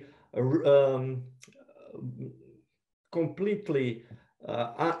be completely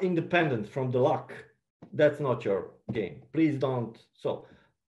independent from the luck, that's not your game. Please don't. So,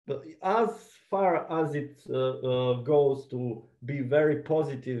 but as far as it goes to be very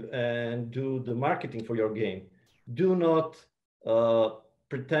positive and do the marketing for your game, do not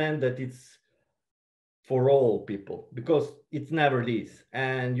pretend that it's for all people, because it's never this,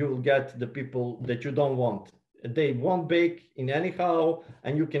 and you will get the people that you don't want. They won't bake in anyhow,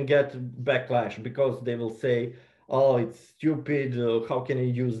 and you can get backlash because they will say, oh, it's stupid, how can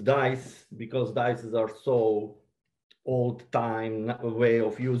you use dice, because dices are so old time way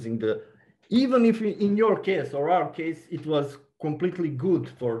of using the, even if in your case or our case it was completely good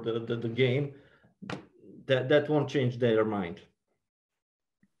for the game, that won't change their mind.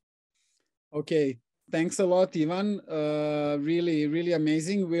 Okay, thanks a lot, Ivan. Really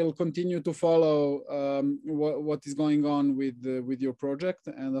amazing. We'll continue to follow what is going on with your project,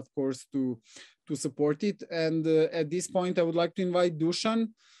 and of course to support it. And at this point, I would like to invite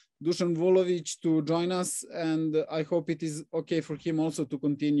Dušan Vulović to join us, and I hope it is okay for him also to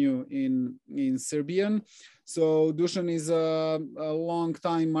continue in Serbian. So Dušan is a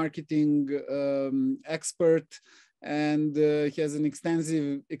long-time marketing expert, and he has an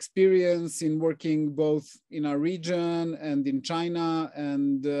extensive experience in working both in our region and in China,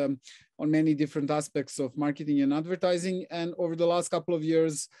 and on many different aspects of marketing and advertising. And over the last couple of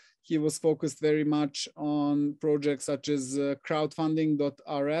years, he was focused very much on projects such as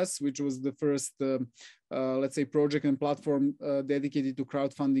crowdfunding.rs, which was the first, let's say, project and platform dedicated to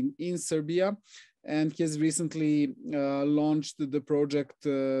crowdfunding in Serbia. And he has recently launched the project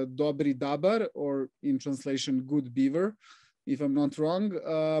Dobri Dabar, or in translation, Good Beaver, if I'm not wrong,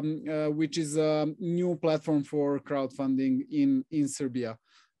 which is a new platform for crowdfunding in Serbia.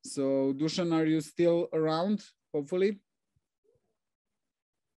 So Dušan, are you still around, hopefully?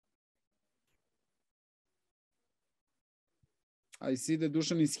 I see that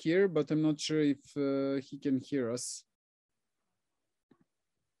Dušan is here, but I'm not sure if he can hear us.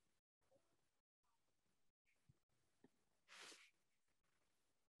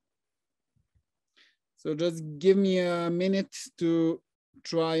 So just give me a minute to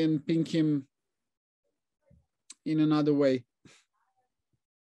try and ping him in another way.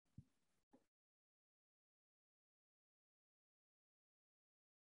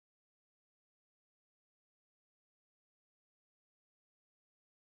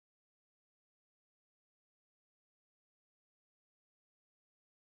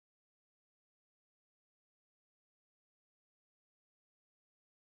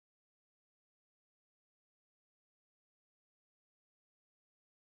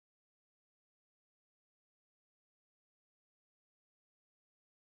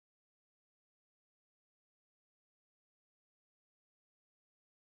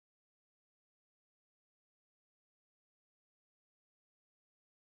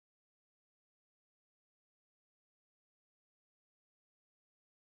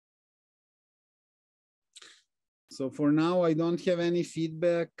 So for now, I don't have any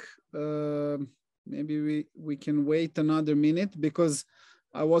feedback. Maybe we can wait another minute, because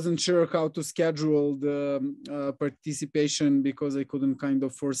I wasn't sure how to schedule the participation, because I couldn't kind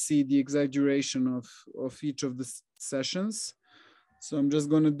of foresee the exact duration of each of the sessions. So I'm just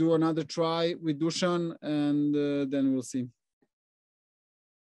going to do another try with Dušan, and then we'll see.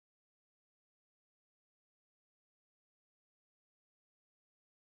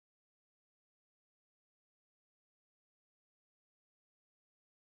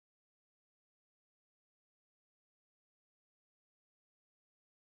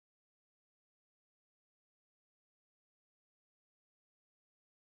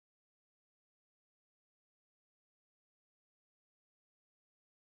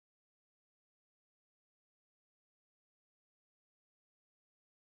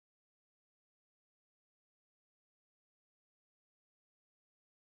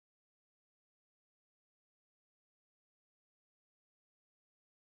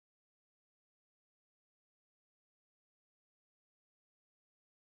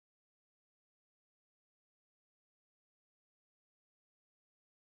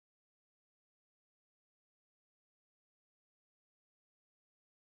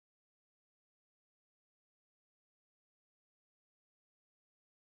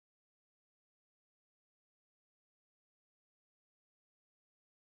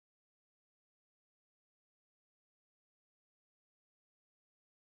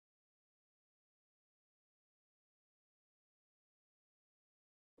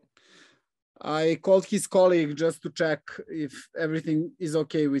 I called his colleague just to check if everything is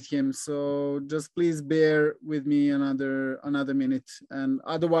okay with him. So just please bear with me another minute, and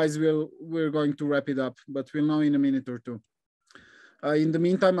otherwise we're going to wrap it up, but we'll know in a minute or two. In the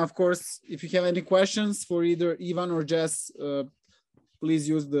meantime, of course, if you have any questions for either Ivan or Jess, please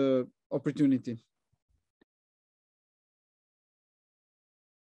use the opportunity.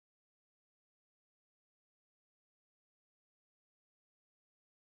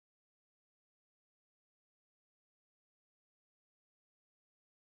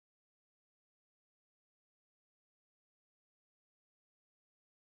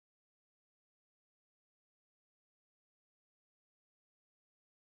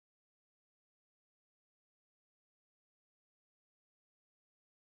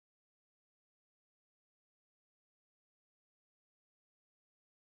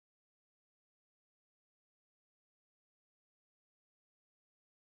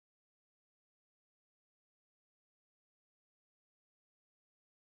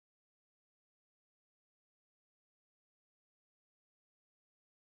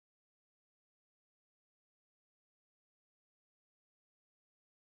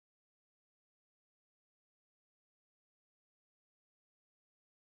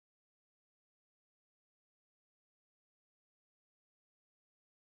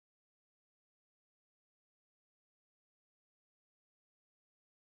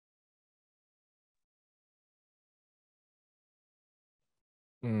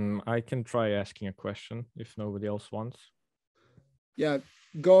 I can try asking a question if nobody else wants. Yeah,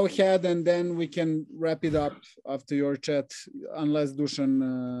 go ahead, and then we can wrap it up after your chat, unless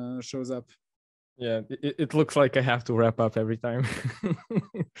Dušan shows up. Yeah, it looks like I have to wrap up every time.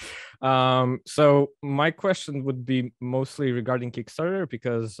 So my question would be mostly regarding Kickstarter,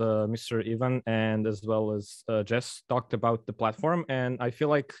 because Mr. Ivan and as well as Jess talked about the platform, and I feel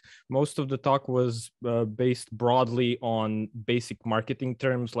like most of the talk was based broadly on basic marketing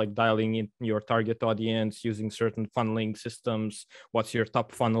terms, like dialing in your target audience, using certain funneling systems, what's your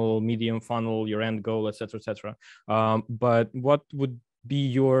top funnel, medium funnel, your end goal, etc., etc. But what would be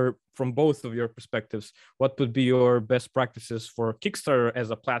your, from both of your perspectives, what would be your best practices for Kickstarter as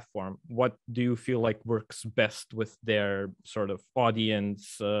a platform? What do you feel like works best with their sort of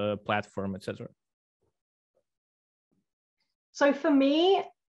audience, platform, etc.? So for me,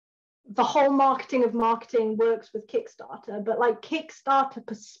 the whole marketing of marketing works with Kickstarter, but like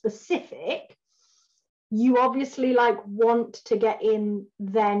Kickstarter specific, you obviously like want to get in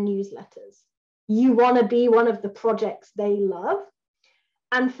their newsletters. You want to be one of the projects they love.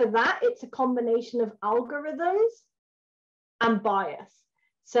 And for that, it's a combination of algorithms and bias.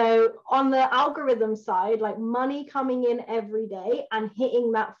 So on the algorithm side, like money coming in every day and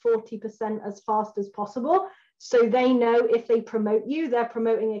hitting that 40% as fast as possible. So they know if they promote you, they're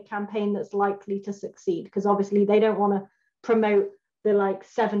promoting a campaign that's likely to succeed, because obviously they don't want to promote the like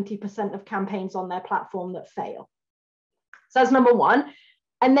 70% of campaigns on their platform that fail. So that's number one.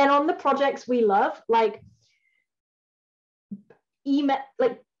 And then on the projects we love, like email,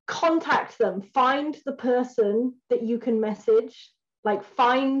 like contact them, find the person that you can message, like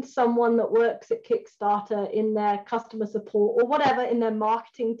find someone that works at Kickstarter in their customer support or whatever, in their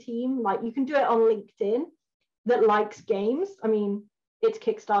marketing team. Like you can do it on LinkedIn, that likes games. I mean, it's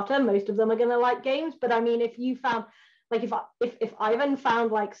Kickstarter, most of them are going to like games, but I mean, if you found, like if Ivan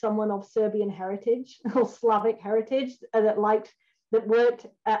found like someone of Serbian heritage or Slavic heritage that worked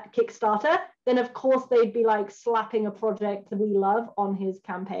at Kickstarter, then of course they'd be like slapping a project that we love on his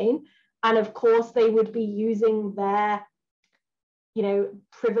campaign. And of course they would be using their, you know,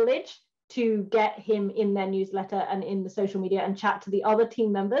 privilege to get him in their newsletter and in the social media and chat to the other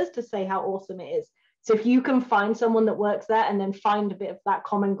team members to say how awesome it is. So if you can find someone that works there and then find a bit of that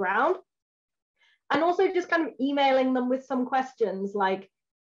common ground, and also just kind of emailing them with some questions, like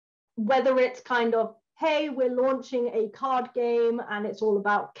whether it's kind of, hey, we're launching a card game and it's all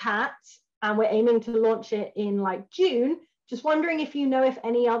about cats and we're aiming to launch it in like June. Just wondering if you know if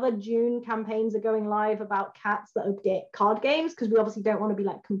any other June campaigns are going live about cats that are card games, because we obviously don't want to be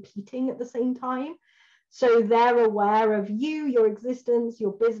like competing at the same time. So they're aware of you, your existence,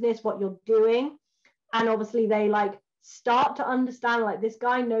 your business, what you're doing. And obviously they like start to understand like this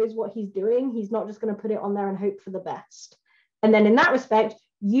guy knows what he's doing. He's not just going to put it on there and hope for the best. And then in that respect,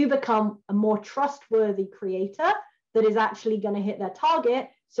 you become a more trustworthy creator that is actually going to hit their target.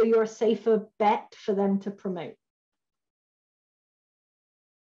 So you're a safer bet for them to promote.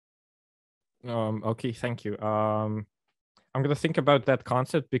 Okay, thank you. I'm going to think about that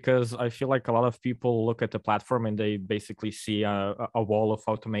concept, because I feel like a lot of people look at the platform and they basically see a wall of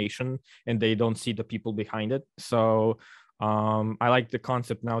automation and they don't see the people behind it. So I like the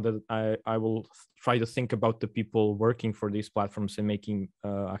concept now that I will try to think about the people working for these platforms and making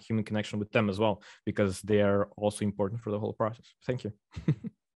a human connection with them as well, because they are also important for the whole process. Thank you.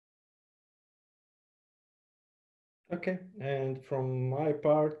 Okay, and from my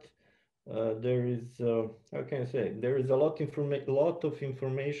part, there is, how can I say, there is a lot of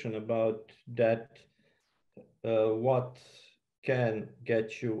information about that, what can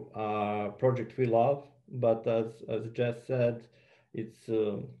get you a project we love, but as Jess said, it's,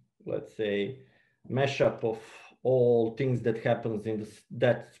 let's say, mashup of all things that happens in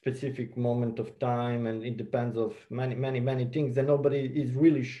that specific moment of time, and it depends of many things, and nobody is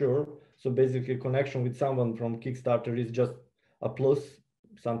really sure. So basically, connection with someone from Kickstarter is just a plus,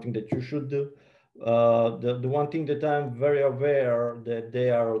 something that you should do. The one thing that I'm very aware that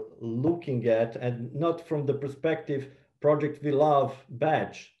they are looking at, and not from the perspective project we love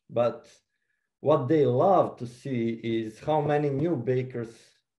badge, but what they love to see is how many new bakers,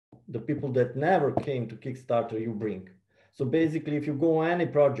 the people that never came to Kickstarter, you bring. So basically, if you go any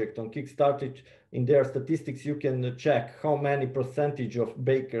project on Kickstarter, in their statistics, you can check how many percentage of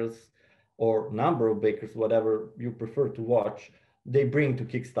bakers or number of bakers, whatever you prefer to watch, they bring to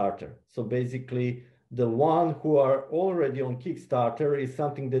Kickstarter. So basically, the one who are already on Kickstarter is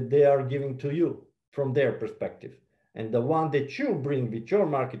something that they are giving to you from their perspective. And the one that you bring with your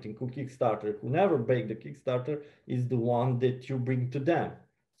marketing to Kickstarter, who never baked the Kickstarter, is the one that you bring to them.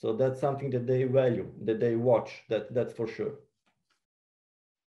 So that's something that they value, that they watch, that's for sure.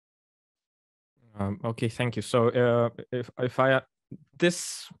 Okay, thank you. So if I,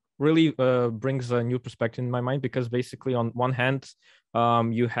 this really brings a new perspective in my mind, because basically on one hand,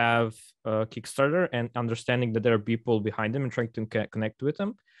 you have Kickstarter and understanding that there are people behind them and trying to connect with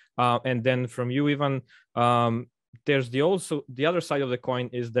them. And then from you, Ivan, there's the other side of the coin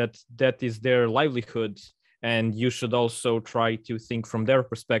is that is their livelihood. And you should also try to think from their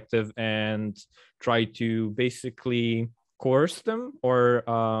perspective and try to basically coerce them or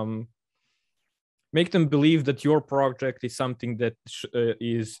make them believe that your project is something that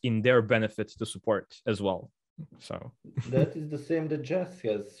is in their benefit to support as well. So that is the same that Jess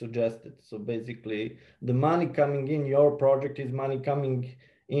has suggested. So basically, the money coming in your project is money coming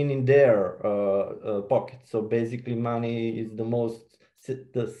in their pocket. So basically, money is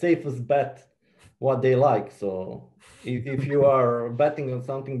the safest bet what they like. So if you are betting on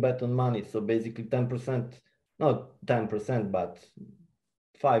something, bet on money. So basically 10%, not 10%, but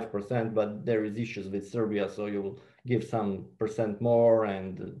 5%, but there is issues with Serbia, so you will give some percent more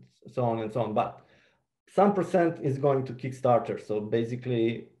and so on and so on. But some percent is going to Kickstarter. So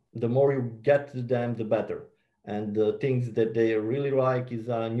basically, the more you get to them, the better. And the things that they really like is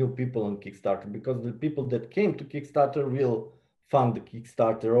new people on Kickstarter, because the people that came to Kickstarter will fund the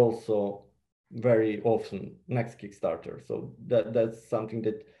Kickstarter also very often next Kickstarter. So that's something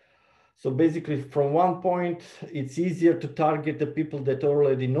that, so basically from one point, it's easier to target the people that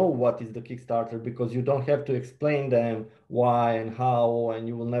already know what is the Kickstarter, because you don't have to explain them why and how, and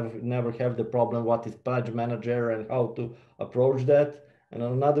you will never have the problem what is page manager and how to approach that. And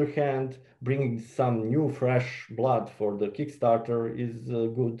on the other hand, bringing some new fresh blood for the Kickstarter is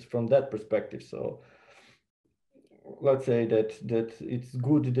good from that perspective. So let's say that it's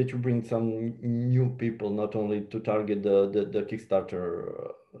good that you bring some new people, not only to target the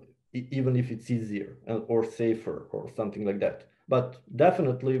Kickstarter, even if it's easier or safer or something like that. But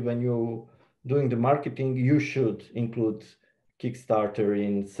definitely when you're doing the marketing, you should include Kickstarter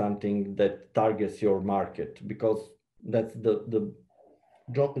in something that targets your market, because that's the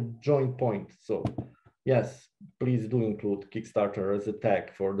joint point. So yes, please do include Kickstarter as a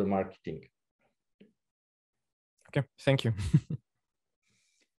tag for the marketing. Okay, thank you.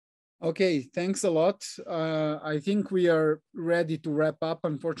 Okay, thanks a lot. I think we are ready to wrap up.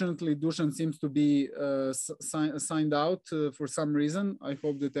 Unfortunately, Dušan seems to be signed out for some reason. I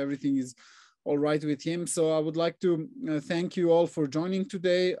hope that everything is all right with him. So I would like to thank you all for joining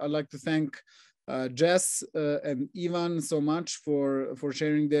today. I'd like to thank Jess and Ivan so much for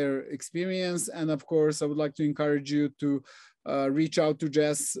sharing their experience. And of course, I would like to encourage you to reach out to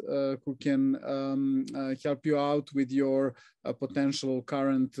Jess, who can help you out with your potential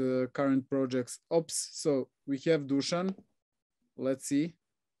current projects. Oops, so we have Dušan. Let's see.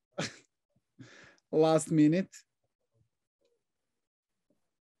 Last minute.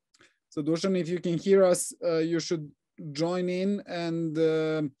 So Dušan, if you can hear us, you should join in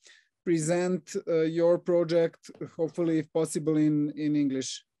and present your project, hopefully if possible in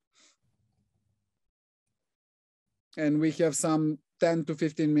English. And we have some 10 to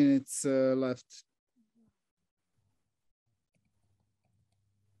 15 minutes left.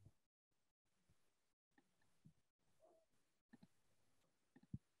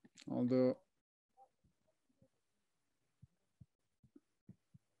 Although,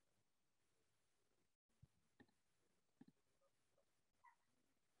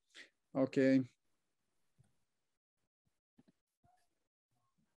 okay.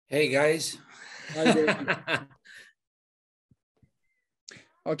 Hey guys.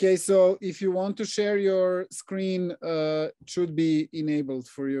 Okay, so if you want to share your screen, it should be enabled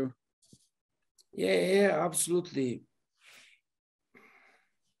for you. Yeah, absolutely.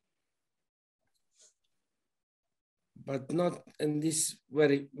 But not in this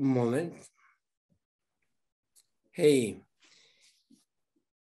very moment. Hey.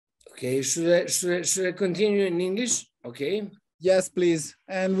 Okay, should I continue in English? Okay. Yes, please.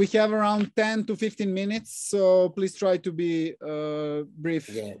 And we have around 10 to 15 minutes, so please try to be brief.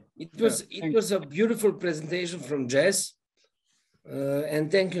 Yeah, it was a beautiful presentation from Jess, and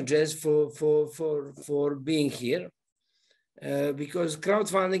thank you, Jess, for being here. Because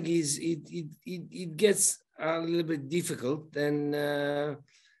crowdfunding it gets a little bit difficult and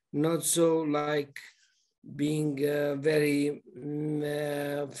not so like being very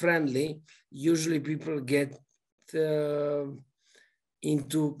friendly. Usually, people get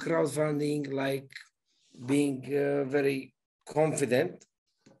into crowdfunding like being very confident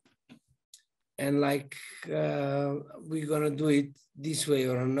and like we're gonna do it this way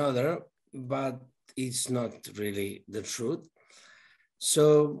or another, but it's not really the truth.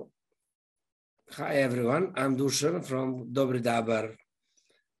 So, hi everyone, I'm Dušan from Dobri Dabar,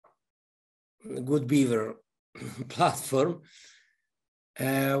 Good Beaver platform.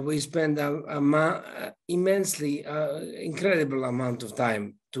 We spend immensely incredible amount of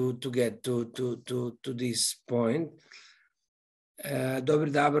time to get to this point.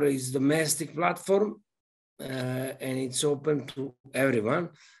 Dobri Dabar is domestic platform and it's open to everyone.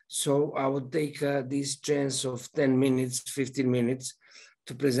 So I would take this chance of 10 minutes, 15 minutes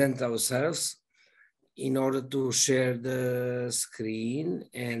to present ourselves in order to share the screen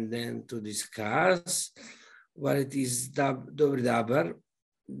and then to discuss what it is Dobri Dabar.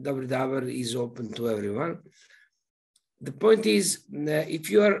 Dobri Dabar is open to everyone. The point is, if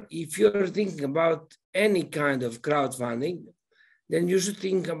you are thinking about any kind of crowdfunding, then you should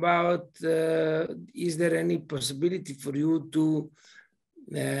think about is there any possibility for you to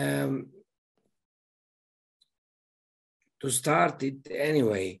start it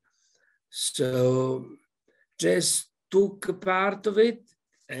anyway. So just took a part of it,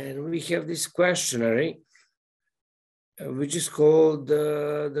 and we have this questionnaire, which is called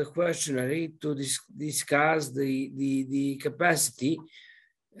the questionnaire to discuss the capacity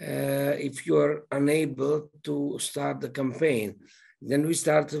if you are unable to start the campaign. Then we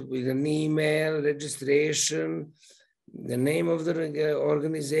started with an email, registration, the name of the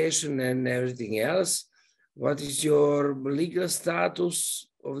organization and everything else. What is your legal status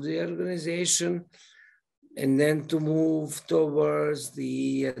of the organization? And then to move towards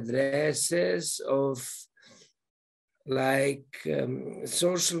the addresses of like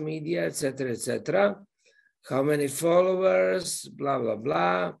social media, etc., etc. How many followers, blah, blah,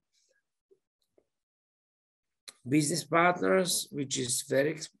 blah. Business partners, which is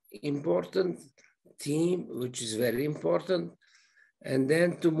very important. Team, which is very important. And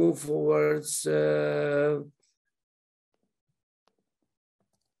then to move forwards the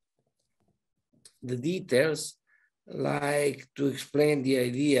details, like to explain the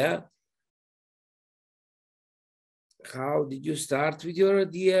idea. How did you start with your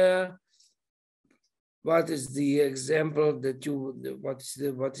idea? What is the example that what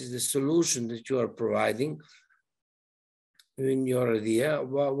is the solution that you are providing in your idea?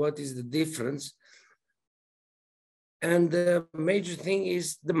 What is the difference? And the major thing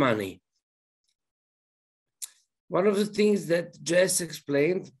is the money. One of the things that Jess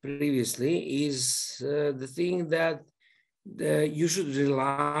explained previously is the thing that you should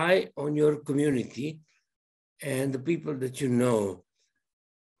rely on your community and the people that you know.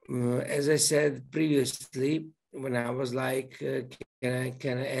 As I said previously, when I was like, can I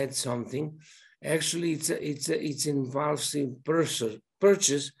add something? Actually, it's involves in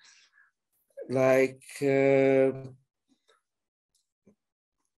purchase, like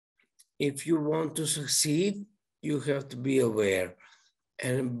if you want to succeed, you have to be aware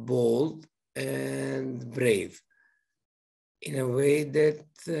and bold and brave in a way that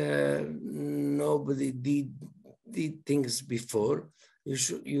nobody did things before.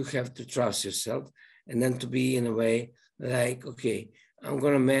 You have to trust yourself, and then to be in a way like, okay, I'm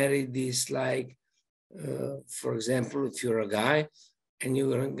gonna marry this, like, for example, if you're a guy and you're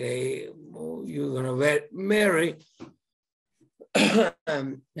gonna marry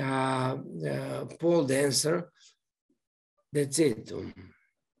pole dancer, that's it.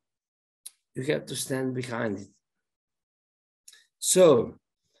 you have to stand behind it. So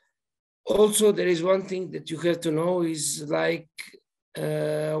also there is one thing that you have to know is like,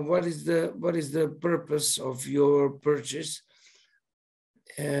 what is the purpose of your purchase?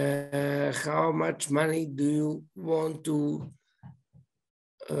 How much money do you want to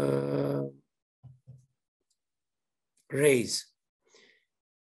raise?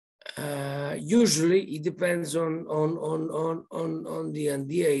 Usually it depends on the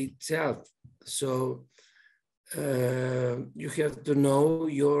idea itself. So you have to know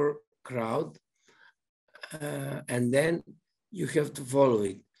your crowd, and then you have to follow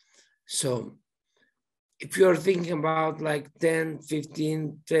it. So if you're thinking about like 10,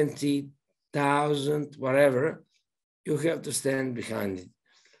 15, 20,000, whatever, you have to stand behind it.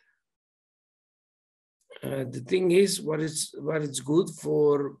 The thing is, what is good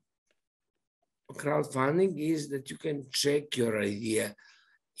for crowdfunding is that you can check your idea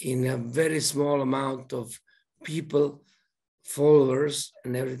in a very small amount of people, followers,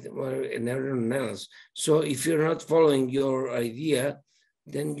 and everything, and everyone else. So if you're not following your idea,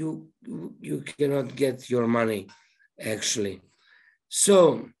 then you cannot get your money, actually.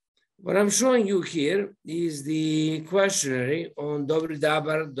 So what I'm showing you here is the questionnaire on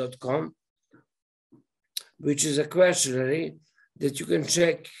dobridabar.com, which is a questionnaire that you can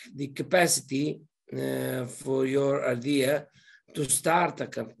check the capacity for your idea to start a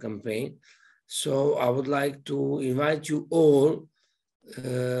campaign. So I would like to invite you all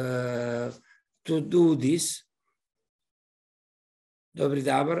to do this.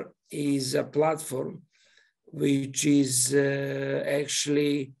 Dobridabar is a platform which is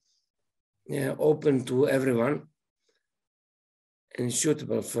actually open to everyone and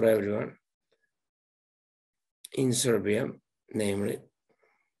suitable for everyone in Serbia, namely.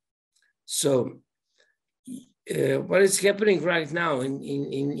 So what is happening right now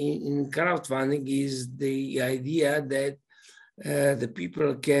in crowdfunding is the idea that the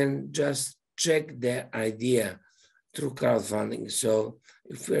people can just check their idea through crowdfunding. So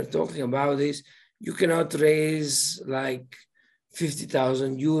if we're talking about this, you cannot raise like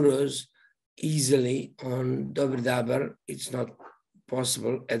 50,000 euros easily on Dobridabar. It's not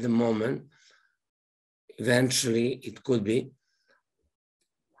possible at the moment. Eventually it could be.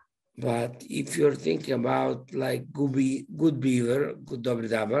 But if you're thinking about like good beaver, good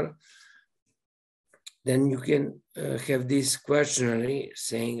Dobridabar, then you can have this questionnaire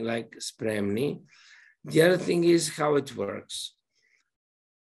saying like spremni. The other thing is how it works.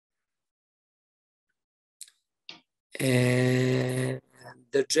 And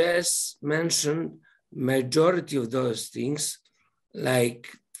the Jess mentioned majority of those things, like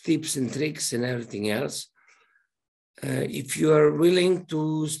tips and tricks and everything else. If you are willing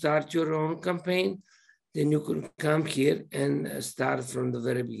to start your own campaign, then you can come here and start from the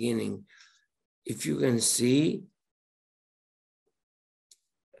very beginning. If you can see,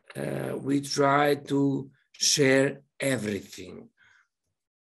 we try to share everything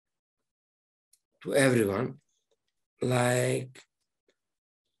to everyone, like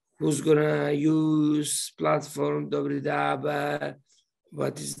who's gonna use platform Dobridabar,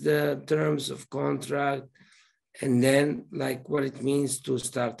 what is the terms of contract, and then like what it means to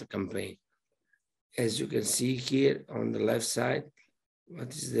start a campaign. As you can see here on the left side,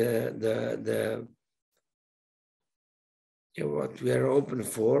 what is what we are open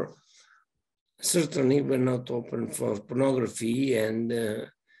for. Certainly we're not open for pornography and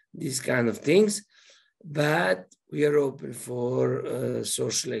these kind of things, but we are open for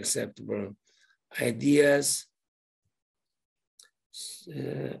socially acceptable ideas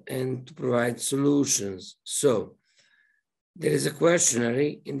and to provide solutions. So there is a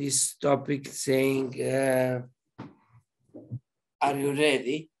questionnaire in this topic saying, are you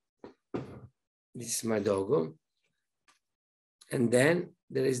ready? This is my doggo. And then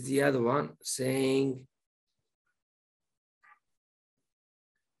there is the other one saying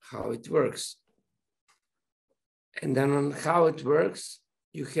how it works. And then on how it works,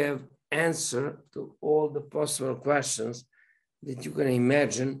 you have answer to all the possible questions that you can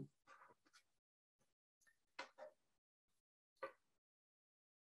imagine.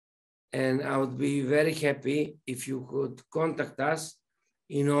 And I would be very happy if you could contact us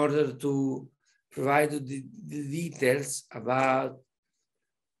in order to provide the details about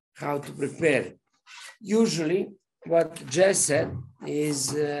how to prepare. Usually what Jess said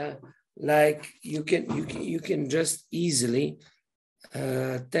is like you can just easily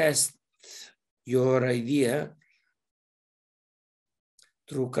test your idea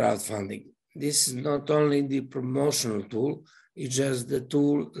through crowdfunding. This is not only the promotional tool, it's just the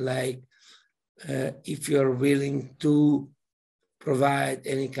tool like if you're willing to provide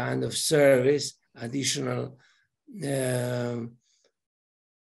any kind of service, additional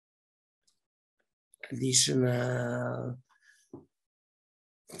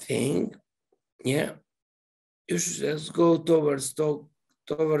thing, yeah, you should just go towards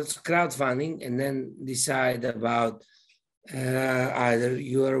crowdfunding and then decide about either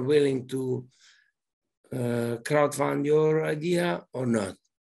you are willing to crowdfund your idea or not.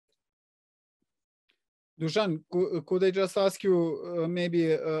 Dušan, could I just ask you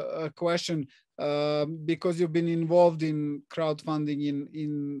maybe a question? Because you've been involved in crowdfunding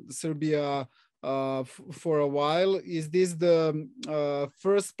in Serbia for a while. Is this the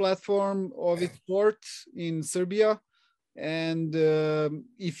first platform of its sort in Serbia? And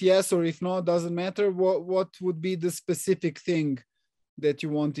if yes or if no, doesn't matter. What would be the specific thing that you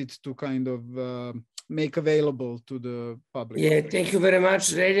wanted to kind of make available to the public? Yeah, thank you very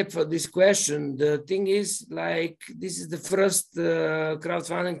much, Relje, for this question. The thing is, like, this is the first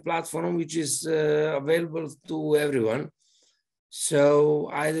crowdfunding platform which is available to everyone. So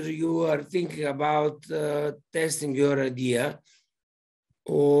either you are thinking about testing your idea,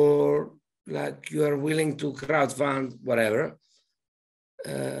 or like you are willing to crowdfund whatever,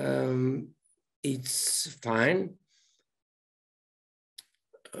 it's fine.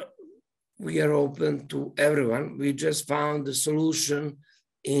 We are open to everyone. We just found the solution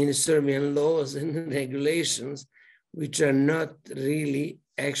in Serbian laws and regulations, which are not really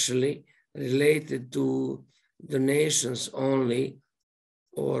actually related to donations only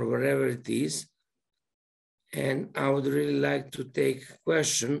or whatever it is. And I would really like to take a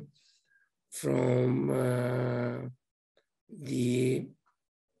question from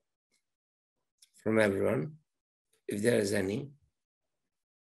everyone, if there is any.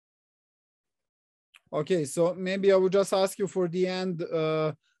 Okay, so maybe I would just ask you for the end,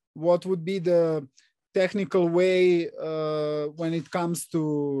 what would be the technical way when it comes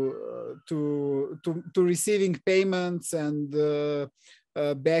to receiving payments and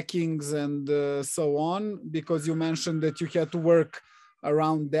backings and so on, because you mentioned that you had to work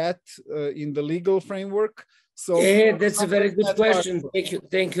around that in the legal framework. So yeah, that's a very good question.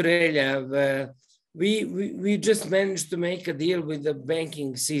 Thank you, Relja. We just managed to make a deal with the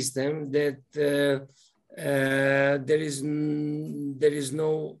banking system that there is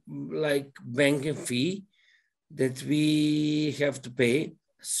no like banking fee that we have to pay.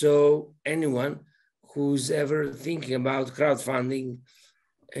 So anyone who's ever thinking about crowdfunding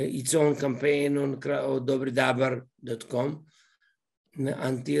its own campaign on dobridabar.com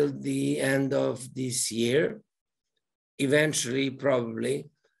until the end of this year, eventually probably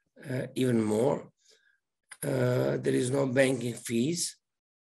even more. There is no banking fees.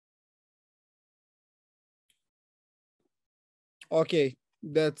 Okay,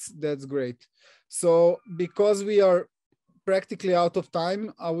 that's great. So because we are practically out of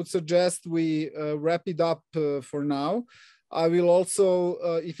time, I would suggest we wrap it up for now. I will also,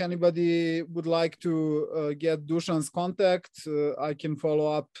 if anybody would like to get Dušan's contact, I can follow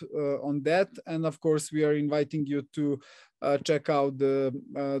up on that. And of course, we are inviting you to check out the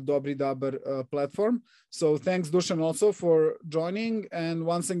Dobri Dabar platform. So thanks, Dušan, also for joining. And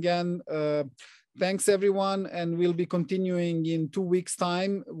once again, thanks everyone. And we'll be continuing in 2 weeks'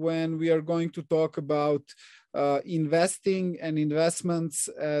 time when we are going to talk about investing and investments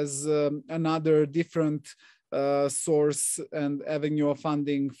as another different source and avenue of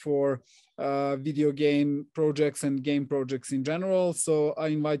funding for video game projects and game projects in general. So I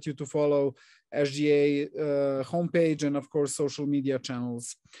invite you to follow SGA homepage and of course social media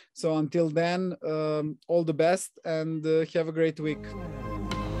channels. So until then, all the best and have a great week.